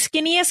right, so the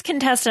skinniest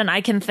contestant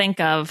I can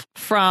think of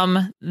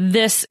from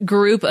this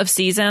group of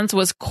seasons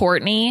was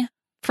Courtney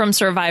from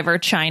Survivor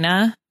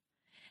China.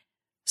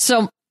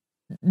 So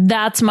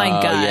that's my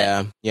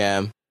gut.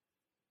 Yeah.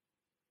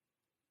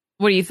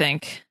 What do you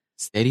think?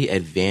 Steady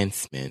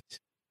advancement.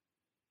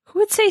 Who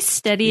would say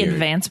steady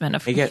advancement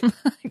of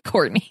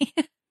Courtney?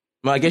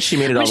 Well, I guess she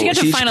made it all. She got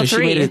to final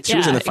 3. She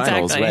was in the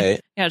finals, exactly.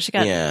 right? Yeah, she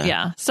got.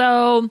 Yeah.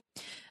 So,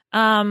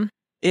 I'll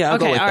okay,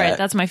 go with all right, that.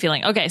 that's my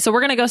feeling. Okay, so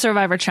we're gonna go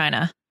Survivor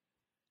China.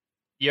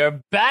 You're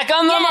back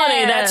on the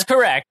money. That's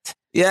correct.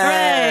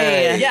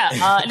 Yay!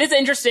 Yeah, it is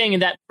interesting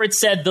that Fritz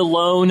said the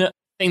lone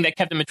thing that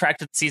kept him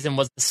attracted to the season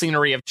was the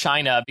scenery of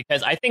China,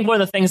 because I think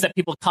one of the things that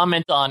people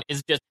comment on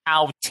is just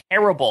how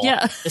terrible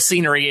the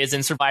scenery is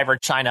in Survivor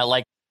China.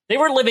 Like, they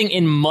were living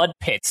in mud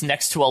pits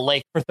next to a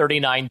lake for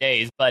 39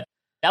 days, but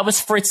that was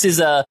Fritz's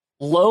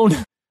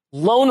lone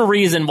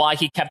reason why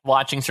he kept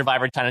watching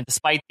Survivor China,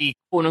 despite the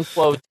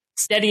quote-unquote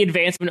steady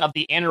advancement of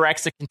the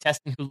anorexic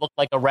contestant who looked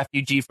like a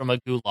refugee from a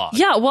gulag.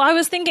 Yeah, well, I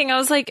was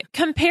like,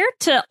 compared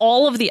to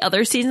all of the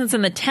other seasons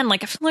in the 10,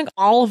 like, I feel like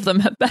all of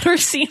them have better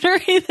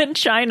scenery than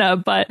China,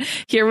 but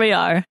here we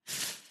are.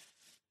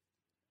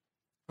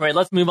 All right,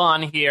 let's move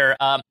on here.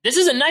 This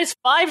is a nice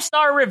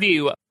 5-star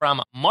review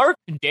from Mark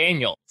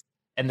Daniels,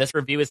 and this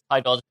review is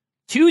titled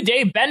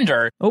 2-Day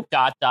Bender, ...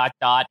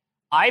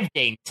 I've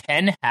gained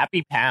 10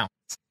 happy pounds.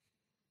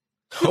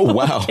 Oh,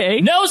 wow.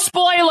 Okay. No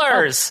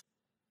spoilers!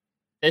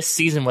 This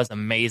season was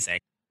amazing.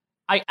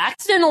 I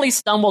accidentally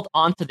stumbled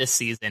onto this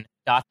season, ...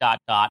 I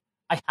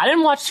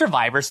hadn't watched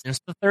Survivor since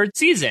the 3rd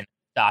season, ...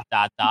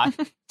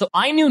 So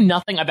I knew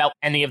nothing about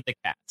any of the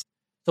cast.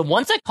 So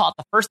once I caught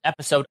the first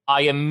episode,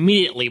 I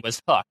immediately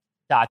was hooked, ...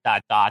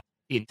 the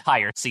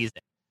entire season.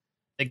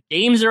 The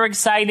games are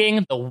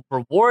exciting, the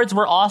rewards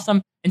were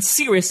awesome, and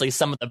seriously,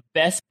 some of the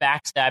best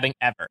backstabbing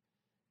ever.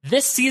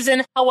 This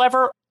season,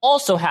 however,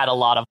 also had a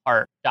lot of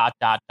heart, ...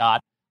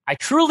 I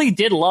truly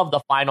did love the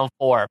Final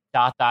 4, ...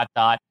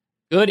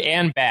 good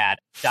and bad, ...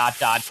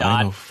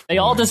 They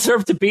all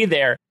deserve to be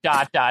there, ...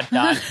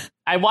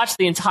 I watched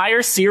the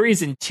entire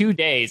series in 2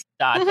 days, ...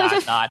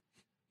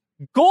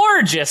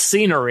 Gorgeous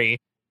scenery,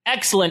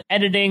 excellent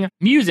editing,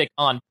 music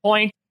on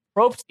point,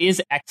 Probst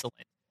is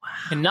excellent.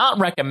 Cannot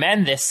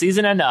recommend this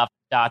season enough, ...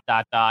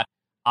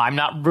 I'm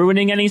not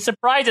ruining any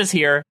surprises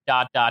here, ...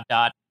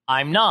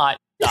 I'm not, ...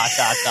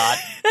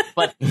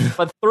 but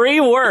 3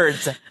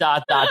 words, ...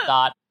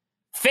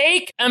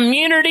 fake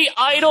immunity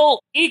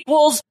idol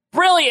equals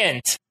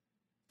brilliant.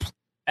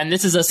 And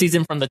this is a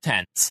season from the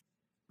 10s. ...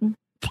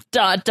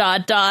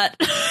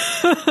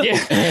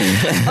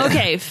 Yeah.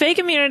 Okay, fake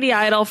immunity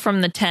idol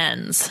from the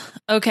 10s.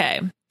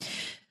 Okay.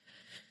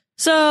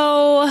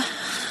 So,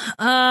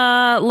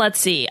 let's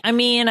see. I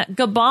mean,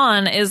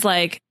 Gabon is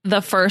like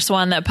the first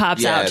one that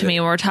pops out to me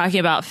when we're talking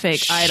about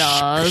fake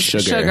idols.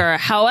 Sugar.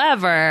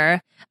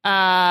 However,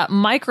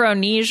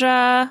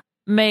 Micronesia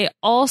may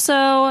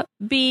also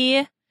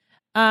be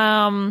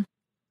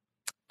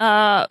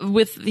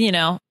with,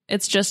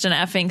 it's just an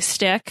effing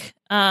stick.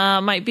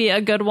 Might be a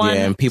good one.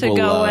 Yeah, and people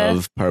to go love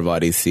with.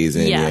 Parvati's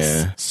season.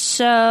 Yes. Yeah.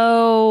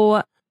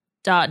 So ...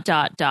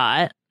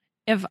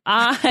 If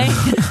I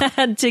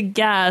had to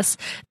guess ...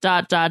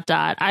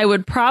 I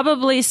would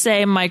probably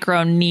say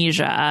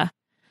Micronesia.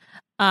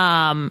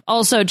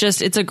 Also,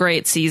 just it's a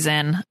great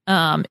season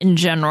in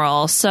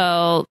general.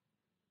 So,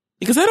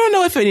 because I don't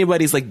know if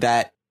anybody's like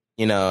that.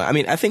 I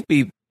mean, I think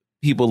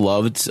people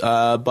loved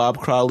Bob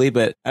Crowley,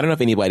 but I don't know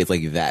if anybody's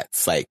like that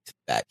psyched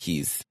that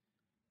he's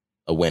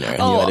a winner. You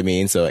know what I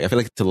mean? So I feel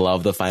like to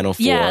love the Final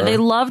 4. Yeah, they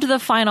loved the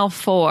Final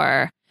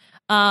 4.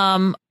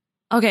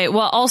 Okay,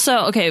 well, also,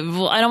 I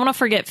don't want to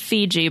forget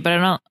Fiji, but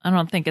I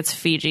don't think it's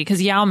Fiji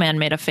because Yao Man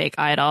made a fake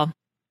idol.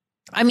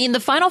 I mean, the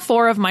Final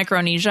 4 of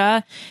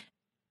Micronesia,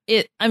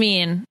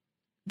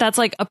 that's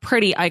like a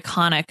pretty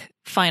iconic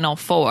Final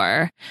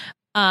 4.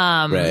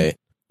 Right.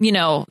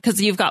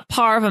 Because you've got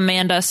Parv,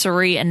 Amanda,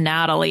 Suri, and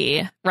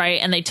Natalie, right?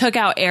 And they took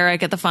out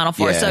Eric at the Final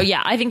 4. Yeah. So,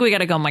 yeah, I think we got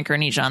to go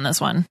Micronesia on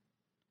this one.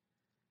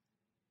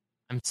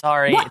 I'm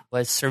sorry, What? It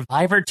was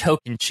Survivor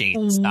Token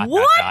Cheats. ...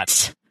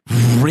 What?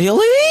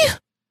 Really?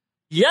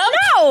 Yep.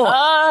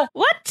 No.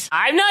 What?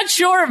 I'm not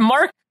sure if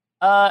Mark...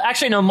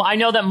 actually, no, I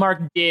know that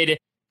Mark did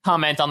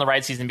comment on the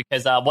right season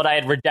because what I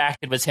had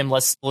redacted was him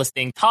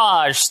listing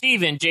Taj,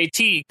 Steven,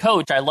 JT,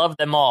 Coach. I love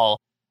them all.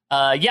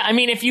 Yeah, I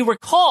mean, if you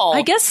recall,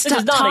 I guess this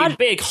is not a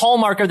big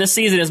hallmark of the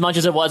season as much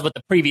as it was with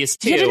the previous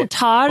 2. Didn't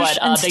Taj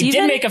and they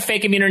Steven? did make a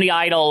fake immunity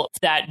idol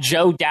that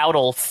Joe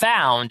Dowdle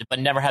found, but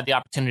never had the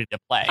opportunity to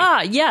play.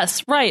 Ah,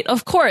 yes, right.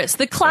 Of course.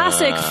 The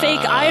classic fake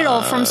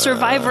idol from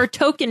Survivor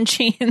Token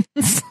Chains.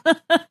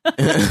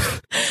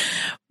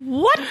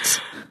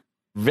 What?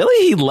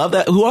 Really? He loved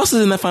that? Who else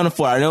is in the Final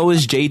Four? I know it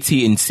was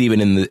JT and Steven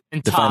in the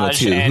Final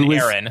Two. And Who was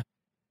Aaron.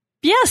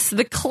 Yes,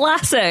 the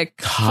classic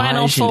Taj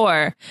Final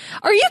Four.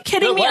 Are you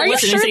kidding me? Are you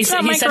sure it's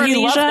not he said he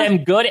loved Micronesia?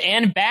 them good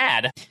and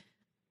bad.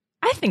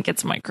 I think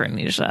it's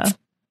Micronesia.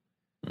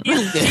 He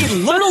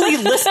literally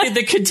listed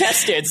the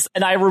contestants,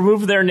 and I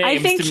removed their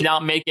names to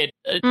not make it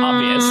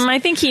obvious. I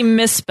think he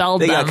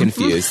misspelled They them. got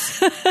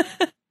confused.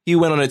 He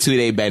went on a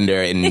 2-day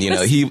bender, and he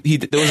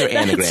those are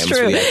anagrams. That's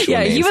true. For the actual Yeah,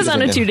 names. he was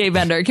on a 2-day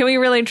bender. Can we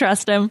really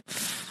trust him?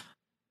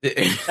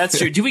 That's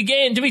true. Do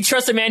we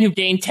trust a man who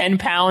gained 10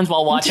 pounds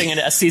while watching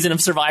a season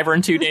of Survivor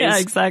in 2 days? Yeah,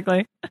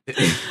 exactly.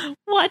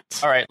 What?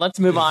 All right, let's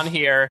move on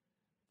here.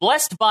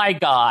 Blessed by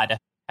God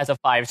has a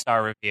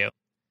 5-star review.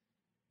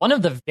 One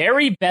of the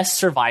very best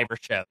Survivor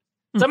shows.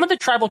 Some of the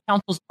tribal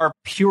councils are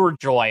pure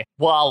joy,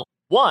 while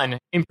one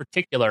in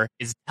particular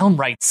is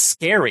downright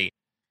scary.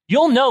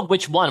 You'll know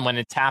which one when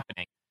it's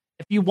happening.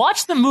 If you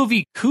watch the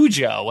movie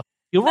Cujo,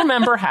 you'll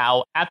remember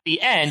how, at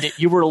the end,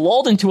 you were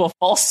lulled into a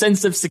false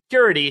sense of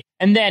security,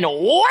 and then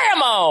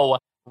whammo!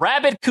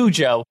 Rabid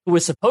Cujo, who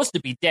was supposed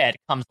to be dead,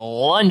 comes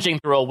lunging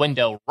through a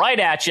window right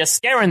at you,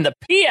 scaring the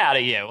pee out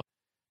of you.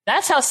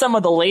 That's how some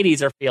of the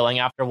ladies are feeling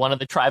after one of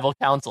the tribal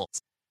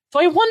councils. So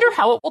I wonder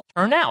how it will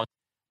turn out.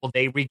 Will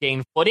they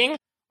regain footing,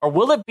 or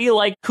will it be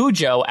like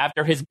Cujo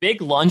after his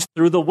big lunge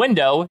through the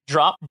window,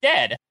 drop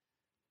dead?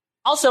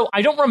 Also,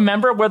 I don't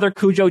remember whether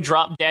Cujo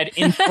dropped dead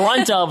in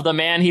front of the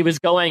man he was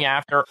going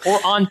after or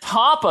on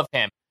top of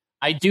him.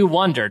 I do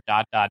wonder, ...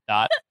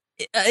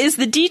 Is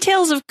the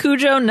details of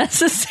Cujo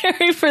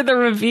necessary for the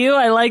review?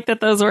 I like that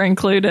those were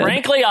included.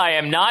 Frankly, I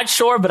am not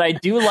sure, but I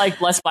do like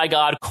Blessed by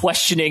God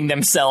questioning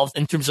themselves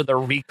in terms of the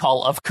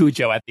recall of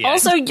Cujo at the end.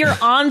 Also, you're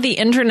on the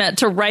internet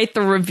to write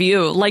the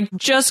review. Like,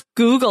 just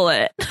Google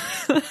it.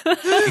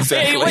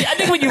 Exactly. I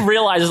think what you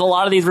realize is a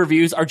lot of these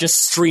reviews are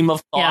just stream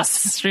of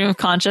thoughts. Yes, stream of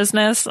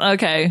consciousness.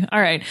 Okay.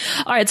 All right.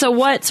 So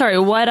what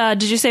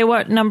did you say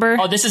what number?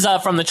 Oh, this is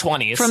from the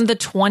 20s. From the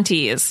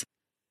 20s.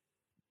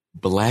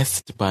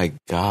 Blessed by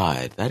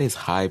God. That is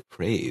high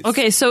praise.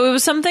 Okay, so it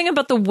was something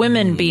about the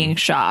women being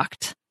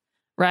shocked,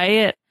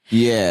 right?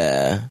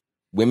 Yeah.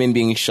 Women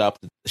being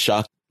shocked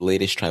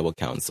latest tribal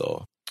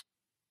council.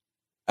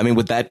 I mean,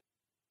 would that...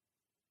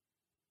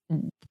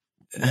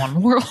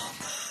 One World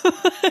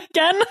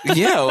again?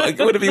 Yeah,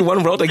 would it be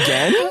One World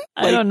again?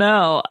 I don't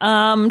know.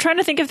 I'm trying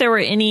to think if there were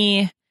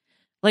any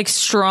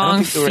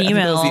strong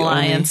female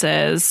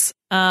alliances.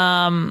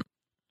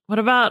 What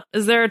about,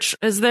 is there,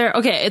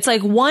 okay, it's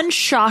like one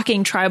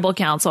shocking tribal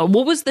council.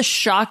 What was the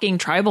shocking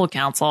tribal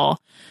council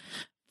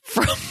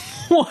from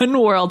One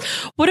World?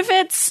 What if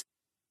it's,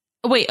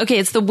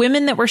 it's the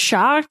women that were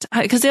shocked?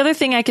 Because the other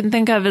thing I can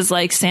think of is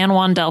like San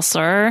Juan del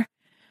Sur.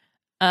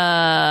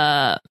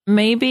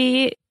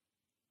 Maybe.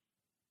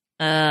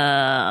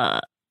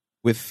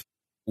 With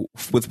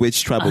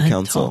which tribal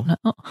council?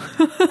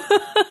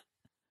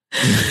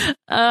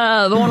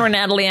 The one where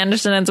Natalie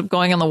Anderson ends up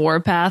going on the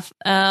warpath.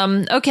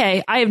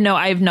 Okay, I have no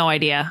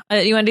idea.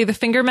 You want to do the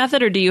finger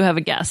method, or do you have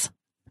a guess?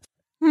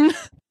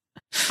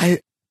 I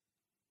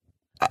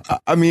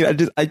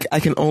mean, I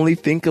can only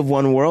think of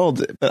One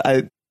World,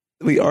 but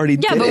we already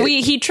did. Yeah, but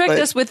he tricked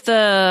us with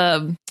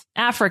the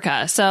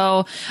Africa. So,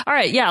 all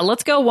right, yeah,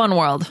 let's go One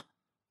World.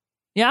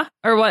 Yeah,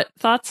 or what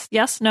thoughts?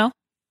 Yes, no.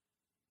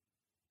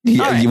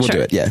 Yeah, right, you will sure.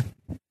 do it. Yeah.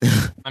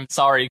 I'm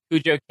sorry,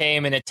 Cujo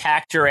came and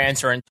attacked your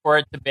answer and tore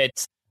it to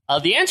bits.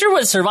 The answer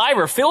was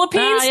Survivor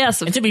Philippines.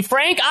 Yes. And to be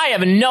frank, I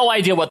have no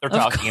idea what they're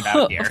talking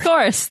about here. Of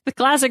course, the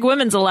classic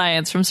women's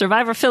alliance from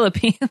Survivor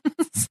Philippines.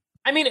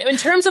 I mean, in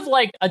terms of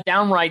like a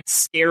downright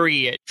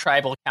scary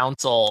tribal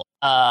council,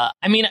 I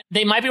mean,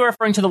 they might be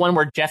referring to the one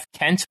where Jeff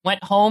Kent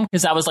went home,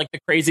 because that was like the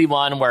crazy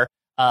one where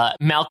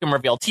Malcolm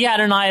revealed he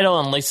had an idol,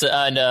 and Lisa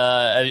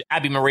and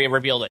Abby Maria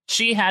revealed that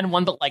she had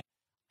one. But like,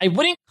 I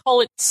wouldn't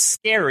call it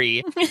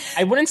scary.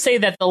 I wouldn't say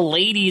that the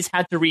ladies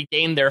had to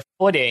regain their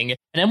footing,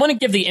 and I wouldn't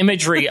give the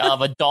imagery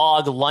of a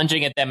dog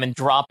lunging at them and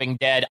dropping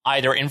dead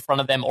either in front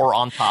of them or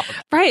on top of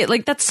them. Right,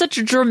 like that's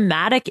such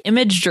dramatic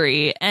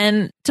imagery,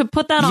 and to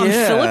put that on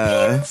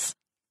Philippines?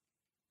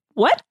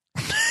 What?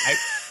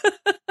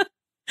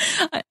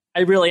 I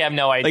really have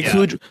no idea.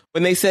 Like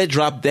when they said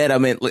drop dead, I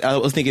meant I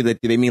was thinking that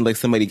they mean like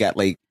somebody got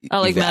like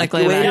medically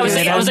evacuated.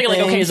 I was thinking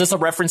like, okay, is this a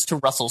reference to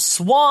Russell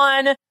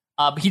Swan?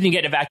 He didn't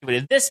get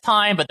evacuated this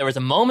time, but there was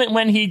a moment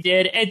when he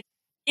did.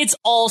 It's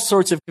all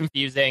sorts of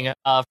confusing.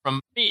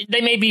 They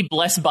may be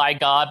blessed by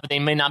God, but they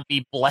may not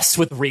be blessed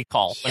with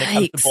recall when it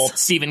comes to both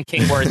Stephen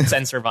King words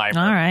and Survivor.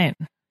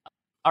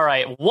 All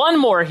right.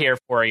 One more here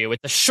for you.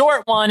 It's a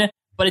short one,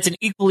 but it's an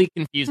equally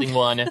confusing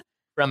one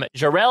from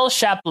Jarrell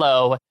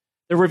Chaplot.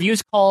 The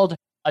review's called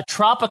 "A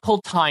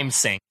Tropical Time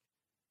Sink: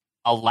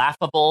 A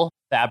Laughable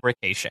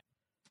Fabrication."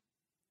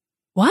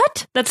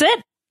 What? That's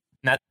it?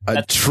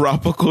 A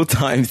tropical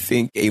time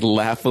sink, a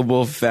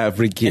laughable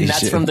fabrication. And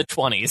that's from the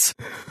 20s.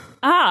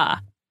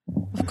 Ah,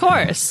 of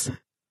course.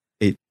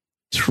 A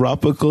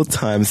tropical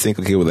time sink.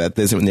 Okay, well, that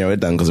doesn't narrow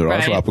it down because they're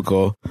all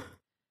tropical.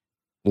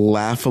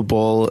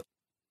 Laughable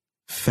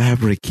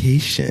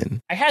fabrication.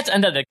 I had to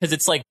end it because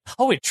it's like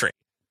poetry.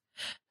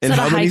 And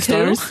how many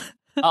stars?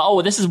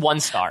 This is 1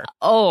 star.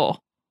 Oh.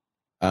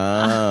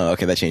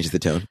 Okay, that changes the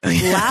tone.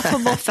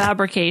 Laughable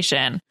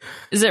fabrication.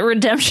 Is it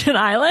Redemption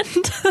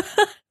Island?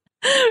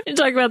 You're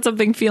talking about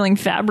something feeling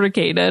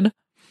fabricated.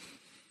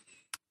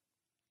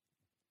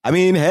 I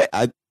mean, hey,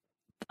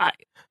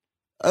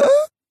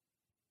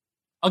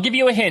 I'll give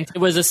you a hint. It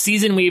was a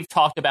season we've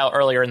talked about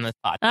earlier in this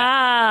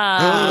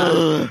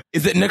podcast.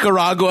 Is it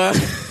Nicaragua?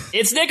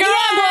 It's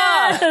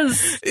Nicaragua!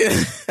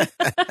 Yes!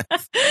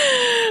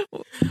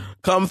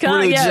 Come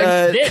through,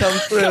 Judd. Come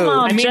through. Come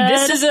on,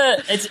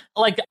 Judd. It's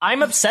like,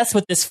 I'm obsessed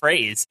with this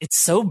phrase. It's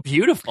so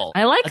beautiful.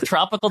 I like a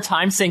tropical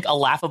time sink, a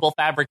laughable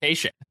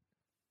fabrication.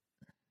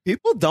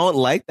 People don't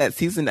like that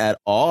season at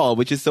all,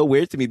 which is so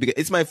weird to me because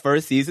it's my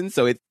first season,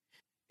 so it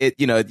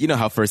you know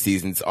how first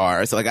seasons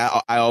are. So like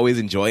I always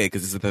enjoy it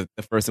because it's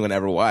the first one I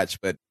ever watched.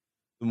 But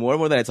the more and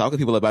more that I talk to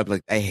people about it,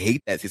 like I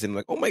hate that season. I'm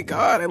like, oh my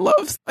god, I love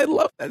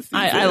that season.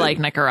 I like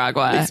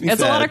Nicaragua. It's sad.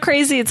 a lot of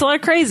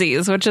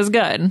crazies, which is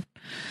good.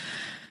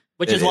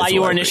 Which is why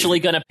you were initially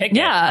going to pick it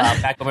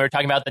back when we were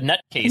talking about the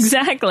nut case.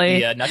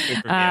 Exactly. The nut case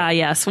review.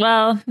 Yes.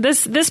 Well,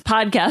 this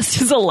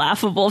podcast is a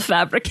laughable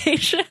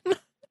fabrication.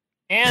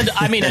 And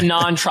I mean, a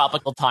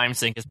non-tropical time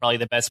sink is probably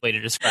the best way to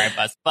describe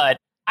us. But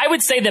I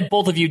would say that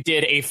both of you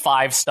did a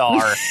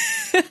 5-star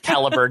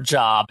caliber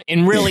job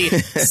in really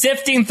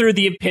sifting through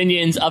the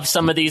opinions of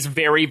some of these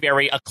very,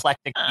 very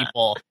eclectic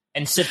people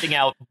and sifting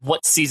out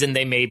what season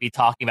they may be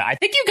talking about. I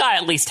think you got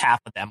at least half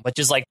of them, which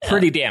is like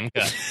pretty damn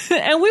good.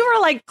 And we were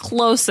like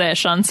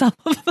close-ish on some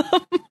of them.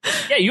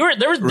 Yeah, you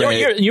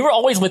were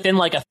always within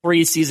like a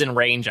 3-season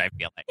range, I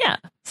feel like. Yeah,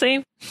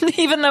 see?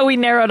 Even though we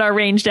narrowed our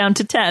range down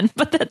to 10,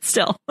 but that's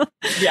still.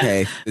 Yeah.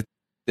 Okay.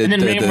 And then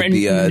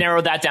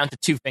narrow that down to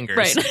 2 fingers.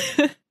 Right.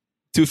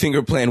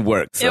 2-finger plan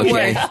works. It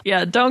works.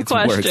 Yeah, don't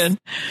question.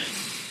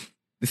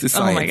 This is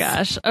science. Oh my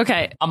gosh.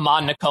 Okay.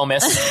 Amon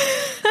Nokomis.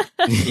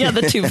 Yeah,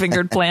 the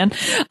 2-fingered plan.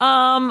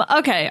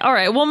 Okay. All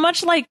right. Well,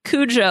 much like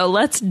Cujo,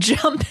 let's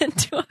jump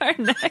into our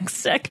next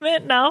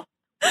segment now.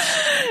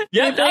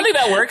 Yeah, I think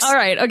that works. All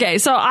right. Okay.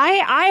 So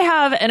I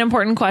have an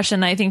important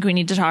question that I think we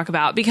need to talk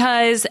about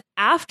because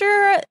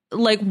after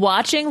like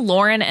watching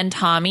Lauren and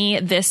Tommy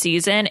this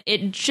season,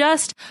 it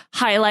just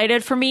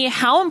highlighted for me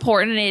how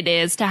important it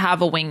is to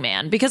have a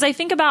wingman, because I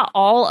think about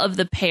all of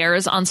the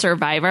pairs on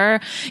Survivor,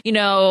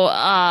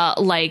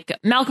 like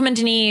Malcolm and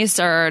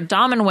Denise or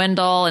Dom and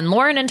Wendell and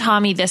Lauren and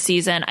Tommy this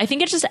season. I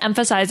think it just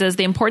emphasizes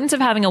the importance of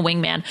having a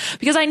wingman,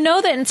 because I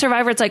know that in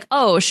Survivor, it's like,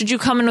 oh, should you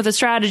come in with a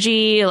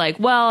strategy? Like,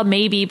 well,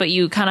 maybe, but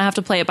you kind of have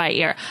to play it by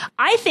ear.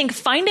 I think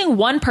finding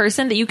one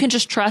person that you can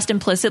just trust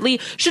implicitly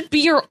should be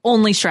your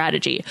only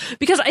strategy,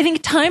 because I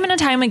think time and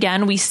time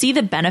again, we see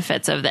the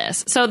benefits of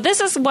this. So this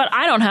is what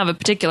I don't have a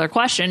particular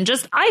question,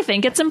 just I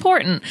think it's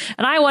important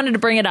and I wanted to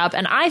bring it up.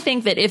 And I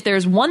think that if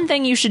there's one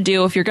thing you should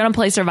do if you're going to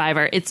play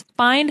Survivor, it's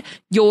find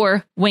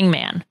your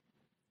wingman.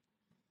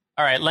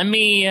 All right, let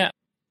me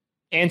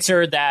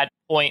answer that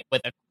point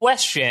with a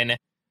question.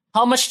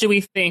 How much do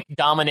we think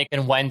Dominic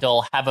and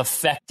Wendell have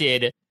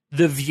affected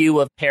the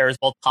view of pairs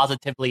both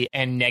positively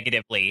and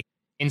negatively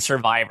in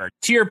Survivor?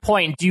 To your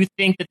point, do you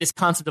think that this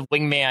concept of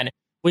wingman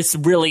was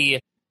really,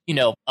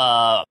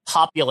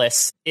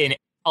 populous in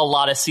a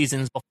lot of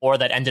seasons before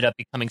that ended up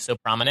becoming so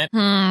prominent?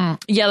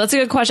 Yeah, that's a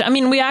good question. I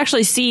mean, we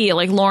actually see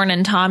like Lauren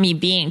and Tommy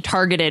being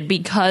targeted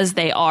because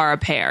they are a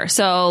pair.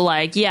 So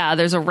like, yeah,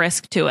 there's a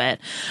risk to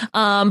it.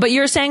 But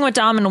you're saying with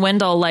Dom and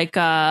Wendell,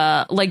 making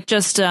that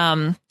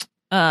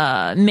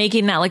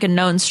like a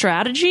known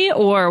strategy,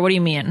 or what do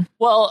you mean?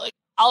 Well,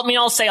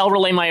 I'll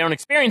relay my own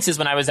experiences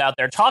when I was out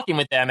there talking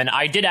with them. And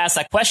I did ask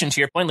that question, to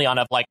your point,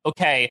 Liana, of like,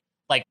 okay,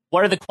 like,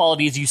 what are the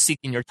qualities you seek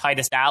in your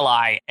tightest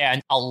ally?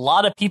 And a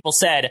lot of people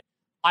said,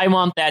 I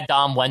want that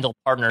Dom Wendell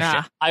partnership.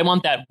 Yeah. I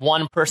want that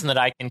one person that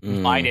I can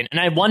confide in. And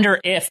I wonder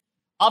if,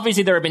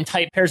 obviously there have been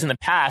tight pairs in the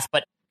past,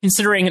 but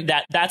considering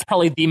that that's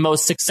probably the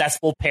most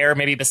successful pair,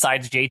 maybe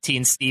besides JT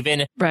and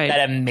Steven, that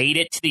have made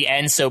it to the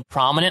end so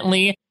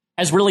prominently,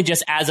 has really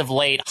just as of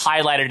late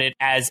highlighted it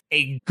as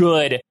a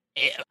good,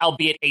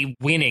 albeit a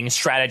winning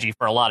strategy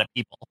for a lot of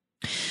people.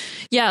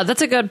 Yeah,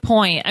 that's a good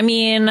point. I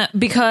mean,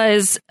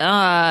 because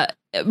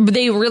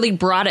they really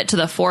brought it to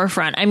the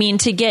forefront. I mean,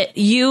 to get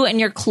you and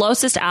your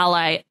closest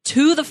ally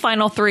to the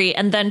final 3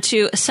 and then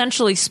to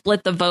essentially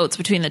split the votes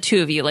between the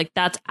two of you, like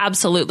that's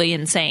absolutely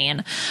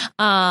insane.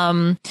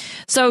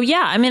 So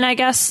yeah, I mean, I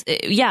guess,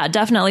 yeah,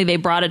 definitely they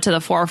brought it to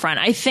the forefront.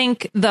 I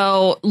think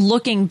though,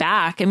 looking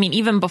back, I mean,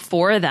 even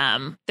before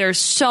them, there's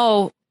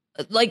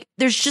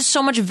just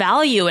so much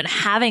value in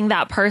having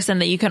that person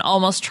that you can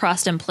almost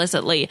trust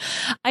implicitly.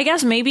 I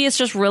guess maybe it's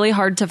just really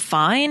hard to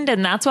find,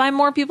 and that's why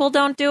more people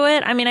don't do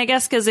it. I mean, I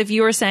guess because if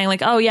you were saying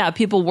like, oh yeah,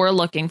 people were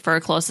looking for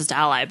a closest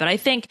ally, but I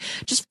think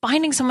just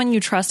finding someone you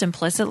trust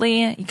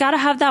implicitly, you got to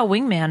have that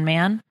wingman,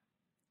 man.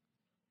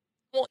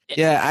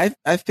 Yeah,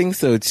 I think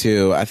so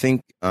too. I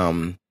think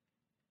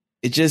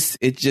it just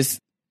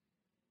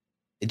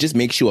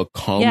makes you a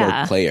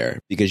calmer player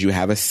because you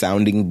have a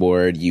sounding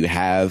board, you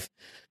have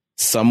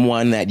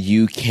someone that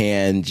you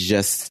can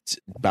just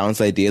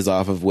bounce ideas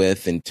off of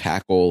with and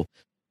tackle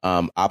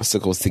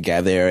obstacles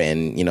together,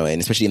 and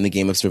and especially in the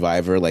game of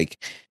Survivor, like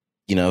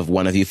if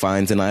one of you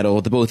finds an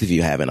idol, the both of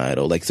you have an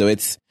idol. Like, so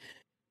it's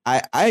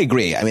I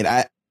agree. I mean,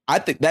 I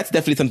think that's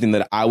definitely something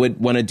that I would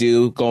want to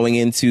do going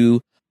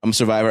into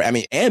Survivor. I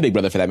mean, and Big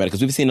Brother for that matter,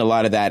 because we've seen a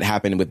lot of that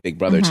happen with Big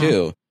Brother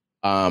too.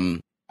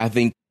 I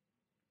think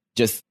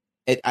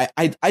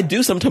I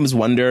do sometimes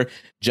wonder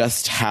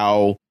just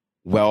how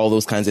well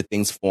those kinds of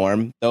things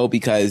form, though,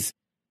 because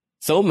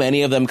so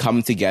many of them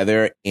come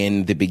together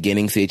in the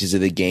beginning stages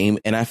of the game.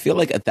 And I feel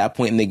like at that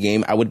point in the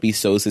game, I would be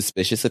so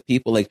suspicious of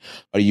people. Like,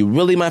 are you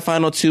really my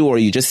final two? Or are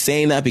you just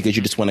saying that because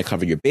you just want to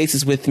cover your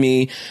bases with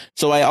me?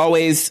 So I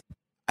always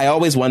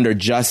wonder,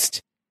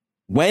 just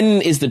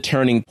when is the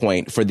turning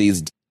point for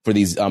these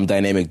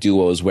dynamic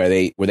duos where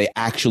they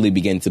actually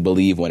begin to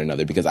believe one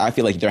another? Because I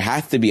feel like there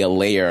has to be a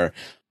layer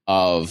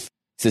of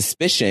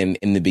suspicion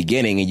in the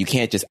beginning, and you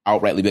can't just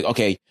outrightly be like,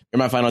 okay, you're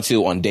my final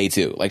two on day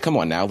 2. Like, come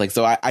on now. Like,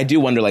 so I do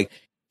wonder, like,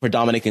 for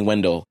Dominic and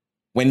Wendell,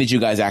 when did you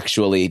guys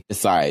actually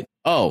decide,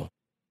 oh,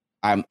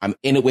 I'm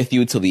in it with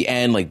you till the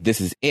end, like,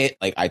 this is it,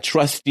 like, I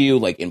trust you,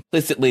 like,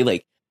 implicitly,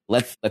 like,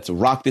 let's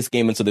rock this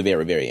game until the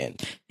very, very end.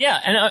 Yeah,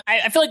 and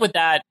I feel like with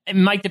that, it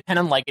might depend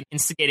on, like, an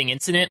instigating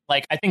incident.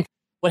 Like, I think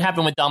what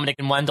happened with Dominic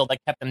and Wendell that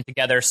kept them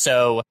together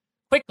so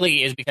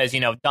quickly is because,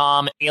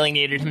 Dom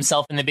alienated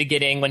himself in the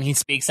beginning when he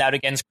speaks out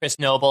against Chris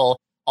Noble.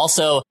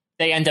 Also,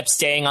 they end up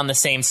staying on the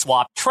same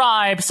swap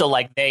tribe, so,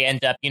 like, they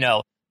end up,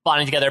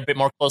 bonding together a bit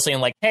more closely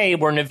and, like, hey,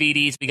 we're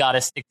Navides, we gotta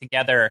stick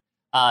together.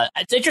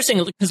 It's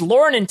interesting because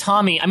Lauren and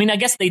Tommy, I mean, I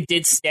guess they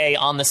did stay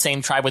on the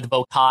same tribe with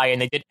Vokai,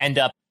 and they did end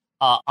up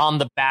on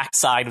the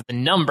backside with the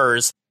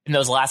numbers in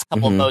those last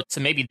couple of votes,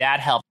 so maybe that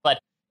helped. But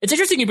it's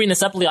interesting you bring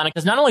this up, Liana,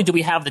 because not only do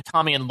we have the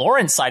Tommy and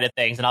Lauren side of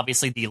things, and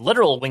obviously the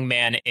literal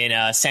wingman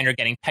in Sandra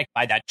getting pecked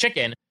by that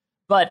chicken,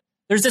 but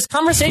there's this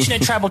conversation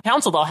at Tribal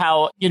Council about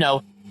how,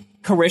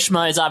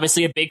 Karishma is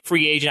obviously a big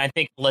free agent. I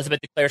think Elizabeth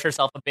declares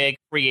herself a big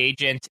free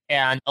agent,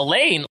 and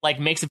Elaine, like,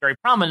 makes it very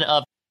prominent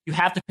of, you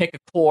have to pick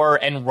a core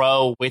and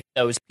row with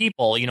those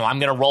people. I'm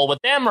going to roll with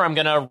them, or I'm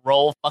going to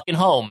roll fucking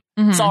home.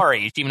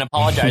 Sorry. She even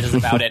apologizes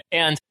about it.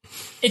 And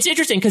it's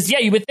interesting because, yeah,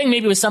 you would think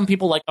maybe with some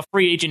people, like, a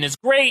free agent is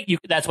great.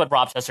 That's what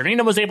Rob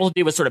Cesternino was able to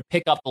do, was sort of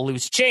pick up the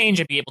loose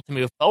change and be able to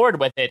move forward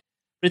with it.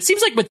 But it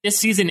seems like with this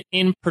season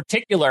in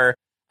particular,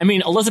 I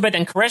mean, Elizabeth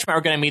and Karishma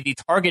are going to be the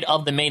target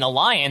of the main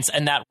alliance,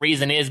 and that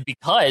reason is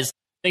because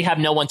they have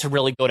no one to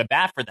really go to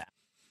bat for them.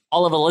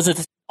 All of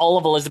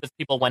Elizabeth's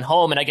people went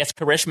home, and I guess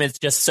Karishma is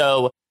just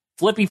so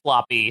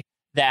flippy-floppy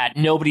that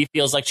nobody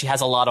feels like she has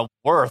a lot of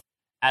worth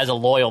as a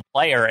loyal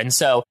player. And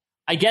so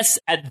I guess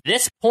at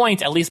this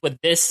point, at least with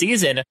this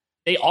season,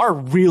 they are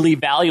really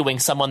valuing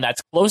someone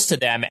that's close to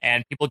them,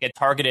 and people get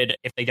targeted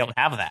if they don't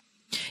have that.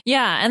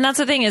 Yeah, and that's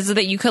the thing, is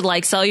that you could,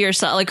 like, sell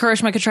yourself, like,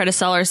 Karishma could try to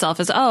sell herself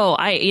as, oh,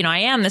 I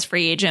am this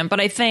free agent,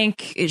 but I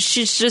think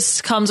she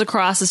just comes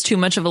across as too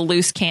much of a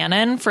loose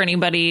cannon for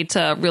anybody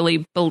to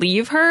really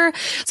believe her.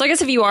 So I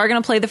guess if you are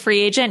going to play the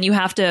free agent, you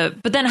have to,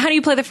 but then how do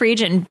you play the free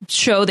agent and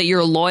show that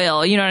you're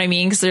loyal? You know what I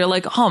mean? Because they're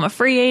like, oh, I'm a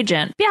free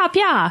agent.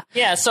 Yeah.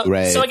 Yeah, so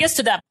I guess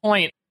to that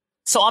point,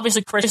 so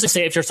obviously Karishma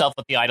saved herself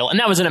with the idol, and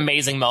that was an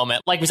amazing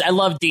moment. Like, I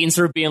love Dean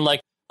sort of being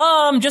like,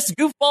 just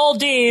goofball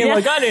Dean. Yeah.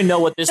 Like, I didn't know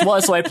what this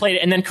was, so I played it.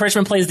 And then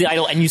Karishma plays the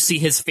idol, and you see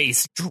his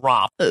face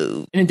drop.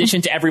 In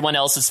addition to everyone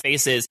else's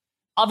faces.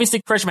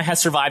 Obviously, Karishma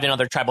has survived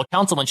another tribal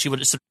council, and she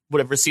would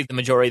have received the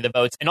majority of the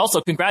votes. And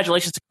also,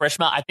 congratulations to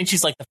Karishma. I think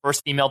she's like the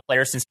first female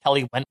player since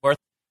Kelly Wentworth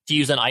to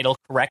use an idol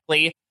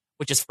correctly,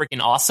 which is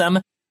freaking awesome.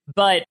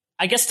 But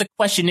I guess the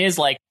question is,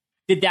 like,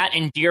 did that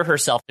endear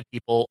herself to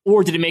people,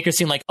 or did it make her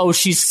seem like, oh,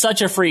 she's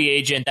such a free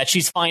agent that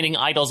she's finding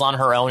idols on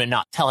her own and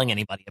not telling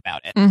anybody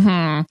about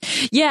it?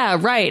 Yeah,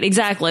 right.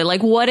 Exactly.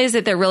 Like, what is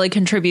it that really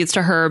contributes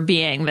to her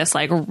being this,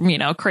 like,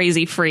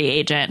 crazy free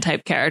agent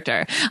type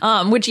character?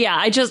 Which, yeah,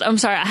 I'm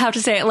sorry, I have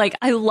to say, like,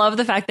 I love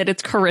the fact that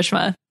it's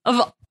Karishma.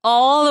 Of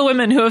all the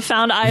women who have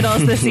found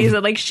idols this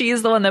season, like,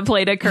 she's the one that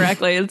played it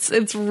correctly.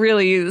 It's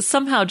really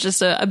somehow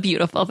just a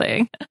beautiful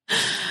thing.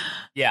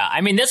 Yeah,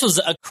 I mean, this was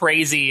a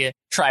crazy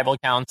tribal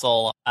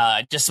council,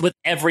 just with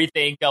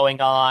everything going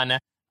on.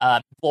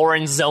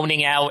 Lauren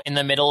zoning out in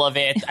the middle of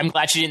it. I'm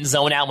glad she didn't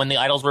zone out when the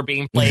idols were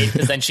being played,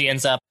 because then she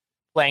ends up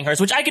playing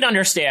hers, which I can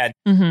understand.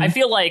 I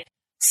feel like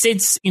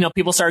since,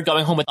 people started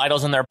going home with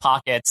idols in their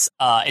pockets,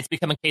 it's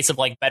become a case of,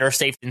 like, better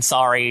safe than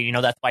sorry.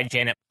 That's why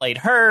Janet played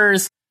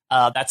hers.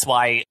 That's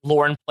why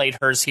Lauren played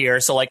hers here.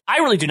 So, like, I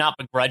really do not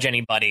begrudge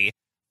anybody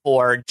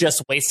for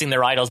just wasting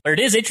their idols. But it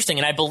is interesting,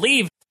 and I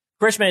believe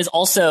Karishma is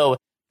also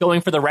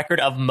going for the record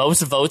of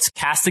most votes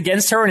cast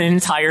against her in an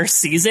entire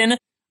season,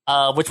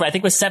 which I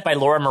think was set by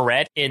Laura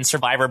Moret in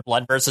Survivor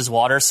Blood vs.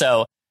 Water.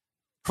 So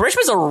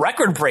Karishma's a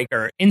record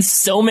breaker in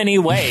so many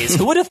ways.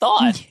 Who would have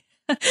thought?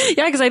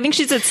 Yeah, because I think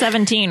she's at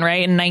 17,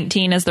 right? And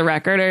 19 is the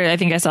record. Or I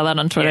think I saw that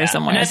on Twitter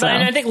somewhere. And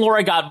I think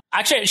Laura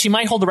actually, she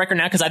might hold the record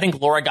now, because I think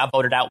Laura got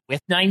voted out with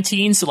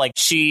 19. So, like,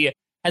 she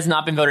has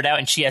not been voted out,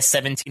 and she has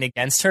 17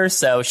 against her.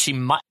 So she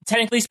might,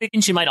 technically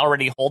speaking, she might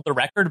already hold the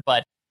record.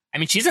 But I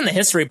mean, she's in the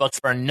history books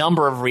for a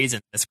number of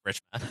reasons, Miss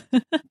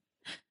Karishma.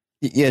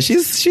 Yeah,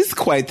 she's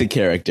quite the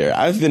character.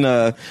 I've been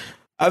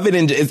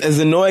as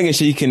annoying as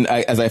she can,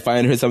 as I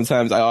find her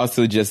sometimes. I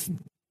also just,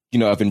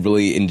 I've been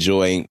really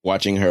enjoying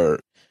watching her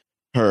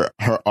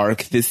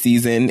arc this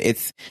season.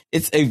 It's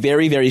a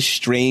very, very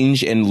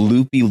strange and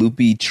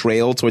loopy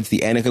trail towards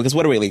the end. Because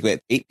what are we,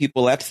 like 8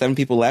 people left, 7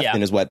 people left,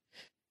 and there's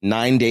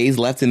 9 days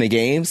left in the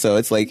game. So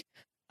it's like,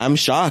 I'm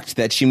shocked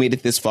that she made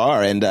it this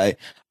far, and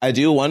I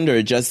do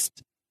wonder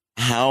just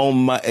how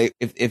much,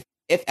 if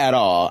at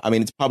all. I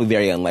mean, it's probably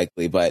very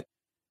unlikely, but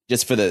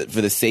just for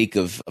the sake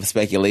of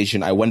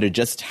speculation, I wonder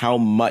just how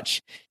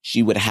much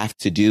she would have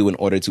to do in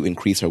order to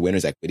increase her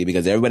winner's equity,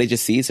 because everybody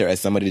just sees her as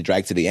somebody to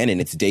drag to the end, and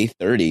it's day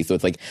 30. So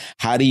it's like,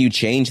 how do you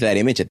change that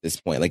image at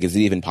this point? Like, is it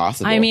even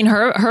possible? I mean,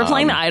 her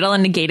playing the idol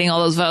and negating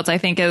all those votes, I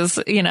think is,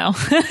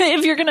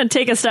 if you're going to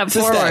take a step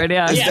forward.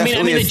 Yeah. I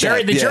mean,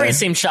 the jury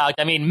seemed shocked.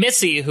 I mean,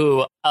 Missy,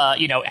 who,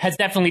 has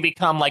definitely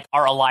become like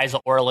our Eliza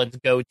Orland's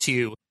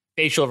go-to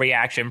facial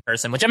reaction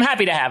person, which I'm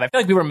happy to have. I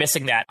feel like we were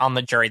missing that on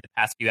the jury the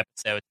past few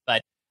episodes,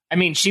 but I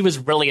mean, she was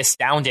really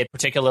astounded,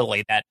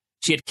 particularly that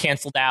she had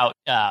canceled out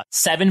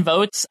 7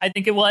 votes, I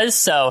think it was.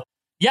 So,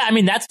 yeah, I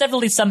mean, that's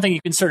definitely something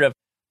you can sort of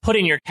put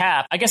in your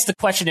cap. I guess the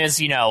question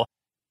is,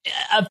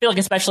 I feel like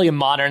especially in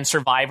modern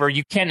Survivor,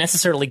 you can't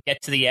necessarily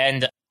get to the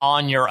end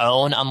on your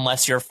own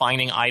unless you're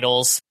finding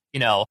idols,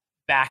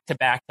 back to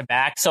back to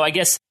back. So I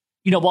guess,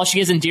 while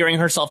she is endearing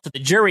herself to the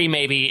jury,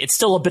 maybe it's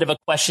still a bit of a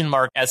question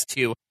mark as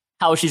to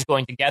how she's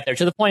going to get there,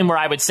 to the point where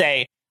I would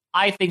say,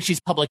 I think she's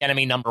public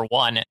enemy number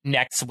 1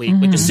 next week,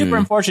 which is super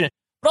unfortunate.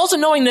 But also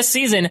knowing this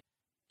season,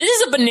 this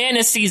is a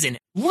banana season.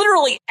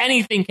 Literally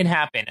anything can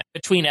happen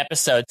between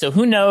episodes. So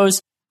who knows?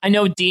 I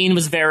know Dean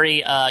was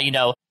very,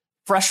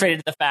 frustrated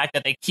at the fact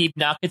that they keep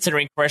not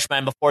considering Karishma,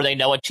 and before they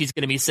know it, she's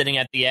going to be sitting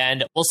at the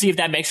end. We'll see if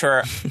that makes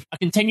her a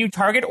continued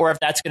target, or if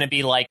that's going to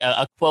be like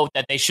a quote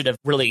that they should have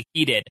really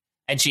heeded,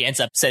 and she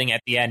ends up sitting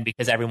at the end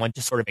because everyone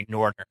just sort of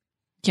ignored her.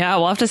 Yeah,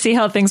 we'll have to see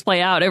how things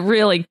play out. It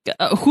really,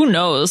 who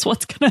knows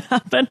what's going to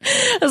happen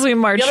as we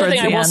march towards the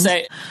end. The other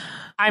thing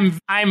I will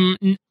say,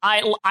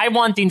 I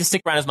want Dean to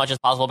stick around as much as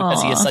possible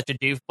because he is such a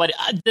doof. But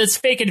this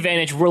fake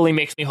advantage really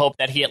makes me hope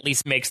that he at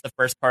least makes the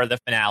first part of the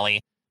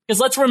finale. Because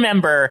let's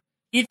remember,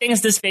 he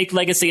thinks this fake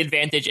legacy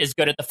advantage is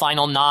good at the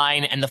final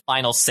 9 and the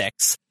final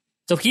 6.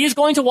 So he's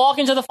going to walk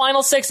into the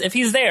final 6 if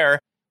he's there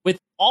with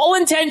all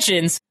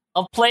intentions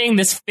of playing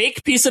this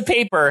fake piece of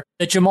paper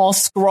that Jamal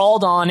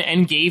scrawled on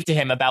and gave to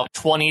him about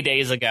 20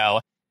 days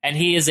ago, and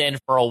he is in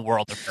for a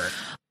world of hurt.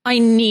 I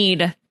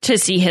need to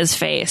see his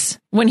face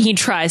when he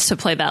tries to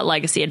play that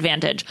legacy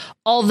advantage.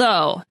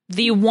 Although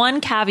the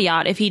one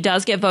caveat, if he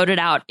does get voted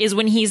out, is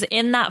when he's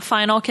in that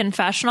final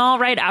confessional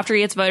right after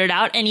he gets voted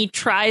out and he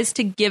tries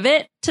to give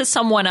it to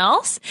someone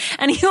else,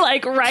 and he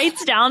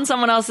writes down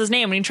someone else's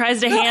name and he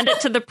tries to hand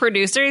it to the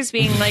producers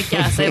being like,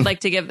 yes, I'd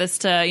like to give this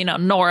to,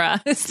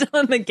 Nora, who's still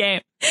in the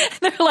game. And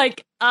they're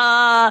like,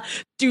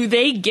 do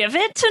they give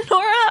it to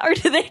Nora or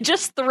do they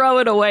just throw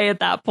it away at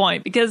that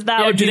point? Because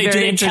that would be very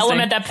interesting. Do they tell him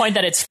at that point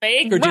that it's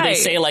fake, or do they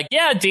say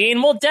yeah,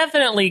 Dean, we'll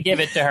definitely give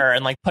it to her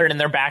and put it in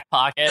their back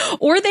pocket?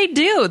 Or they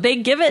do. They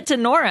give it to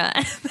Nora.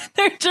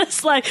 They're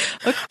just like,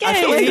 okay, I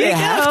feel like they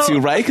have to,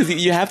 right? Because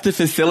you have to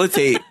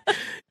facilitate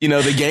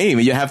the game.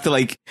 You have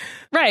to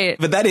right.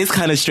 But that is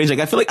kind of strange.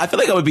 I feel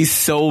like I would be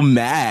so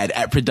mad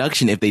at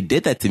production if they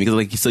did that to me.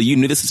 Because so you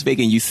knew this was fake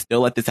and you still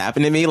let this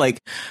happen to me.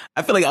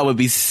 I feel like I would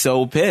be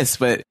so pissed.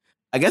 But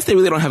I guess they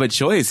really don't have a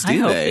choice,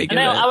 do they? And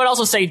I would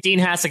also say Dean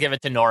has to give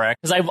it to Nora,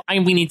 because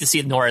we need to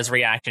see Nora's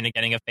reaction to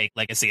getting a fake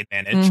legacy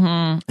advantage.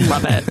 Mm-hmm.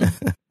 Love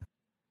it.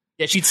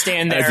 Yeah, she'd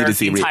stand there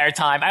the entire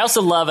time. I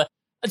also love,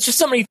 it's just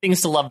so many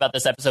things to love about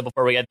this episode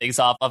before we get things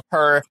off, of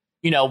her,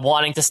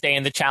 wanting to stay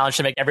in the challenge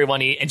to make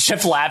everyone eat, and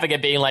Chip laughing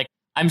at being like,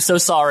 I'm so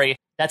sorry.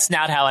 That's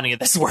not how any of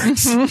this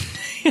works.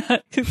 Yeah,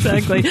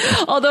 exactly.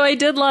 Although I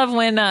did love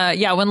when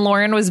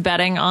Lauren was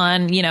betting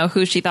on,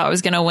 who she thought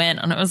was going to win.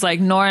 And it was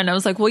like Nora. And I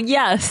was like, well,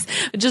 yes,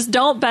 just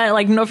don't bet.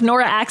 If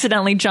Nora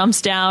accidentally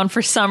jumps down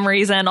for some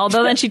reason,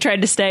 although then she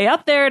tried to stay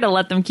up there to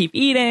let them keep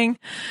eating.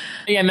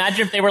 Yeah,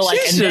 imagine if they were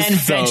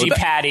veggie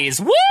patties.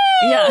 Woo!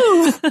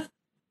 Yeah. That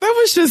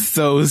was just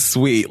so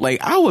sweet.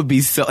 I would be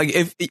so,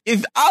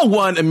 if I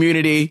won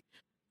immunity,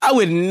 I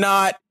would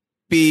not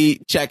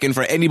be checking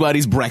for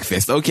anybody's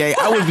breakfast, okay?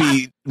 I would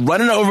be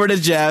running over to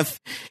Jeff,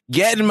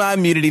 getting my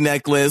immunity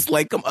necklace.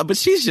 But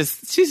she's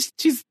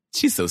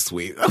so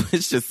sweet.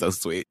 It's just so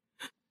sweet.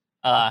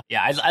 I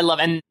love,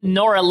 and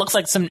Nora looks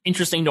like some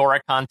interesting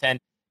Nora content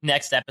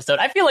next episode.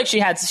 I feel like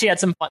she had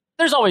some fun.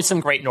 There's always some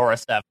great Nora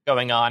stuff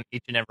going on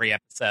each and every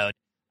episode.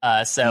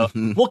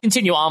 We'll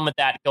continue on with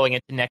that going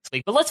into next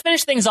week. But let's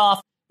finish things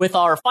off with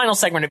our final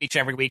segment of each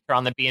and every week here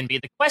on the B&B,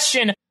 the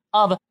question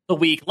of the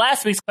week.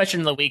 Last week's question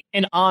of the week,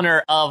 in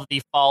honor of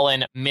the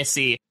fallen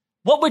Missy.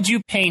 What would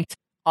you paint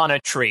on a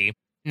tree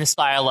in the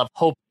style of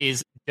Hope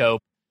is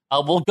Dope?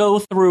 We'll go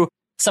through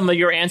some of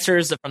your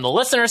answers from the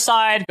listener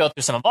side, go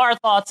through some of our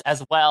thoughts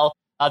as well.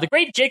 The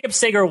great Jacob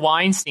Sager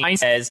Weinstein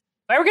says,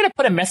 if I were going to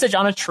put a message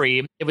on a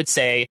tree, it would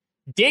say,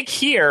 dig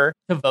here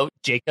to vote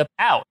Jacob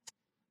out.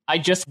 I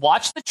just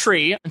watch the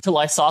tree until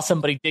I saw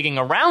somebody digging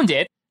around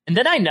it, and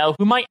then I know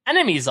who my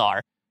enemies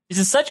are. This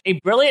is such a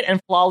brilliant and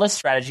flawless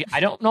strategy. I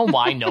don't know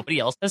why nobody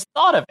else has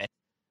thought of it.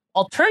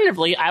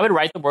 Alternatively, I would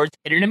write the words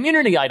hidden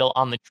immunity idol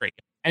on the tree.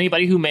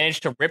 Anybody who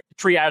managed to rip the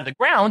tree out of the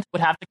ground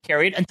would have to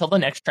carry it until the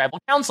next tribal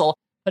council,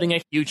 putting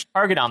a huge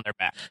target on their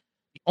back.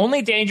 The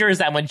only danger is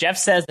that when Jeff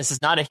says this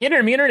is not a hidden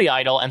immunity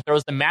idol and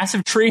throws the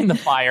massive tree in the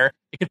fire,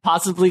 it could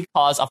possibly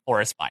cause a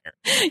forest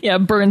fire. Yeah,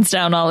 burns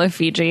down all of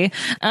Fiji.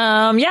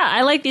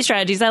 I like these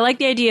strategies. I like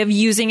the idea of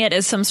using it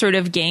as some sort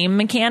of game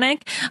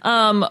mechanic.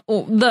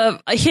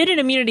 The hidden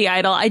immunity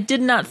idol, I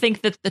did not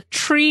think that the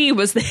tree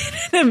was the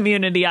hidden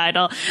immunity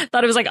idol.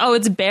 Thought it was like, oh,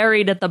 it's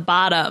buried at the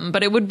bottom.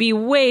 But it would be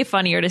way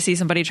funnier to see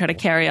somebody try to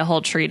carry a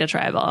whole tree to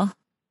tribal.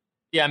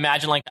 Yeah,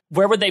 imagine, like,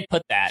 where would they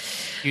put that?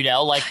 You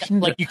know, like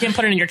you can't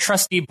put it in your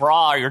trusty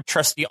bra or your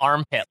trusty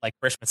armpit, like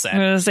Christmas said. I'm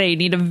going to say, you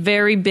need a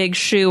very big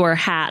shoe or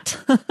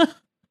hat.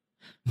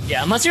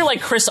 Yeah, unless you're like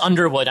Chris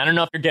Underwood. I don't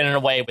know if you're getting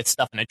away with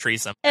stuff in a tree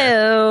somewhere.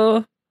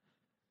 Oh.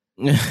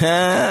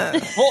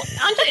 Well,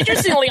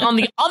 interestingly, on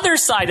the other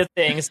side of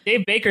things,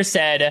 Dave Baker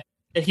said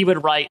that he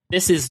would write,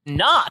 this is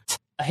not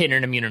a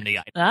hidden immunity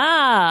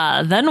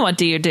item. Then what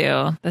do you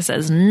do? This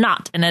is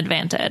not an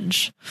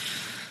advantage.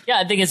 Yeah,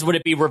 I think would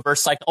it be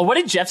reverse cycle? Or what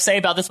did Jeff say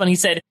about this one? He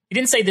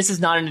didn't say this is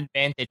not an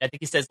advantage. I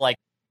think he says, like,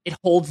 it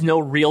holds no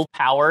real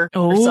power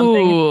or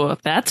something. Oh,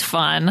 that's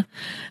fun.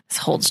 This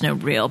holds no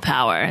real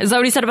power. Is that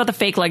what he said about the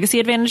fake legacy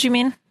advantage, you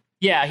mean?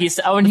 Yeah, he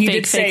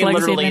did say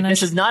literally,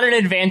 this is not an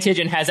advantage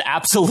and has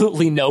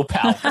absolutely no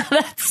power.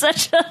 That's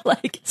such a,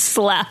 like,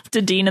 slap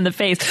to Dean in the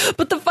face.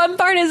 But the fun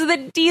part is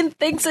that Dean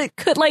thinks it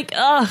could, like,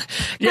 God,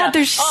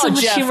 there's so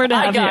much Jeff, humor to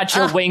have I got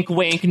here. you, wink,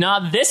 wink,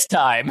 not this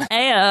time.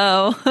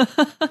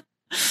 Ayo.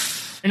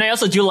 And I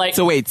also do like.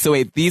 So wait.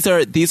 These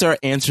are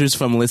answers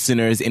from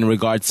listeners in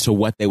regards to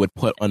what they would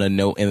put on a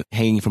note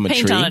hanging from a tree.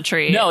 Paint on a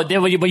tree. No,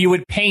 but you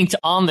would paint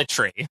on the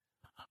tree.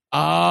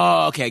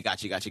 Oh, okay,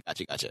 gotcha.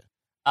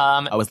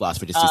 I was lost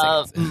for just 2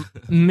 seconds.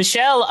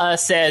 Michelle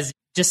says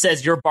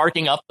you're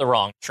barking up the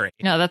wrong tree.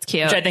 No, that's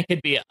cute. Which I think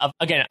could be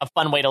again a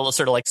fun way to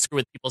sort of like screw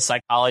with people's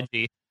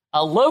psychology.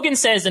 Logan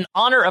says, in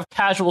honor of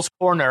Casual's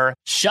Corner,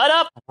 shut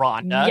up,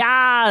 Rhonda.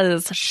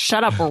 Yes,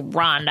 shut up,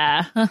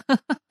 Rhonda.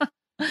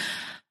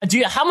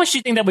 How much do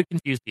you think that would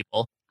confuse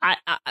people?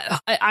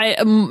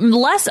 I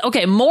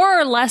more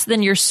or less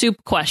than your soup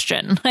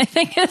question. I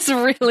think it's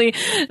really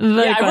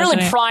the I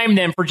really primed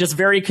them for just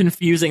very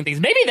confusing things.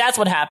 Maybe that's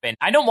what happened.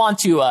 I don't want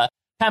to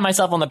pat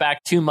myself on the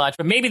back too much,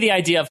 but maybe the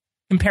idea of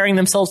comparing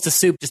themselves to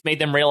soup just made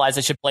them realize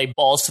they should play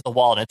balls to the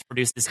wall, and it's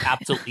produced this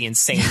absolutely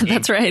insane game.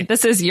 That's right.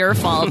 This is your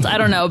fault. I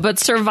don't know, but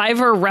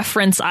Survivor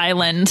Reference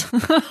Island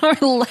or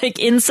like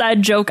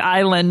Inside Joke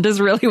Island is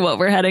really what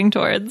we're heading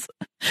towards.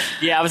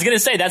 Yeah, I was going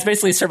to say that's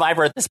basically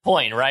Survivor at this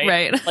point, right?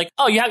 Right. Like,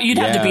 oh, you'd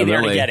have to be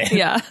there to get it.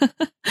 Yeah.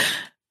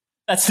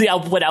 That's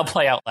what I'll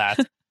play out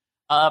last.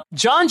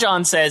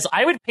 John says,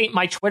 I would paint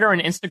my Twitter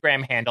and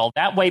Instagram handle.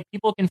 That way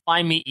people can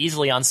find me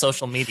easily on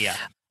social media.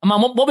 Mom,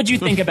 what would you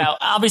think about,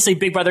 obviously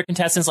Big Brother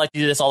contestants like to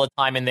do this all the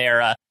time in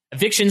their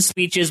eviction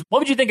speeches. What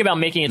would you think about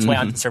making its way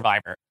onto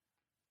Survivor?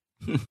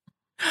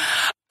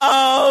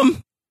 I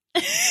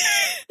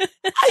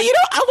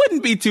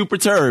wouldn't be too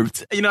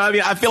perturbed. You know, I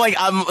mean, I feel like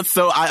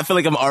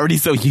I'm already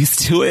so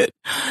used to it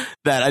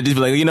that I just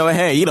be like, you know,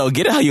 hey,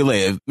 get it how you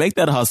live. Make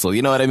that hustle.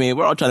 You know what I mean?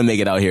 We're all trying to make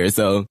it out here.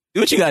 So do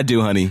what you gotta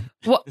do, honey.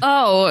 Well,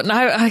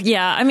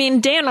 yeah. I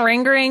mean, Dan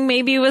Ringering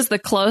maybe was the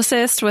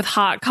closest with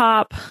Hot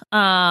Cop.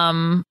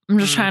 I'm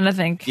just trying to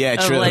think. Yeah,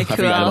 true. Like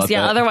who else?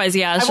 Yeah. That. Otherwise,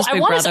 yeah, it's just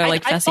Big Brother,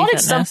 like I Fessy thought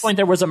Fitness. At some point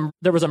there was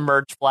a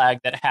merge flag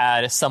that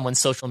had someone's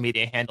social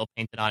media handle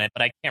painted on it,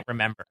 but I can't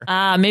remember.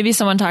 Maybe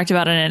someone talked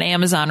about it in an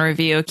Amazon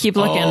review. Keep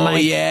looking, Oh,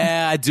 Mike.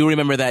 yeah, I do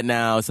remember that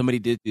now. Somebody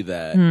did do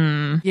that.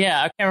 Yeah,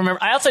 I can't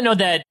remember. I also know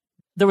that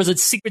there was a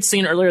secret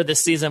scene earlier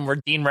this season where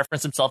Dean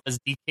referenced himself as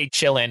DK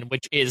Chillin,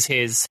 which is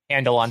his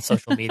handle on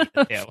social media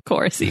too. Of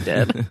course he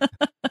did.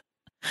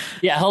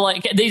 Yeah,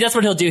 that's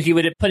what he'll do. He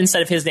would put,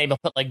 instead of his name, he'll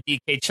put like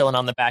DK Chillin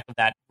on the back of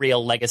that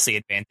real legacy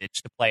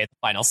advantage to play at the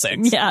final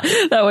six. Yeah,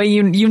 that way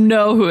you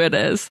know who it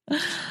is.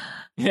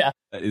 Yeah.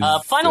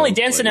 Finally, so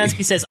Dan funny.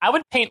 Sinensky says, I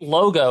would paint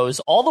logos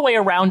all the way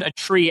around a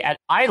tree at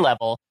eye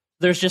level.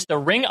 There's just a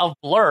ring of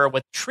blur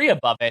with tree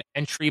above it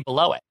and tree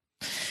below it.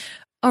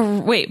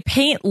 Oh, wait,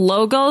 paint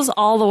logos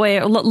all the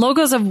way.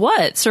 Logos of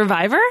what?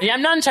 Survivor? Yeah,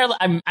 I'm not entirely.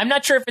 I'm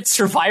not sure if it's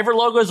Survivor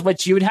logos,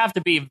 which you would have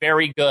to be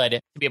very good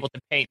to be able to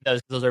paint those.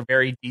 Those are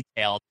very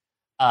detailed.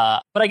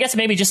 But I guess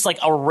maybe just like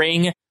a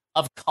ring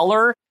of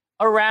color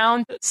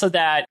around, so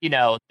that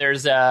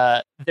there's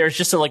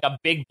just like a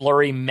big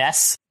blurry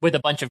mess with a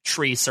bunch of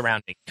trees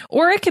surrounding.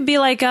 Or it could be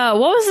like what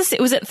was this?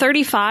 Was it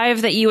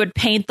 35 that you would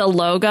paint the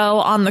logo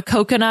on the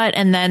coconut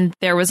and then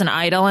there was an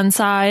idol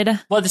inside?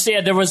 Well,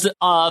 there was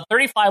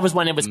 35 was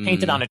when it was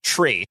painted on a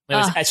tree. It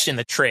was etched in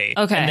the tree.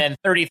 Okay. And then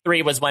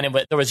 33 was when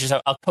there was just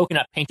a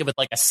coconut painted with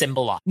like a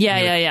symbol on it.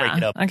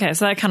 Yeah. Okay,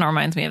 so that kind of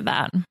reminds me of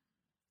that.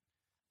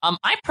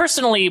 I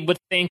personally would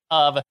think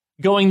of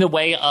going the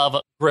way of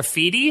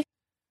graffiti,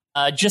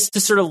 just to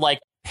sort of like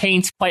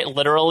paint quite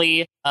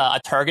literally a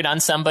target on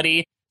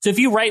somebody. So if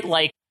you write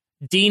like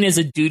Dean is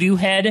a doo-doo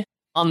head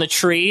on the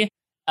tree,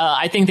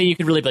 I think that you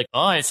could really be like, oh,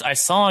 I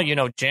saw,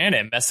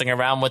 Janet messing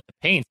around with the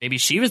paint. Maybe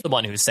she was the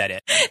one who said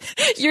it.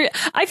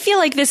 I feel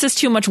like this is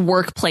too much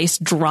workplace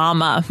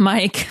drama,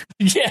 Mike.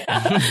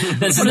 Yeah.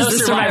 This is no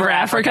Survivor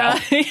Africa.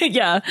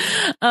 Yeah.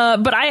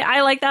 But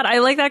I like that. I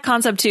like that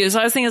concept too. So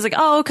I was thinking, like,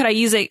 oh, could I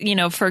use it,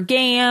 for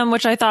game,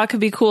 which I thought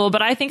could be cool.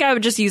 But I think I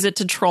would just use it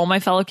to troll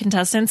my fellow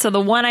contestants. So the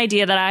one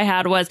idea that I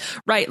had was,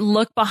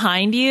 look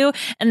behind you.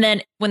 And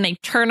then when they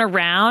turn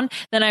around,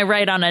 then I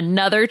write on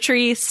another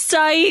tree,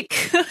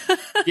 psych.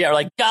 Yeah, or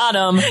like, got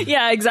him.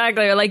 Yeah,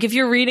 exactly. Or like, if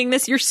you're reading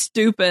this, you're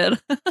stupid.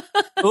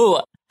 Ooh,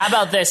 how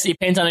about this? You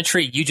paint on a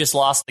tree, you just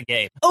lost the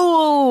game.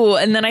 Oh,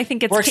 and then I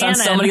think it's works canon.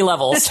 on so many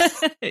levels.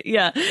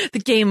 Yeah, the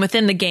game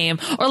within the game.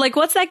 Or like,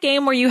 what's that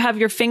game where you have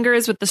your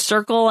fingers with the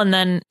circle and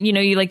then,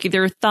 you like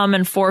either thumb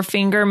and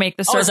forefinger make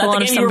the circle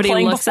and if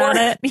somebody looks at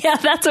it. Yeah,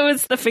 that's what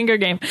it's the finger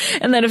game.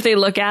 And then if they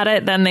look at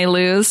it, then they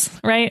lose,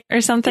 right?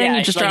 Or something. Yeah,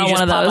 you just like draw you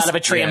one of pop those. out of a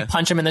tree and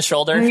punch him in the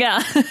shoulder.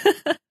 Yeah.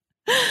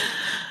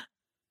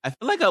 I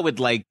feel like I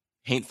would like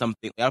paint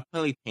something. I'll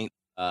probably paint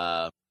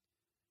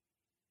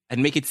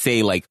and make it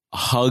say like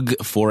hug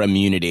for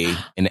immunity,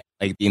 and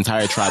like the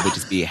entire tribe would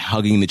just be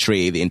hugging the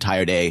tree the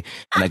entire day,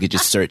 and I could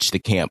just search the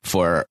camp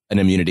for an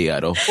immunity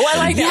idol. Well, I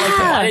like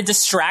that. Like a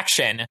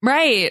distraction,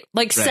 right?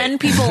 Like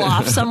send people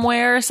off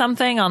somewhere or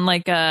something on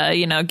like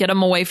get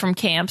them away from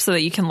camp so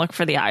that you can look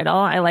for the idol.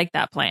 I like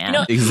that plan.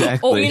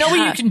 Exactly. Oh,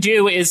 what you can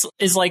do is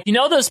like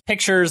those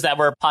pictures that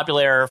were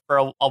popular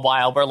for a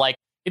while, where like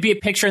it'd be a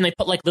picture and they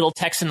put like little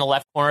text in the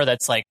left corner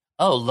that's like,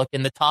 oh, look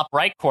in the top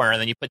right corner.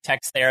 And then you put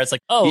text there. It's like,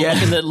 oh,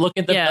 look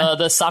at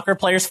the soccer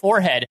player's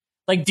forehead.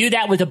 Like, do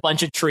that with a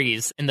bunch of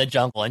trees in the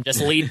jungle and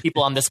just lead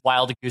people on this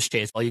wild goose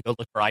chase while you go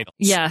look for idols.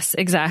 Yes,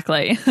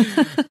 exactly.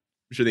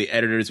 I'm sure the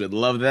editors would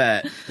love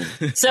that.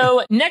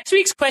 So next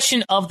week's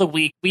question of the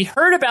week, we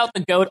heard about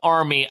the GOAT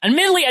Army.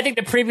 Admittedly, I think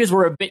the previews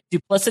were a bit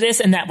duplicitous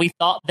in that we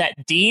thought that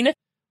Dean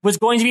was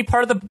going to be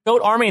part of the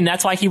GOAT Army, and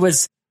that's why he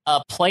was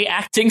play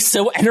acting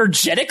so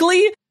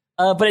energetically.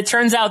 But it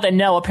turns out that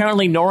no,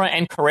 apparently Nora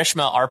and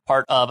Karishma are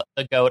part of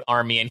the GOAT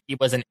Army, and he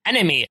was an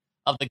enemy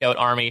of the GOAT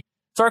Army.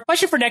 So our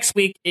question for next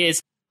week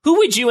is, who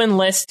would you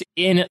enlist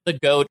in the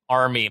GOAT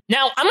Army?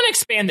 Now, I'm going to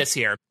expand this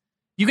here.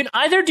 You can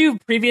either do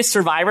previous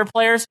Survivor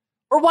players,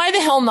 or why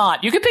the hell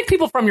not? You can pick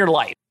people from your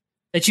life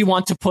that you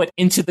want to put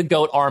into the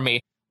GOAT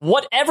Army,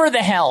 whatever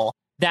the hell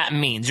that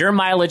means. Your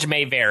mileage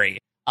may vary,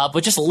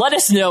 but just let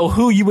us know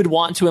who you would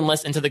want to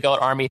enlist into the GOAT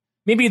Army.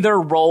 Maybe their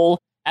role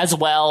as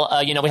well.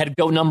 We had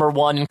GOAT number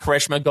 1 in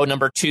Karishma, GOAT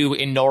number 2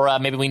 in Nora.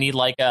 Maybe we need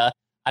like a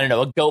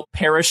GOAT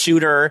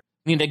parachuter.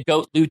 We need a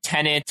GOAT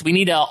lieutenant. We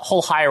need a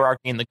whole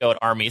hierarchy in the GOAT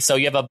Army. So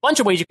you have a bunch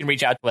of ways you can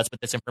reach out to us with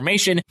this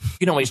information. You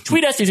can always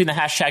tweet us using the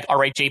hashtag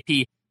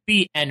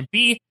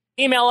RHAPBNB.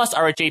 Email us,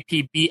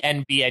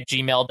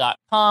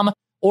 rhapbnb@gmail.com.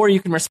 Or you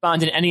can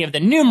respond in any of the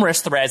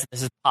numerous threads that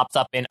this pops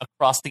up in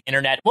across the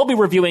internet. We'll be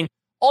reviewing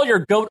all your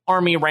GOAT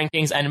Army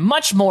rankings and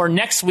much more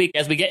next week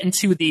as we get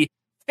into the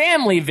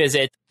family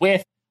visit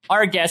with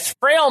our guest,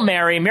 Frail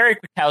Mary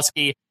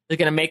Krakowski, is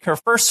going to make her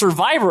first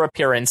Survivor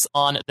appearance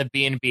on the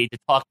B&B to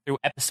talk through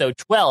episode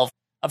 12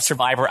 of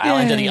Survivor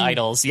Island of the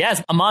Idols.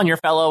 Yes, Aman, your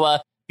fellow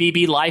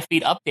BB live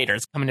feed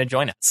updaters, coming to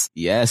join us.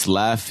 Yes,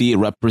 live feed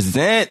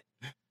represent.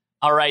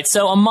 All right,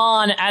 so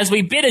Aman, as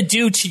we bid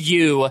adieu to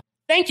you,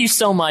 thank you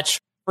so much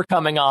for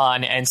coming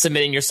on and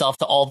submitting yourself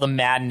to all the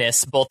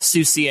madness, both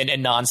Susian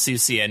and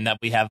non-Susian, that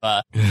we have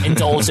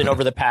indulged in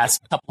over the past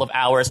couple of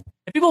hours.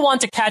 If people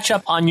want to catch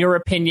up on your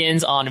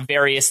opinions on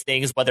various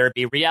things, whether it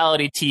be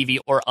reality TV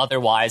or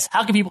otherwise,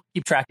 how can people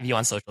keep track of you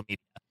on social media?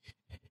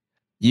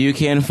 You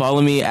can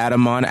follow me at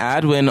Aman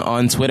Adwin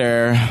on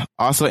Twitter,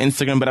 also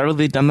Instagram, but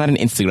I'm not an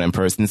Instagram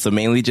person, so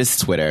mainly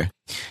just Twitter.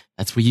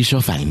 That's where you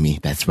shall find me.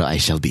 That's where I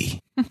shall be.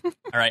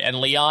 All right. And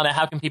Liana,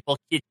 how can people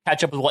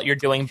catch up with what you're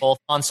doing both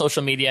on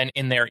social media and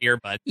in their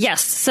earbuds?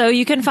 Yes. So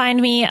you can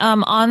find me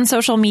on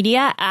social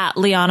media at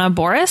Liana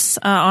Boraas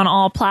on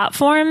all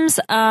platforms.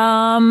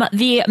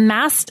 The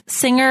Masked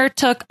Singer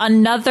took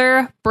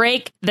another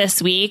break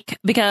this week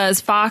because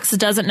Fox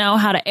doesn't know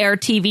how to air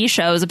TV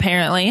shows,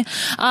 apparently.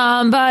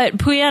 But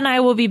Puya and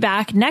I will be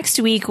back next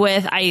week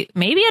with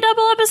maybe a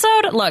double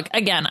episode. Look,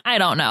 again, I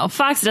don't know.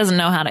 Fox doesn't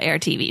know how to air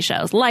TV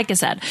shows, like I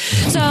said.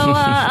 So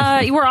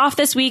we're off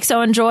this week,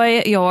 so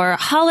enjoy your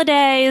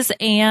holidays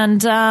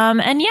and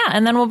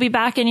then we'll be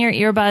back in your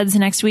earbuds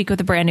next week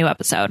with a brand new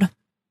episode.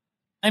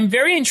 I'm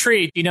very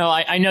intrigued.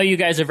 I know you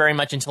guys are very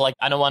much into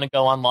I don't want to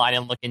go online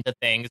and look into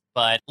things,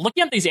 but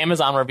looking at these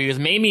Amazon reviews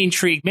made me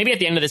intrigued. Maybe at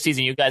the end of the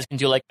season, you guys can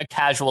do a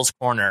casuals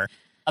corner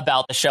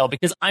about the show,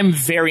 because I'm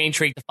very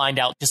intrigued to find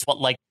out just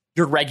what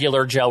your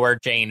regular Joe or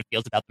Jane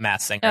feels about the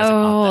Masked Singer.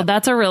 Oh,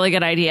 that's a really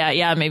good idea.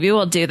 Yeah, maybe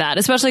we'll do that.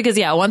 Especially because,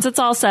 once it's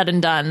all said and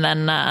done,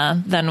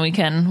 then we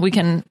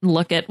can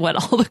look at what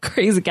all the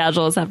crazy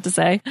casuals have to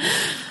say.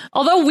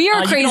 Although we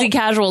are crazy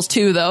casuals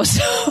too, though.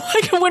 So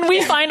like when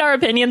we find our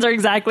opinions are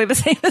exactly the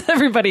same as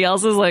everybody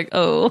else, is like,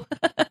 oh.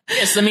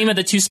 It's the meme of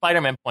the two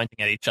Spider-Men pointing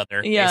at each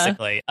other,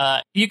 basically.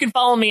 You can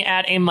follow me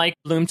at a Mike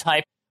Bloom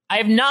type. I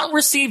have not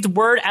received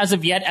word as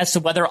of yet as to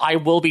whether I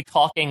will be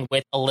talking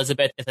with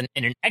Elizabeth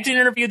in an exit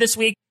interview this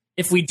week.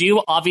 If we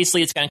do,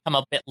 obviously it's going to come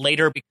a bit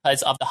later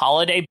because of the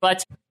holiday.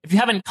 But if you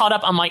haven't caught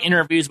up on my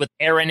interviews with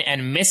Aaron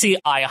and Missy,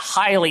 I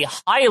highly,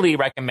 highly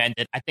recommend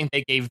it. I think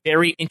they gave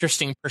very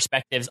interesting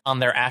perspectives on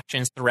their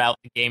actions throughout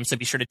the game. So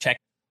be sure to check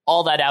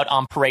all that out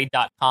on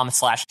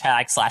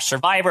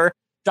parade.com/tag/survivor.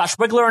 Josh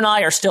Wigler and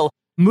I are still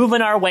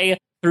moving our way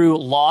through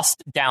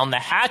Lost Down the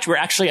Hatch. We're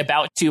actually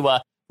about to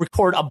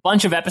record a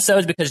bunch of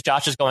episodes because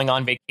Josh is going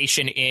on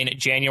vacation in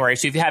January.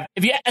 So if you have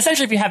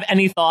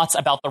any thoughts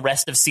about the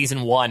rest of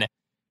season 1,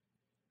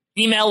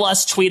 email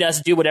us, tweet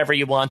us, do whatever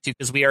you want to,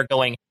 because we are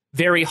going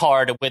very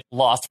hard with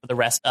Lost for the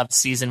rest of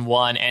season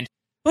 1. And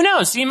who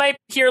knows, you might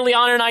hear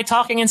Liana and I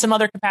talking in some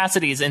other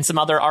capacities in some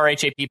other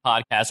RHAP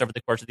podcasts over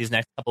the course of these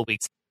next couple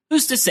weeks.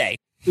 Who's to say?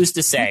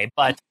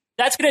 But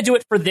that's going to do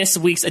it for this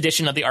week's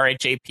edition of the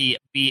RHAP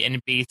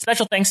B&B.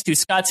 Special thanks to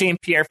Scott St.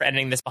 Pierre for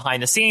editing this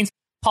behind the scenes,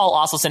 Paul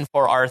Osselson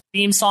for our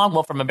theme song,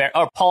 Paul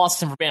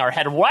Osselson for being our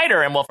head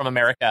writer, and Will from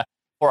America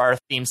for our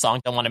theme song.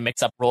 Don't want to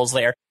mix up roles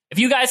there. If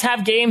you guys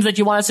have games that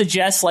you want to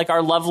suggest, like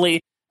our lovely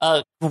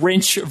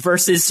Grinch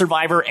versus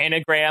Survivor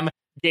Anagram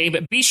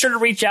game, be sure to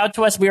reach out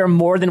to us. We are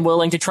more than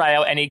willing to try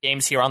out any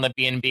games here on the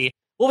B&B.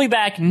 We'll be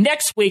back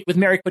next week with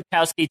Mary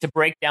Kwiatkowski to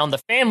break down the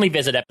family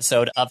visit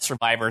episode of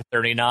Survivor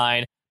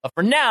 39. But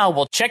for now,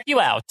 we'll check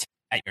you out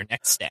at your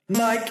next stay.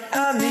 Mike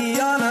and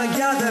Liana,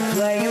 yeah, they're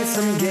playing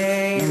some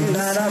games.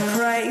 And I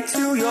pray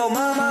to your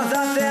mama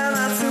that they're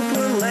not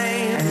super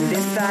lame. And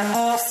if that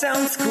all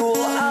sounds cool,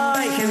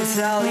 I can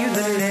tell you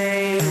the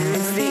name.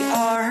 It's the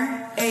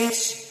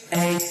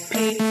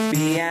RHAP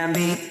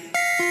B&B.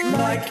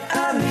 Mike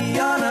and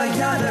Liana,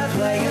 yeah, they're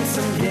playing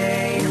some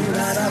games.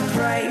 And I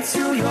pray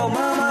to your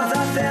mama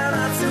that they're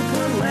not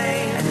super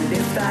lame. And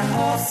if that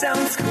all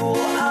sounds cool,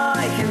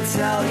 I can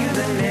tell you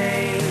the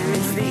name.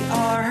 It's the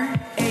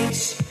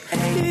RHAP.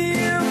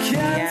 You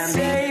can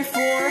stay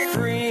for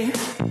free.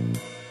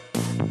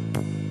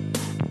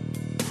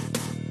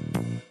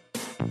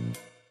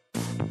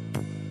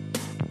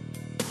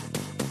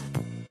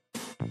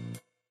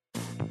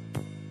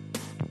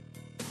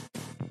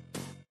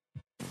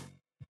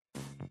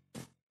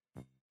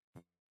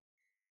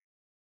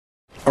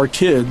 Our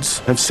kids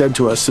have said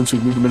to us since we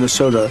moved to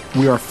Minnesota,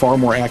 we are far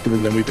more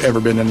active than we've ever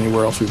been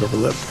anywhere else we've ever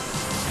lived.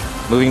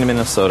 Moving to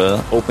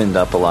Minnesota opened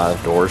up a lot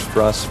of doors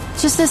for us.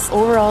 Just this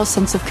overall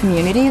sense of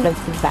community, of the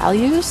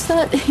values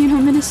that,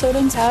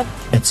 Minnesotans have.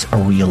 It's a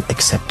real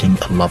accepting,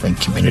 loving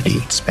community,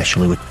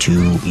 especially with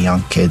 2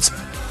 young kids.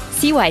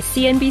 See why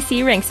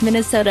CNBC ranks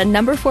Minnesota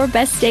number 4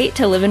 best state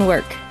to live and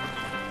work.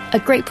 A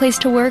great place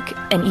to work,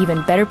 an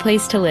even better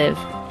place to live.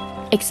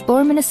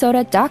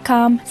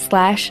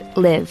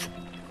 ExploreMinnesota.com/live.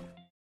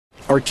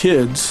 Our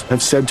kids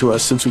have said to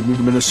us since we moved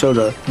to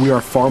Minnesota, we are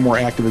far more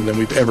active than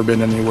we've ever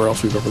been anywhere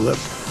else we've ever lived.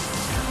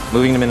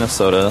 Moving to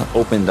Minnesota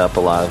opened up a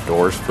lot of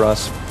doors for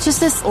us.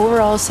 Just this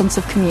overall sense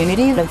of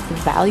community, of the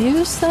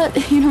values that,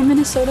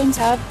 Minnesotans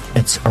have.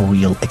 It's a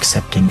real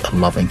accepting,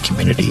 loving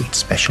community,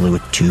 especially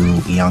with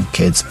 2 young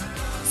kids.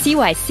 See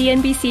why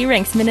CNBC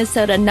ranks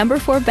Minnesota number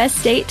 4 best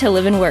state to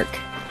live and work.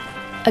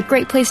 A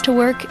great place to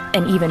work,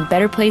 an even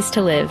better place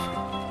to live.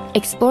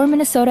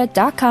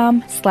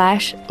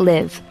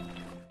 ExploreMinnesota.com/live.